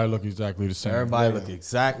 Everybody look exactly the same. Everybody look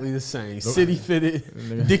exactly the same. City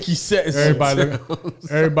fitted, Dickie set. Everybody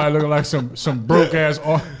looking like some broke ass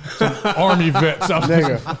some army vets.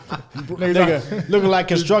 Nigga, looking like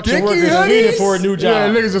construction Dickie workers hoodies? needed for a new Yeah,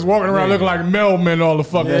 job. niggas just walking around looking like mailmen all the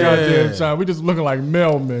fucking goddamn time. We just looking like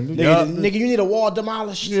mailmen. Nigga, you need a wall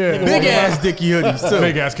demolished. Yeah. Nigga, Big walking around- ass Dickie hoodies too.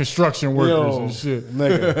 Big ass construction workers Yo, and shit.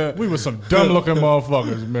 nigga. We was some dumb looking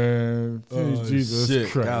motherfuckers, man. Jesus Shit,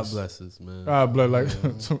 Christ. God bless us, man. God bless, like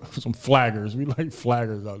some flaggers. We like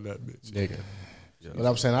flaggers out that bitch. Nigga. But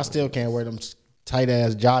I'm saying I still can't wear them tight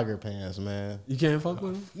ass jogger pants, man. You can't fuck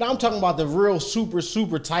with him? No, I'm talking about the real super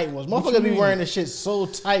tight ones. Motherfuckers be wearing this shit so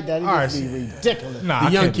tight that it All just be ridiculous. Nah, The I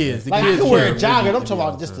young can't do kids. The Like I kids can wear a can't jogger. really I'm do talking all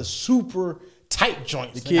about the just time. the super tight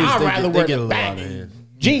joints. The kids, I'd they rather get- wear they get the a little out of baggy hand.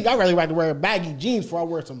 jeans. I'd rather like to wear baggy jeans before I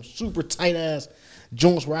wear some super tight ass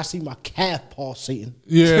joints where I see my calf pulsating.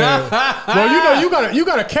 Yeah. Well, you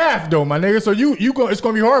got a calf though, my nigga. So it's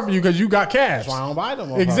gonna be hard for you because you got calves. That's why I don't buy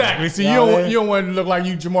them. Exactly. See, you don't want to look like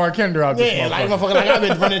you Jamar Kender out there. Yeah, like motherfucker, like I've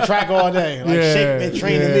been running track all day. Like Shake been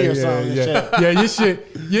training me or something. Yeah, your shit.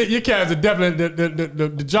 Your calves are definitely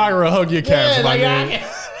the jogger will hug your calves.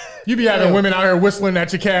 You be having women out here whistling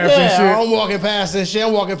at your calves and shit. I'm walking past this shit.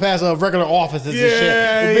 I'm walking past regular offices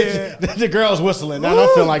and shit. The girl's whistling. Now I'm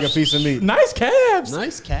feeling like a piece of meat. Nice calves.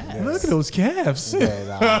 Nice calves. Look at those calves.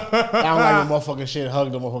 Yeah, I don't like the motherfucking shit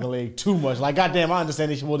hug the motherfucking leg too much. Like, goddamn, I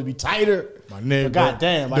understand they should want to be tighter. My nigga. But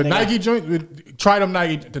goddamn. The Nike joint, try them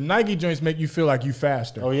Nike. The Nike joints make you feel like you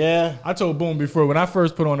faster. Oh, yeah? I told Boom before, when I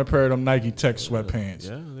first put on a pair of them Nike Tech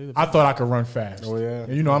sweatpants, I thought I could run fast. Oh, yeah?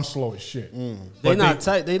 And you know I'm slow as shit. They not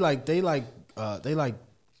tight. They like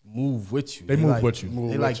move with you. They move with you.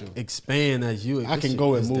 They like expand as you. I can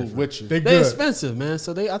go and move with you. They expensive, man.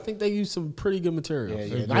 So I think they use some pretty good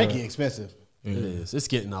materials. Yeah. Nike expensive. It is. It's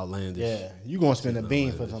getting outlandish. Yeah. You gonna spend a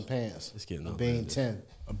bean for some pants. It's getting outlandish. Bean 10.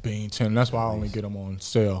 A bean 10. That's why I only get them on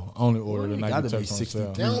sale. I only order the Nike Tech on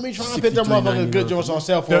sale. They don't be trying to put them motherfucking good joints on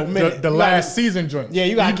sale for a minute. The last season joints. Yeah,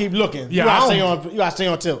 you gotta keep looking. Yeah, you gotta stay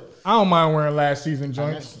on tilt. I don't mind wearing last season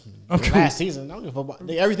joints. Last season, I don't give a fuck.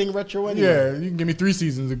 Everything retro anyway. Yeah, you can give me 3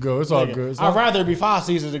 seasons ago. It's all good. I'd rather it be 5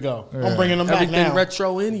 seasons ago. Yeah. I'm bringing them back now. Everything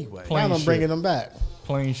retro anyway. I'm bringing them back.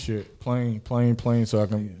 Plain shit. Plain, so I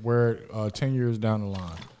can wear it 10 years down the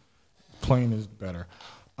line. Plain is better.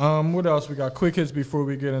 What else we got? Quick hits before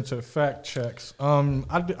we get into fact checks. I want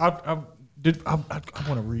to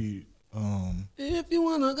read. If you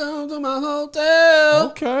wanna come to my hotel.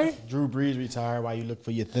 Okay. Drew Brees retired while you look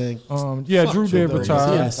for your thing. Drew did retire.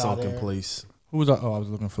 He in a sunken place. Who was I? Oh, I was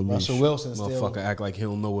looking for Russell Wilson. Motherfucker act like he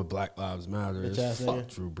don't know what Black Lives Matter is. Fuck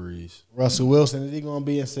Drew Brees. Russell Wilson, is he gonna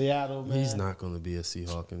be in Seattle, man? He's not gonna be a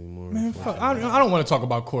Seahawk anymore. Man, fuck. I don't want to talk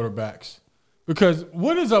about quarterbacks because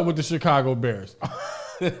what is up with the Chicago Bears?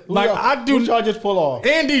 Who y'all just pull off?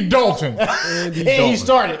 Andy Dalton. He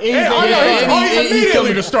started. He's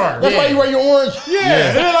immediately to start. That's why you wear your orange.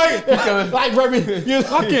 Yeah. Like Remy.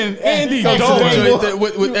 Fucking Andy Dalton.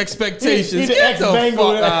 With expectations. He's Get the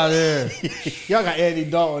fuck out of there. Y'all got Andy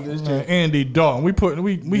Dalton. Andy Dalton.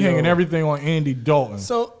 We hanging everything on Andy Dalton.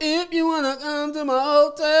 So if you want to come to my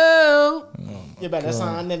hotel. You better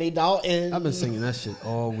sign Andy Dalton. I've been singing that shit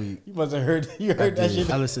all week. You must have heard that shit.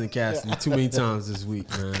 I listened to Cassidy too many times this week,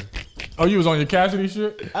 man. Oh, you was on your Cassidy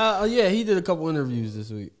shit? Yeah, he did a couple interviews this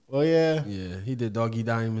week. Oh, yeah? Yeah, he did Doggy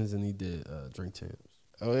Diamonds and he did Drink Champs.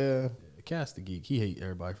 Oh, yeah? Cass the Geek. He hate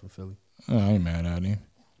everybody from Philly. I ain't mad at him.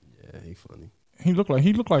 Yeah, he funny. He looked like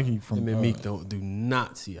he from... Him and Meek do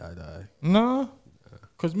not see eye to eye. Nah,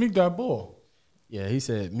 because Meek that bull. Yeah,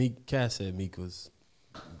 Cass said Meek was...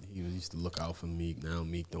 He used to look out for Meek. Now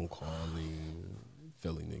Meek don't call him.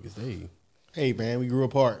 Philly niggas, Hey, man, we grew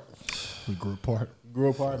apart. Grew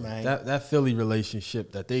apart, man. That Philly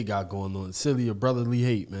relationship that they got going on, silly or brotherly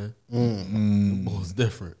hate, man. The boys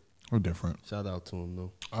different. We're different. Shout out to him,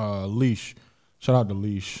 though. Leash. Shout out to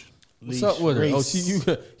Leash. What's up with her? Oh,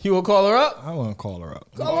 you gonna call her up? I want to call her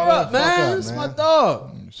up. Call her up, man. It's my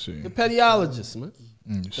dog. Let me see. The pediologist, man.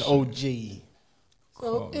 The OG.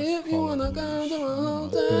 So if you wanna come to my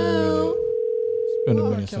hotel. It's been a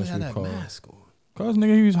minute since we that called. Mask on. Cause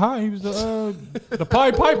nigga, he was high. He was the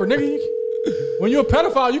Pied Piper, nigga. When you're a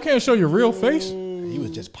pedophile, you can't show your real face. He was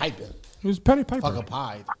just piping. He was Petty Piper. Fuck a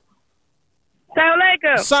pied. Salam.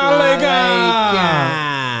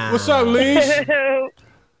 What's up, Leash?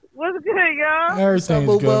 What's good, y'all?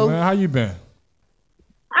 Everything's good, man. How you been?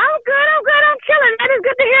 I'm good. I'm chilling. Man, it's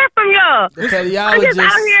good to hear from y'all. The pediologist. I'm just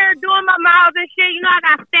out here doing my mouth and shit. You know, I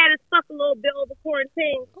got status stuff a little bit over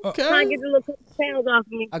quarantine. Okay. Trying to get the little pounds off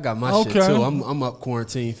of me. I got my shit too. I'm up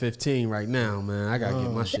quarantine 15 right now, man. I gotta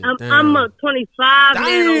get my shit down. I'm up 25, man.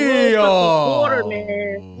 Damn. Quarter,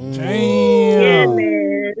 man. Damn. Yeah,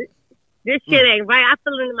 man. This shit ain't right. I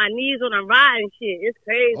feel it in my knees when I'm riding shit. It's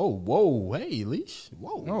crazy. Oh, whoa, hey, Leash.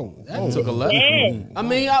 Whoa. Oh, that took a left. Yeah. I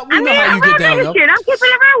mean, we know how you get down, though. Shit. I'm keeping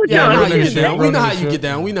it real with Yeah, y'all. I know how you Real get down. nigga We know how shit. you get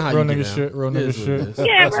down. We know how Real you nigga get down. shit. Real It nigga is what it shit. is.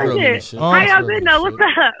 Yeah, That's real nigga shit. How y'all been though? What's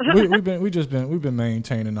up? We've been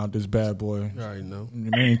maintaining out this bad boy. You already know.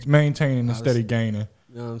 Maintaining and steady gaining.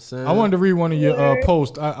 You know what I'm saying? I wanted to read one of your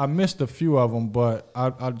posts. I missed a few of them, but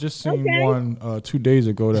I just seen one 2 days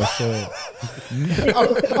ago that said.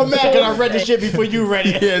 I'm mad because I read the shit before you read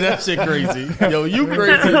it. Yeah, that shit crazy. Yo, you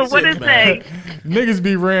crazy. What it say? Niggas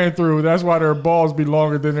be ran through. That's why their balls be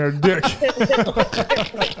longer than their dick.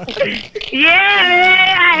 Yeah,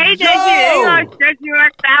 man. I hate that shit. You know, stretch your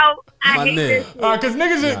ass out. I my hate nigga. this shit. Because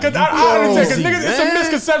niggas, because I understand, because niggas, it's a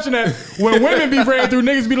misconception that when women be ran through,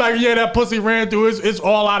 niggas be like, yeah, that pussy ran through, it's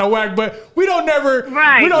all out of whack. But we don't never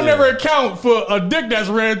account for a dick that's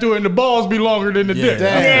ran through and the balls be longer than the dick.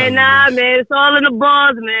 Yeah, nah, man, it's all in the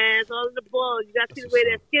balls, man. It's all in the balls. You got to see the way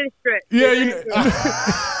that skin stretch. Yeah,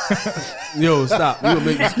 Yo, stop.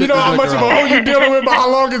 You know how much of a hoe you dealing with by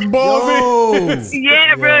how long his balls is?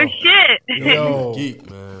 Yeah, real shit. Yo, geek,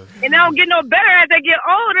 man. And they don't get no better as they get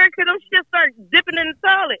older because them shit start dipping in the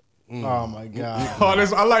toilet. Oh my God! Oh,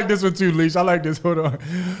 I like this one too, Leash. I like this. Hold on.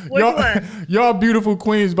 Which one? Y'all beautiful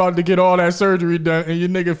queens about to get all that surgery done, and your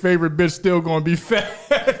nigga favorite bitch still gonna be fat.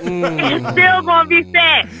 Still gonna be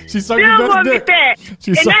fat. She's still gonna be fat.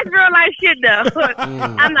 And that's real life shit though.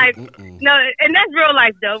 I'm like, no, and that's real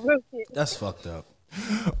life though. Real shit. That's fucked up.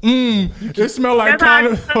 It smell like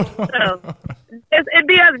condoms. It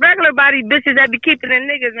be us regular body bitches that be keeping the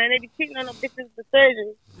niggas, man. They be keeping on them bitches for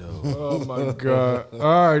surgery. Oh my God!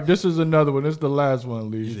 All right, this is another one. This is the last one,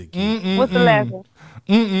 Lee. What's the last one?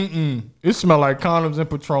 It smell like condoms and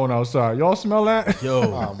Patron outside. Y'all smell that? Yo.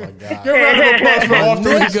 Oh my God! Give a round of applause for off the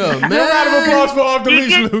leash. Give a round of applause for off the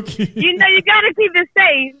leash, Lukey. You know you gotta keep it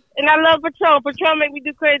safe, and I love Patron. Patron make me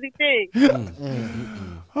do crazy things.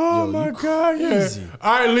 Oh my God! Yeah.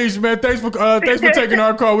 All right, Leash, man. Thanks for taking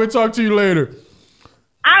our call. We'll talk to you later.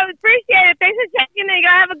 I appreciate it. Thanks for checking in.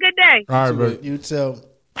 Y'all have a good day. All right, bro. You too.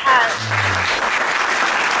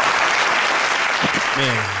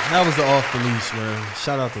 Man, that was the Off the Leash, man.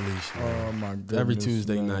 Shout out to Leash, man. Oh my goodness. Every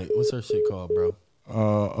Tuesday night. What's her shit called, bro?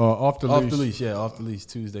 Off the leash. Off the Leash, yeah. Off the Leash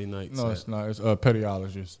Tuesday nights. No, it's not. It's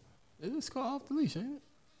pediologist. It's called Off the Leash, ain't it?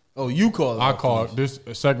 Oh, you call it. I call it. This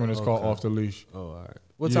segment is called Off the Leash. Oh, all right.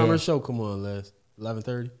 What time her show come on, Les?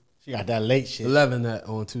 11:30. She got that late shit. 11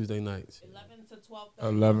 on Tuesday nights.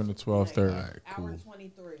 11 to 12:30. All right, cool. Hour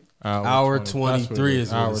 23. Hour 23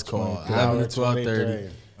 is what it's called. 11 to 12:30.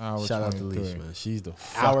 Hour Shout out to 23. Leash, man. She's the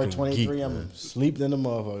Hour fucking 23. geek, I'm man. sleeping in the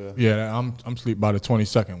motherfucker. Yeah, I'm sleep by the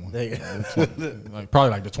 22nd one. Like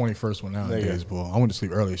probably like the 21st one nowadays, boy. I went to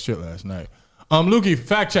sleep early as shit last night. Lukey,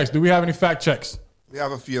 fact checks. Do we have any fact checks? We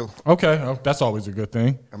have a few. Okay, that's always a good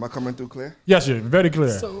thing. Am I coming through clear? Yes, you're very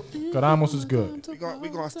clear. Quedamos is good. We're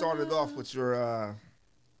gonna start it off with your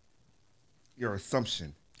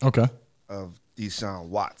assumption. Okay. Of Deshaun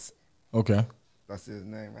Watson. Okay. That's his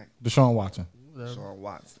name, right? Deshaun Watson. Deshaun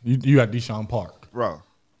Watson. You got Deshaun Park. Bro,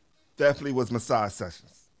 definitely was massage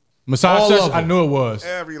sessions. Massage sessions? I knew it was.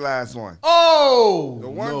 Every last one. Oh! The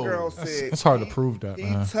one girl said... It's hard to prove that,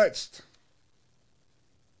 man.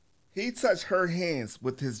 He touched her hands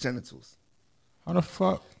with his genitals. How the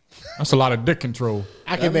fuck? That's a lot of dick control.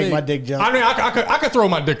 I can make my dick jump. I mean, I could throw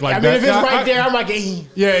my dick like that. I mean, if it's right there, I'm like,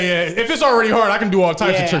 yeah. If it's already hard, I can do all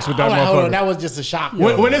types of tricks with that motherfucker. Hold on, that was just a shock.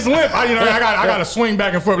 When it's limp, I got to swing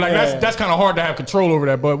back and forth. Like that's kind of hard to have control over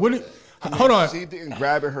that. But hold on, she didn't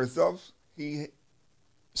grab it herself.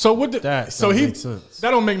 So what? That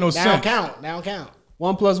don't make no sense. That don't count.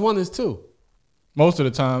 1 + 1 is 2. Most of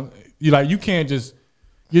the time, you can't just.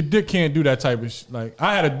 Your dick can't do that type of shit. Like,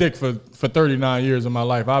 I had a dick for 39 years of my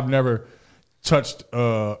life. I've never touched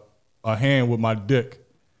a hand with my dick.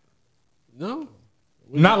 No?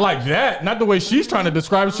 Not like that. Not the way she's trying to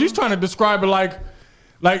describe it. She's trying to describe it like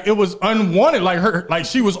it was unwanted. Like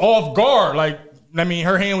she was off guard. Like, I mean,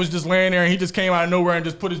 her hand was just laying there and he just came out of nowhere and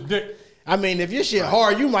just put his dick. I mean, if your shit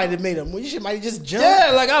hard, you might have made him. Your shit might have just jumped.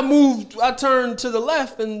 Yeah, like I turned to the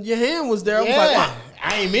left and your hand was there. I was like, wow.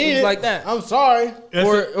 I ain't mean it. Like that. I'm sorry.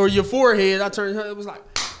 Or your forehead, I turned her. It was like.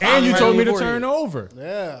 And you told me to turn over.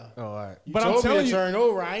 Yeah. Oh, all right. But I'm telling you, turn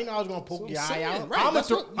over. I ain't know I was gonna poke your eye out. Right, I'm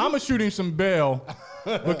gonna shoot him some bail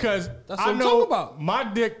because I know my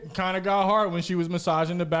dick kind of got hard when she was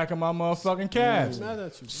massaging the back of my motherfucking calves.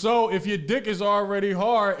 So if your dick is already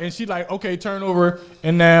hard and she like, okay, turn over,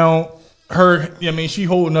 and now she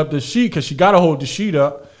holding up the sheet because she gotta hold the sheet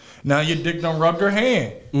up. Now your dick done rubbed her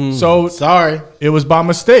hand. So sorry, it was by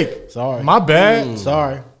mistake. Sorry, my bad.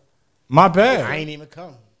 Sorry, my bad. I ain't even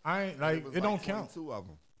come. I ain't like it don't count. 22 of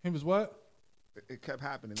them. He was what? It kept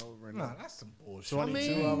happening over and over. Nah, that's some bullshit.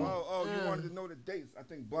 22 of them. Oh, you wanted to know the dates? I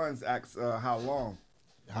think Buns asked how long.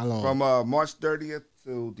 How long? From March 30th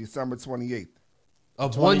to December 28th.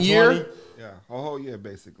 Of 1 year? Yeah, a whole year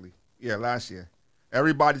basically. Yeah, last year.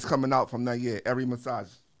 Everybody's coming out from that year. Every massage.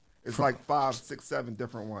 It's like 5, 6, 7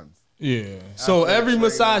 different ones. Yeah. So every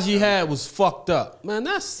massage he had was fucked up. Man,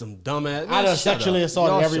 that's some dumbass. I done sexually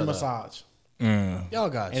assaulted every massage. Y'all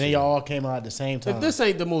got and then y'all all came out at the same time. If this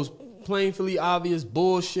ain't the most plainly obvious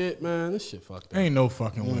bullshit, man, this shit fucked up. Ain't no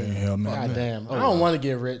fucking way in hell, man. God damn. I don't want to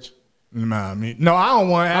get rich. Nah, no, I don't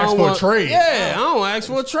want to ask for a trade. Yeah, I don't want to ask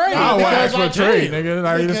for a trade. I don't want to ask for a trade, nigga.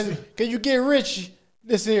 Like, can you get rich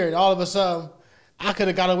this year? And all of a sudden, I could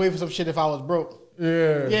have got away with some shit if I was broke.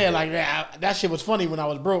 Yeah, like that shit was funny when I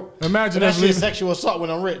was broke. Imagine that shit sexual assault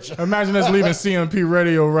when I'm rich. Imagine us leaving CMP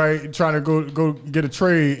Radio, right? Trying to go get a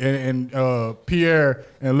trade, and Pierre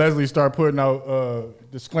and Leslie start putting out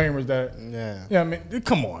disclaimers that I mean,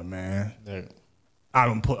 come on, man. Yeah. I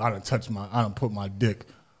don't put my dick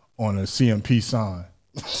on a CMP sign.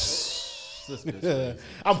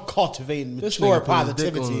 I'm cultivating mature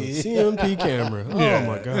positivity. CMP camera. Oh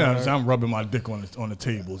my god! Yeah, I'm rubbing my dick on the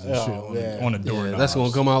tables and shit on the doorknobs. That's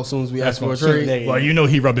gonna come out as soon as we ask for a trade. Well, you know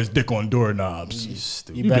he rubbed his dick on doorknobs. You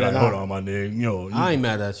stupid. You better hold on, my nigga. I ain't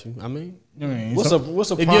mad at you. I mean, what's a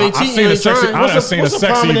if you ain't cheating,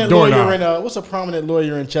 what's a prominent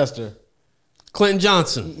lawyer in Chester? Clinton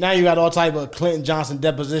Johnson. Now you got all type of Clinton Johnson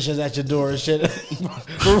depositions at your door and shit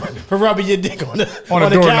for rubbing your dick on the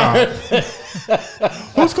doorknob.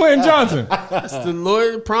 Who's Clinton Johnson? That's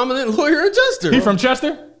the prominent lawyer in Chester. He from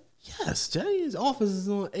Chester? Yes, Jay. His office is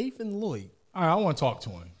on 8th and Lloyd. All right, I want to talk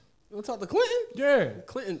to him. You want to talk to Clinton? Yeah.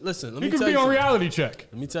 Clinton, listen. He could be on Reality Check.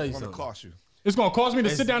 Let me tell you something. It's going to cost you. It's going to cost me to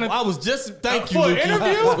sit down and... I was just... Thank you, for an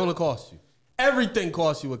interview? It's going to cost you. Everything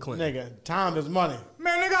costs you with Clinton. Nigga, time is money.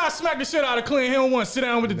 Man, nigga, I smack the shit out of Clinton. He don't want to sit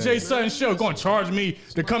down with the Jay Sutton show. Going to charge me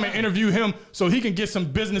to come and interview him so he can get some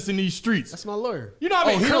business in these streets. That's my lawyer. You know how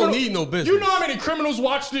many he don't need no business. You know how many criminals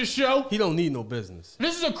watch this show? He don't need no business.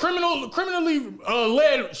 This is a criminally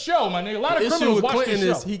led show, my nigga. A lot of criminals watch Clinton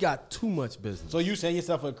this show. He got too much business. So you saying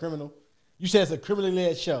yourself a criminal? You said it's a criminally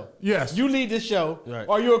led show. Yes. You lead this show. Right.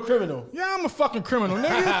 Are you a criminal? Yeah, I'm a fucking criminal,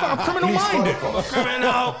 nigga. I'm criminal minded.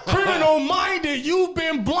 Criminal minded. You've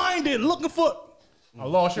been blinded looking for. I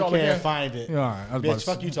lost y'all again. Can't find it. Yeah, all right. Bitch,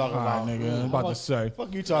 fuck you talking about. Nigga, I was about to say.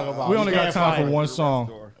 Fuck you talking about. We only got time for one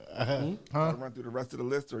song. Run through the rest of the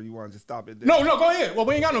list, or you want to just stop it there? No, go ahead. Well,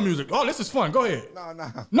 we ain't got no music. Oh, this is fun. Go ahead.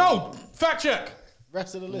 No, fact check.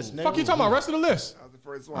 Rest of the list, nigga. Fuck you talking about rest of the list. That was the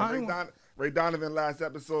first one. Ray Donovan last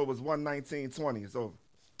episode was 119.20. It's over.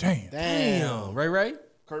 Damn. Ray?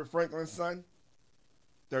 Kirk Franklin His Sons,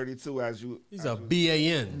 32 as you. He's a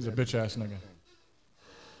BAN. He's a bitch ass nigga.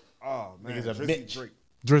 Oh man, he's a bitch.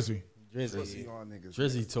 Drizzy on niggas.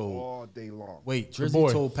 Drizzy told all day long. Wait,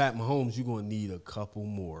 Drizzy told Pat Mahomes you gonna need a couple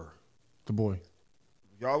more. The boy.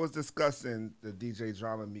 Y'all was discussing the DJ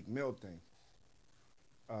Drama Meek Mill thing.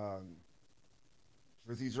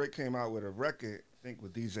 Drizzy Drake came out with a record, I think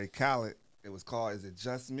with DJ Khaled. It was called "Is It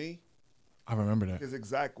Just Me?" I remember that. His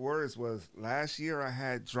exact words was, "Last year I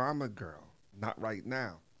had drama, girl. Not right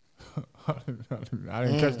now." I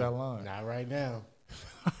didn't catch that line. Not right now.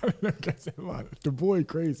 I didn't catch that line. The boy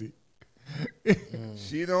crazy.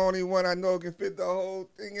 She the only one I know can fit the whole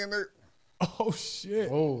thing in her. Oh shit.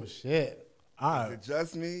 Is it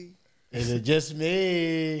just me? Is it just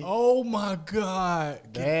me? Oh my God.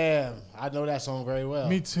 Damn. I know that song very well.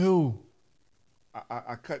 Me too.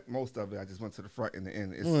 I cut most of it. I just went to the front and the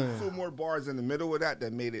end. It's 2 more bars in the middle of that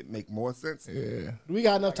made it make more sense. Yeah. We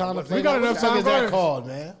got enough time to play. We got enough time. What song is that called,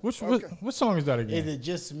 man? What song is that again? Is it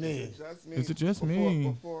just me? Is it just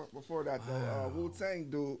me? Before that though, Wu-Tang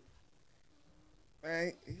dude,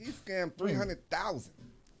 man, he scammed 300,000.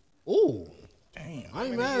 Ooh, damn! I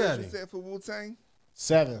ain't mad at him. You said for Wu-Tang?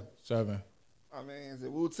 7. I mean, is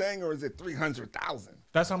it Wu-Tang or is it 300,000?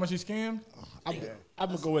 That's how much he scammed. I'm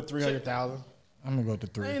gonna go with 300,000. I'm gonna go to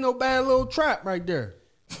 3. Ain't no bad little trap right there.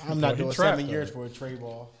 I'm not doing 7 years for a trade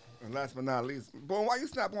ball. And last but not least, boy, why you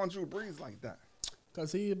snap on Drew Brees like that?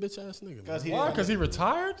 Cause he a bitch ass nigga. Why? Because he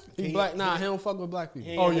retired? He black? Nah, he don't fuck with black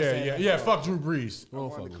people. Oh yeah. Fuck Drew Brees. I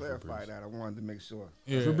wanted to clarify that. I wanted to make sure.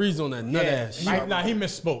 Yeah. Drew Brees on that nut ass shit. Nah, he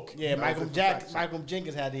misspoke. Yeah, Michael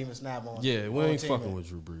Jenkins had to even snap on. Yeah, we ain't fucking with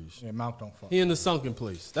Drew Brees. Yeah, Malk don't fuck. He in the sunken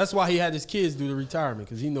place. That's why he had his kids do the retirement,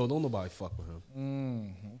 because he know don't nobody fuck with him.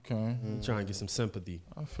 Okay. He trying to get some sympathy.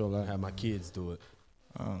 I feel that. Have my kids do it.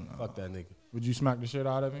 I don't know. Fuck that nigga. Would you smack the shit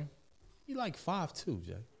out of him? He like 5'2",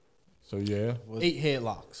 Jay. So yeah. 8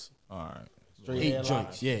 headlocks. All right. Straight 8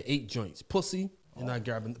 joints. Yeah, 8 joints. Pussy. And not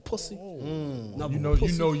grabbing the pussy. You know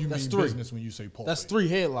you mean business when you say pussy. That's 3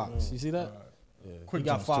 headlocks. You see that? Yeah. Quick he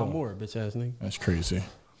got jumps 5 too. more, bitch ass nigga. That's crazy.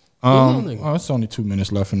 Nigga. It's only 2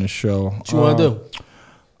 minutes left in the show. What you want to do?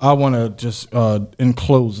 I want to just, in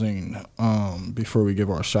closing, before we give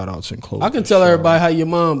our shout outs and close. I can tell everybody how your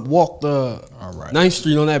mom walked 9th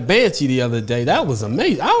Street on that Banshee the other day. That was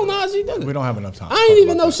amazing. I don't know how she did it. We don't have enough time. I didn't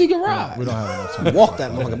even know she could ride. We don't have enough time. Walk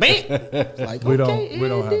that motherfucker. Like, we don't have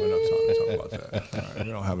enough time to talk about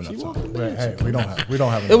We don't have enough time. Hey, we don't have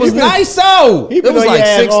enough. It was nice, though. It was like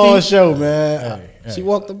 60 all show, man. She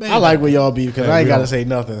walked the bench. I like where y'all be because I ain't got to say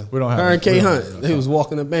nothing. We don't have. Her and K Hunt, they was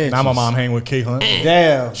walking the bench. Now my mom hanging with K Hunt.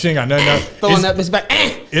 Damn, she ain't got nothing. Throwing that bitch back.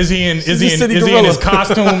 Is he in his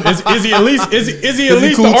costume? Is he at least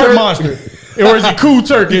the art monster? Or is he Cool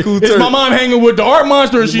Turk? Is my mom hanging with the art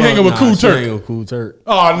monster or is she hanging with Cool Turk? Hanging with Cool Turk.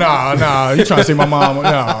 Oh, nah. You trying to say my mom?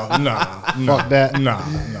 Nah. Fuck that. Nah.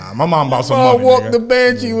 My mom about some money. Walk the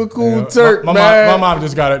benchy with Cool Turk, my man. My mom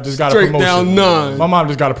just got a promotion. Down none. My mom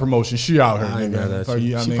just got a promotion. She out here.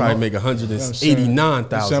 She probably make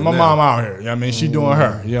 $189,000. My mom out here. You know what I mean? She doing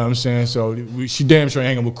her. You know what I'm saying? So she damn sure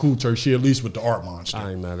hanging with Cool Turk. She at least with the art monster.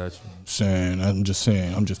 I ain't mad at you. I'm just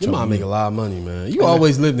saying. Your mom make a lot of money, man. You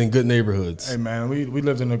always lived in good neighborhoods. Hey man, we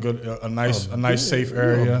lived in a nice safe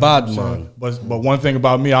area. Bad man. But one thing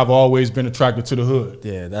about me, I've always been attracted to the hood.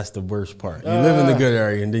 Yeah, that's the worst part. You live in the good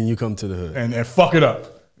area and then you come to the hood and fuck it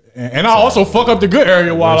up. And I also fuck up the good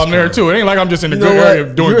area while I'm there too. It ain't like I'm just in the good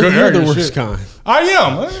area doing good area. You're the worst kind. I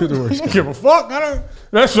am. You're the worst. I don't give a fuck.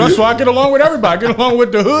 That's why I get along with everybody. I get along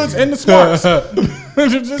with the hoods and the smarts.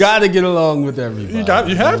 Gotta get along with everybody.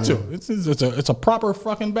 You have to. It's a proper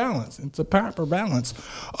fucking balance. It's a proper balance.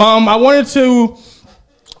 I wanted to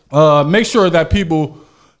make sure that people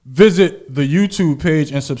visit the YouTube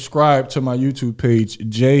page and subscribe to my YouTube page.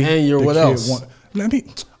 And your what else?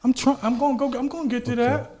 I'm gonna get to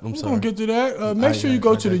that. I'm gonna get to that. Make sure you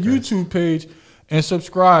go to the YouTube page and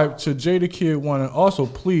subscribe to Jay the Kid 1. And also,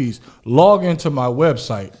 please log into my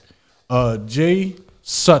website,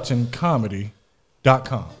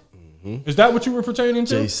 jsuttoncomedy.com. Is that what you were pertaining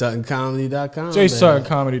to? jsuttoncomedy.com.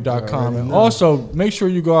 jsuttoncomedy.com. And also, make sure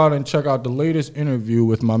you go out and check out the latest interview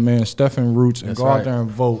with my man, Stephen Roots, and out there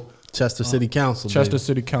and vote. Chester City Council.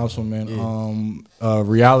 City Council, man. Yeah.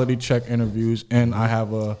 Reality check interviews. And I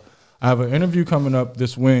have an interview coming up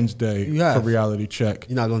this Wednesday for Reality Check.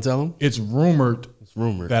 You're not going to tell them? It's rumored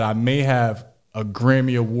that I may have a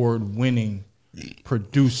Grammy Award winning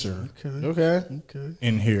producer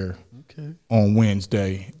in here on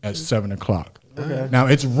Wednesday at 7 o'clock. Okay. Now,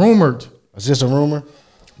 it's rumored. Is this a rumor?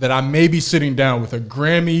 That I may be sitting down with a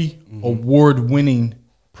Grammy Award winning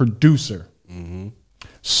producer. Mm-hmm.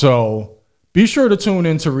 So be sure to tune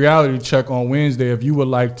into Reality Check on Wednesday if you would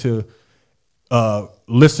like to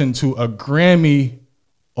listen to a Grammy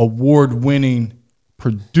Award-winning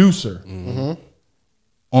producer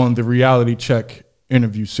on the Reality Check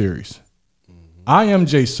interview series. Mm-hmm. I am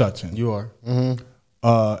Jay Sutton. You are. Mm-hmm.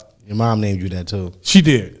 Your mom named you that too. She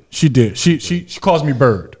did. She calls me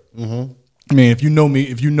Bird. Mm-hmm. I mean, if you know me,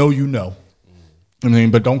 if you know, you know. I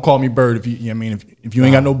mean, but don't call me Bird if you. I mean, if you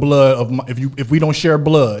ain't got no blood if we don't share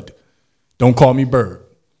blood, don't call me Bird,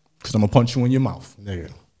 because I'm gonna punch you in your mouth,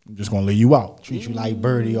 nigga. I'm just gonna lay you out. Treat you like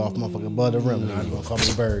Birdie off motherfucking Bud the Rim. Now you gonna call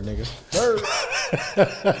me Bird, nigga. Bird.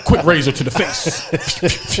 Quick razor to the face.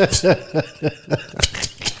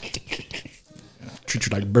 Treat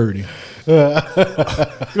you like Birdie.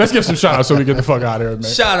 Let's give some shout outs so we get the fuck out of here, man.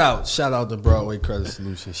 Shout out to Broadway Credit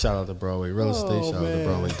Solutions. Shout out to Broadway Real Estate. Shout out to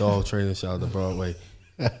Broadway Dog Training. Shout out to Broadway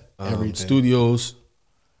Studios.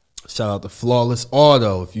 Shout out to Flawless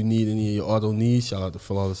Auto. If you need any of your auto needs, shout out to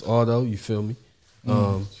Flawless Auto. You feel me?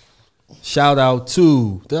 Shout out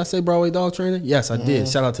to, did I say Broadway Dog Training? Yes, I did.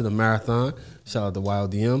 Shout out to the Marathon. Shout out to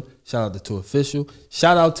Wild DM. Shout out to Two Official.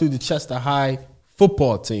 Shout out to the Chester High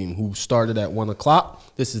football team who started at 1 o'clock.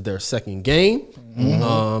 This is their second game.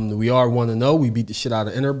 Mm-hmm. We are 1-0. We beat the shit out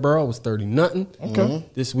of Interborough. It was 30-0. Okay.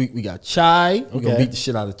 This week we got Chai. We're going to beat the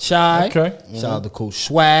shit out of Chai. Okay. Shout out to Coach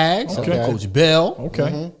Swag. Shout out to Coach Bell.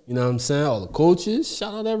 Okay. You know what I'm saying? All the coaches.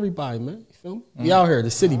 Shout out to everybody, man. You feel me? We out here,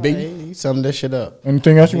 the city, baby. He summed that shit up.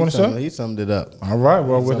 Anything else you want to say? He summed it up. All right.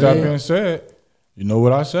 Well, with that being said, you know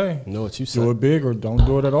what I say. You know what you say. Do it big or don't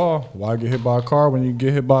do it at all. Why get hit by a car when you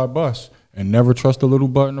get hit by a bus? And never trust a little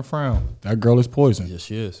button to frown. That girl is poison. Yes,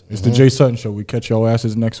 she is. It's the Jay Sutton Show. We catch your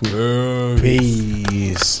asses next week.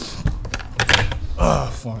 Peace.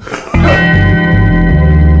 Fun.